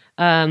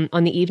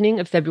 On the evening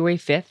of February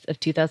 5th of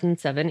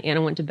 2007,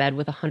 Anna went to bed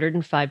with a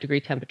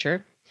 105-degree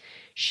temperature.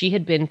 She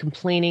had been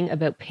complaining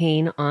about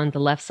pain on the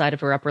left side of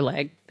her upper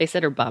leg. They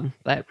said her bum,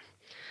 but I'm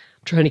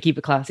trying to keep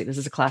it classy. This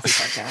is a classy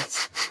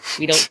podcast.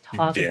 We don't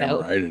talk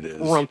about right it is.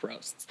 Rump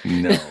roasts.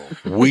 No.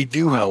 We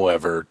do,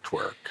 however,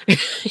 twerk.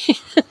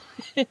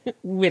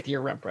 With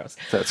your rump roast.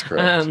 That's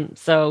correct.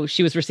 So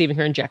she was receiving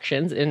her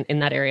injections in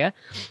that area.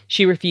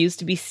 She refused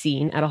to be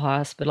seen at a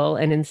hospital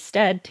and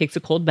instead takes a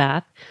cold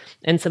bath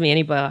and some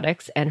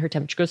antibiotics, and her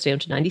temperature goes down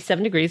to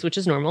 97 degrees, which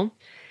is normal.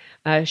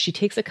 She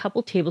takes a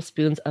couple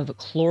tablespoons of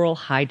chloral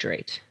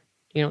hydrate.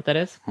 You know what that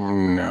is?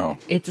 No.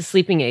 It's a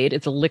sleeping aid.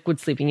 It's a liquid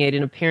sleeping aid,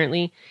 and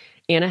apparently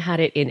Anna had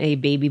it in a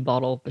baby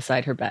bottle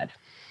beside her bed.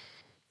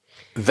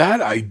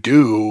 That I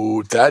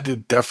do.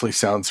 That definitely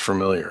sounds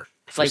familiar.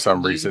 for Like,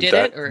 some you reason. did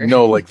That it, or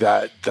no, like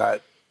that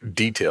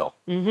detail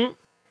Mhm.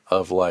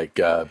 of like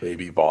a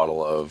baby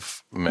bottle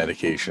of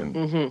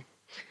medication.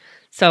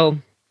 So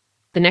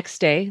the next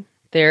day,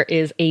 there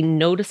is a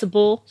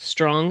noticeable,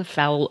 strong,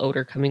 foul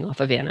odor coming off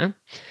of Anna,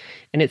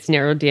 and it's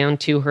narrowed down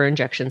to her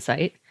injection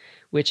site,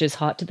 which is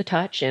hot to the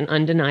touch and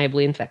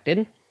undeniably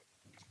infected.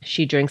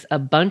 She drinks a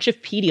bunch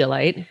of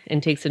Pedialyte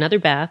and takes another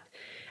bath,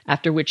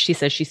 after which she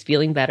says she's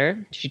feeling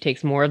better. She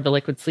takes more of the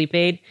liquid sleep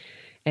aid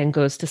and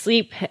goes to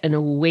sleep and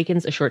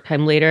awakens a short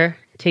time later,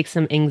 takes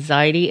some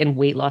anxiety and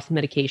weight loss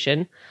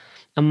medication,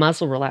 a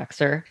muscle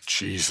relaxer,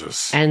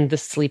 Jesus. and the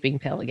sleeping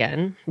pill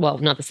again. Well,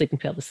 not the sleeping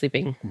pill, the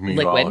sleeping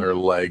Meanwhile, liquid. her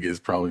leg is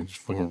probably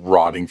fucking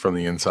rotting from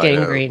the inside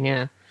Gangrene,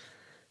 yeah.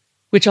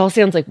 Which all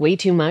sounds like way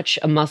too much.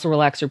 A muscle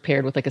relaxer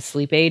paired with like a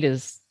sleep aid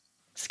is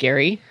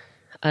scary.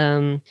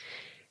 And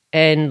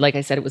like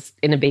I said, it was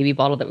in a baby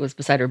bottle that was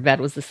beside her bed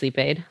was the sleep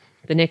aid.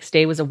 The next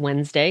day was a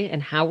Wednesday,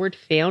 and Howard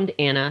found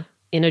Anna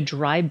in a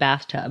dry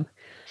bathtub,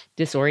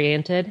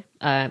 disoriented.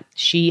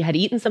 She had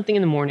eaten something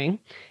in the morning,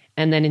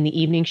 and then in the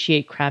evening she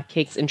ate crab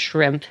cakes and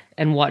shrimp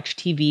and watched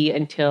TV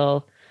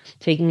until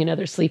taking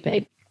another sleep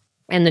aid.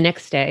 And the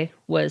next day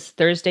was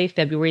Thursday,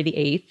 February the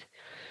 8th.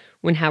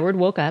 When Howard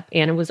woke up,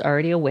 Anna was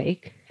already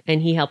awake,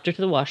 and he helped her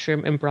to the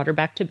washroom and brought her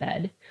back to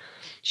bed.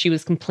 She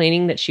was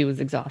complaining that she was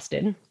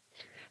exhausted.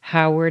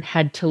 Howard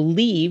had to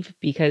leave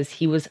because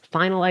he was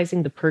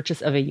finalizing the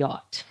purchase of a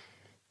yacht.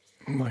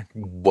 I'm like,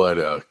 what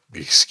a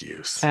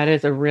excuse. That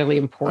is a really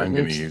I'm important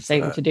gonna use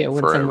thing that to do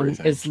when for someone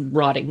everything. is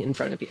rotting in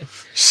front of you.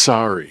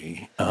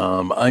 Sorry.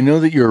 I know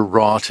that you're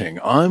rotting.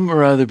 I'm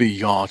rather be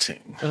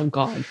yachting. Oh,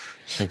 God.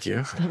 Thank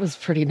you. That was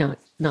pretty not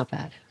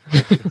bad.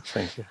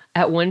 Thank you.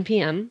 At 1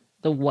 p.m.,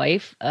 the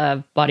wife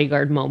of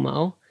bodyguard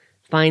Momo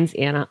finds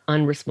Anna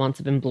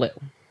unresponsive and blue.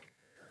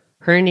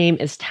 Her name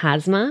is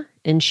Tasma,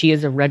 and she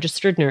is a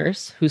registered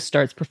nurse who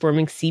starts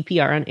performing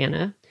CPR on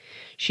Anna.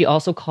 She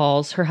also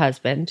calls her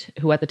husband,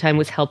 who at the time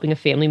was helping a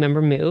family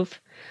member move.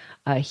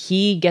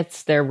 He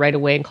gets there right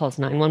away and calls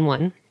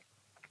 911.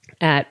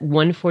 At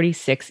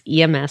 1:46,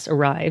 EMS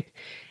arrived,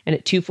 and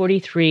at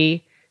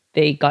 2:43,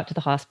 they got to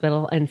the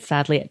hospital, and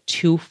sadly at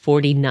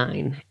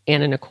 2:49,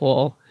 Anna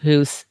Nicole,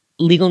 whose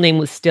legal name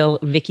was still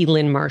Vicki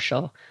Lynn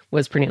Marshall,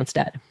 was pronounced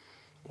dead.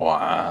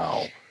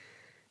 Wow.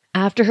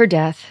 After her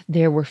death,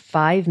 there were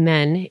 5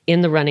 men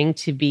in the running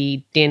to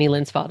be Danny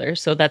Lynn's father.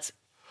 So that's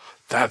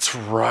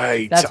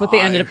right. what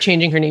they ended up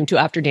changing her name to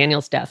after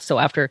Daniel's death. So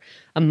after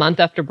a month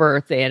after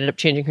birth, they ended up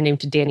changing her name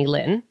to Danny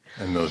Lynn.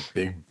 And those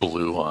big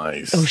blue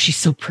eyes. Oh, she's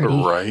so pretty.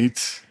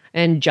 Right.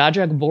 And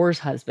Jadra Gabbor's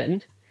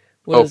husband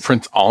was... Oh,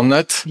 Prince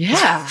Allnut?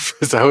 Yeah.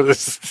 Is that what it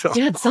is?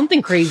 Yeah, it's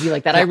something crazy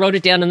like that. I wrote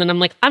it down and then I'm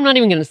like, I'm not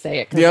even going to say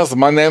it. Yes,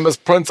 my name is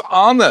Prince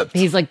Allnut.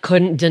 He's like,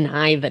 couldn't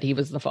deny that he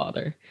was the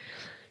father.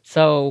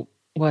 So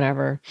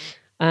whatever.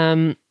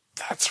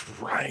 That's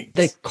right.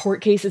 The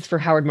court cases for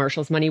Howard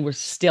Marshall's money were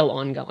still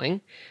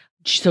ongoing.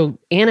 So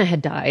Anna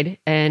had died,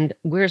 and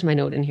where's my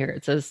note in here?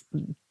 It says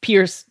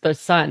Pierce, the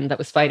son that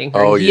was fighting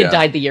her, he had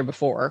died the year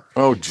before.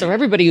 Oh, gee. So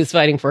everybody who's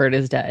fighting for it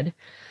is dead.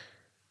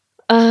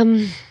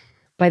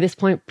 By this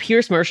point,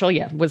 Pierce Marshall,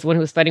 was the one who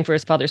was fighting for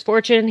his father's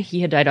fortune. He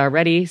had died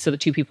already, so the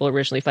two people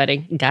originally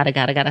fighting gotta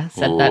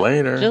said that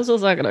later just a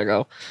second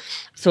ago.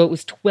 So it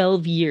was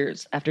 12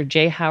 years after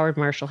J. Howard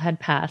Marshall had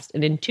passed,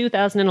 and in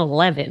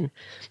 2011,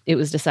 it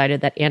was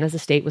decided that Anna's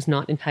estate was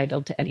not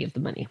entitled to any of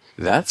the money.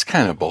 That's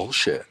kind of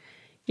bullshit.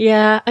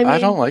 Yeah, I mean, I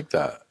don't like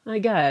that. I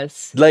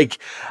guess. Like,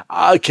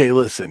 okay,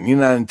 listen, you're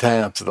not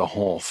entitled to the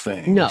whole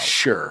thing. No.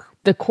 Sure.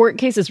 The court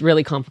case is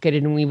really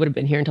complicated, and we would have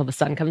been here until the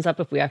sun comes up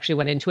if we actually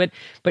went into it.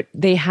 But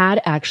they had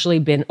actually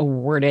been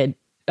awarded,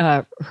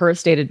 her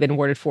estate had been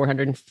awarded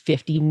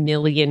 $450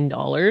 million.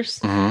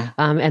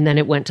 And then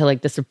it went to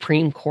like the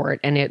Supreme Court,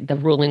 and the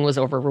ruling was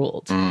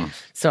overruled.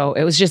 So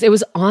it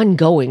was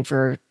ongoing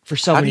for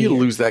so many years. How do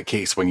you lose that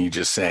case when you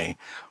just say,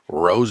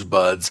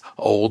 Rosebud's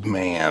old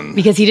man?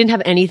 Because he didn't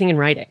have anything in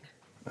writing.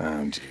 Oh,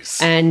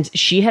 jeez. And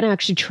she had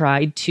actually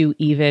tried to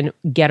even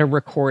get a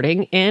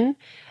recording in.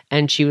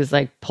 And she was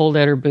like pulled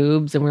out her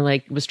boobs and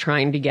was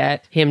trying to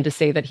get him to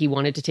say that he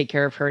wanted to take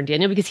care of her and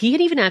Daniel, because he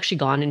had even actually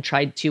gone and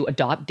tried to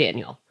adopt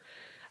Daniel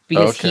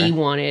because he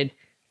wanted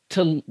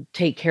to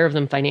take care of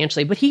them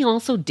financially. But he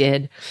also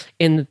did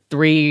in the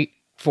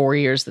 3-4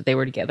 years that they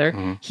were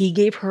together. He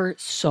gave her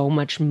so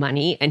much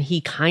money, and he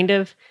kind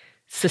of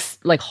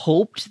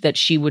hoped that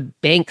she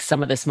would bank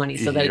some of this money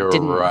so that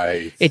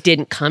it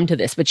didn't come to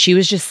this. But she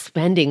was just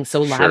spending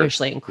so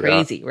lavishly and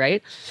crazy,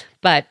 right?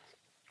 But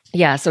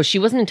yeah, so she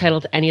wasn't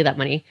entitled to any of that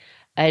money.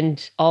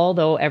 And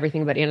although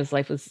everything about Anna's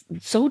life was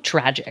so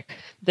tragic,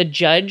 the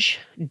judge,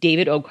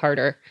 David O.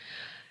 Carter,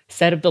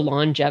 said of the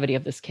longevity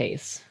of this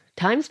case,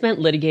 Time spent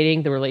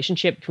litigating the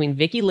relationship between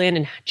Vicky Lynn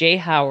and Jay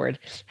Howard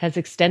has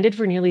extended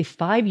for nearly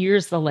 5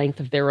 years the length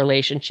of their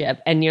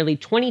relationship and nearly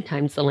 20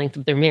 times the length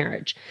of their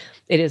marriage.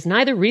 It is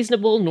neither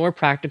reasonable nor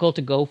practical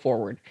to go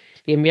forward.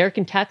 The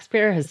American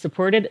taxpayer has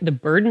supported the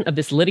burden of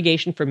this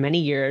litigation for many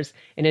years,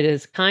 and it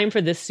is time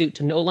for this suit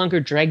to no longer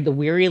drag the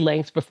weary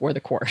lengths before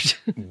the court.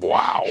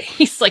 Wow.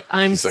 He's like,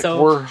 I'm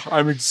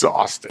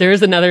exhausted. There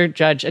is another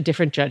judge, a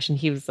different judge, and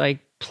he was like,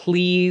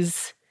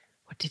 please,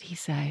 what did he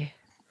say?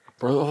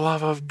 For the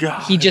love of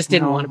God. He just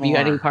didn't want to be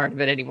any part of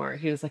it anymore.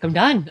 He was like, I'm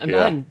done. I'm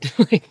done.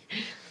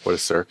 What a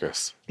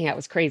circus. Yeah, it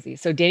was crazy.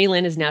 So Danny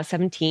Lynn is now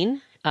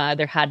 17.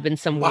 There had been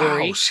some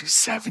worry. Wow, she's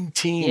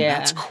 17. Yeah,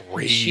 that's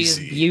crazy. She's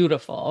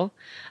beautiful.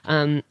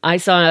 I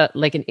saw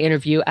like an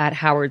interview at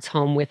Howard's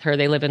home with her.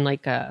 They live in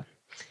like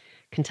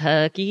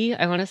Kentucky,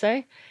 I want to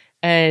say.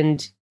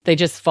 And they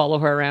just follow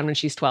her around when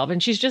she's 12.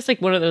 And she's just like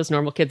one of those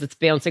normal kids that's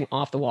bouncing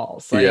off the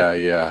walls. Like,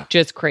 yeah.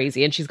 Just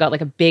crazy. And she's got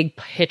like a big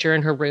picture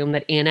in her room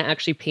that Anna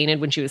actually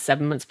painted when she was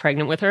 7 months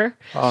pregnant with her.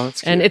 Oh,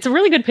 that's cute. And it's a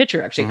really good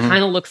picture, actually. It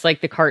kind of looks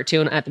like the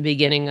cartoon at the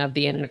beginning of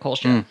the Anna Nicole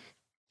show.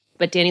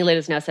 But Danny Lynn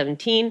is now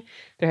 17.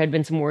 There had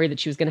been some worry that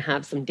she was going to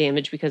have some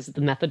damage because of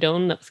the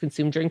methadone that was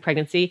consumed during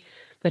pregnancy.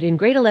 But in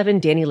grade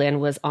 11, Danny Lynn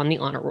was on the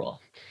honor roll.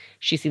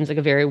 She seems like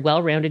a very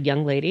well-rounded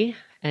young lady.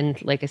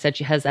 And like I said,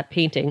 she has that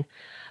painting.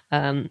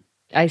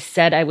 I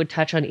said I would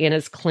touch on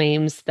Anna's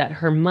claims that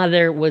her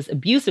mother was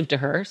abusive to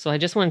her. So I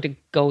just wanted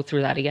to go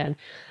through that again.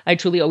 I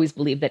truly always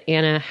believed that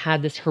Anna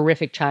had this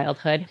horrific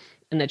childhood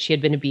and that she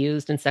had been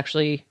abused and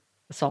sexually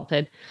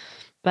assaulted.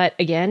 But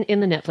again,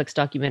 in the Netflix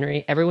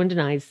documentary, everyone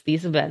denies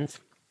these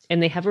events.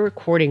 And they have a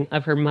recording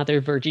of her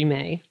mother, Virgie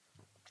May.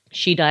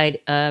 She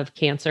died of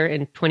cancer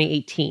in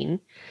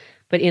 2018.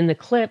 But in the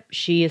clip,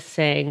 she is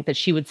saying that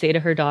she would say to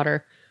her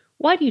daughter,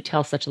 "Why do you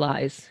tell such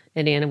lies?"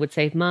 And Anna would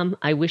say, "Mom,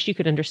 I wish you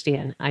could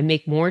understand. I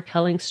make more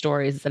telling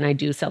stories than I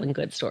do selling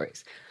good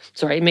stories.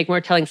 Sorry, I make more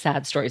telling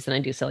sad stories than I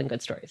do selling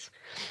good stories."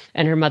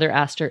 And her mother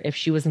asked her if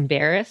she was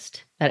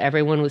embarrassed that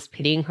everyone was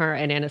pitying her.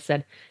 And Anna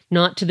said,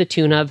 "Not to the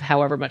tune of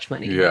however much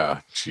money."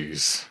 Yeah,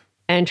 jeez.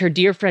 And her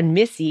dear friend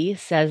Missy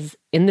says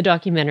in the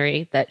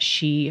documentary that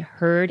she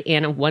heard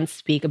Anna once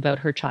speak about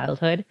her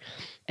childhood.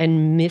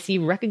 And Missy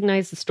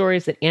recognized the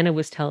stories that Anna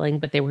was telling,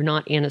 but they were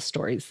not Anna's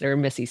stories. They were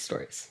Missy's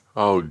stories.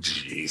 Oh,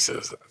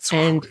 Jesus. That's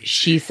And crazy.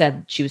 she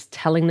said she was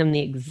telling them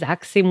the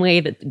exact same way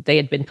that they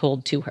had been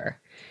told to her.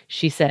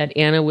 She said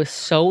Anna was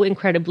so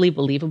incredibly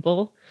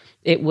believable.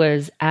 It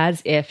was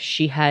as if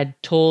she had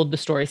told the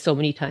story so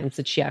many times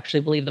that she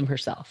actually believed them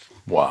herself.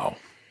 Wow.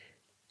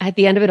 At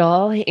the end of it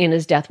all,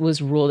 Anna's death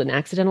was ruled an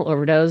accidental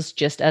overdose,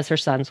 just as her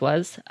son's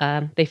was.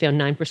 They found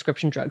 9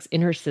 prescription drugs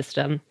in her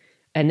system,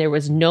 and there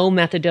was no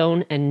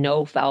methadone and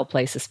no foul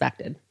play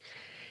suspected.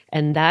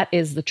 And that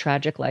is the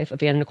tragic life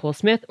of Anna Nicole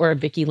Smith or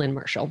Vicky Lynn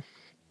Marshall.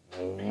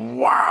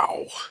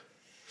 Wow.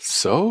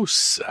 So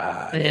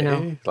sad. I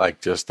know.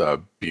 Like just a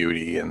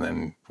beauty and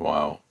then,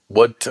 wow.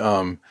 What,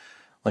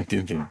 like,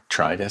 did you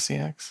try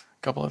SEX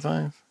a couple of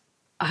times?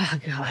 Oh,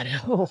 God.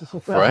 Oh,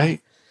 well, Right?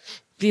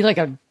 be like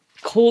a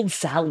cold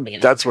salad.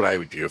 That's what I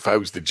would do. If I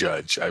was the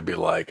judge, I'd be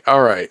like,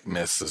 all right,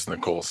 Mrs.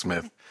 Nicole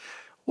Smith,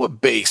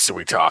 what base are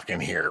we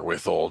talking here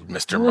with old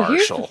Mr. Well,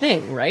 Marshall? here's the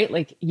thing, right?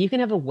 Like, you can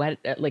have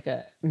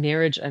a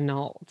marriage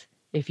annulled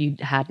if you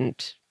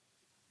hadn't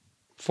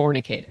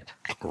fornicated.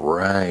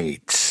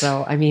 Right.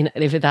 So, I mean,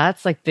 if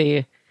that's like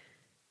the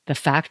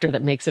factor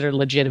that makes it a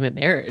legitimate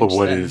marriage. But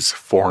what then is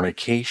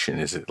fornication?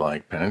 Is it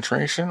like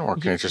penetration or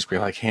can it just be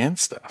like hand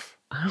stuff?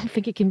 I don't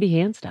think it can be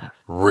hand stuff.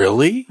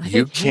 Really?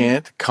 You think-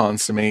 can't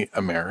consummate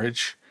a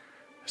marriage?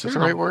 Is that the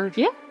No. right word?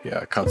 Yeah.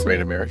 Yeah, consummate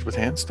a marriage with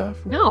hand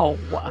stuff? No.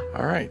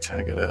 All right,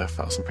 I gotta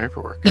file some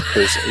paperwork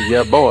because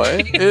your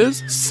boy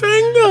is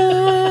single.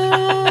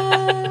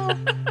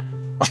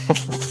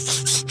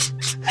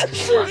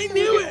 I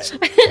knew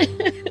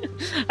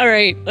it. All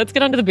right, let's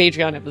get on to the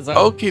Patreon episode.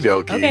 Okie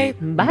dokie. Okay,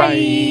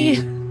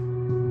 bye.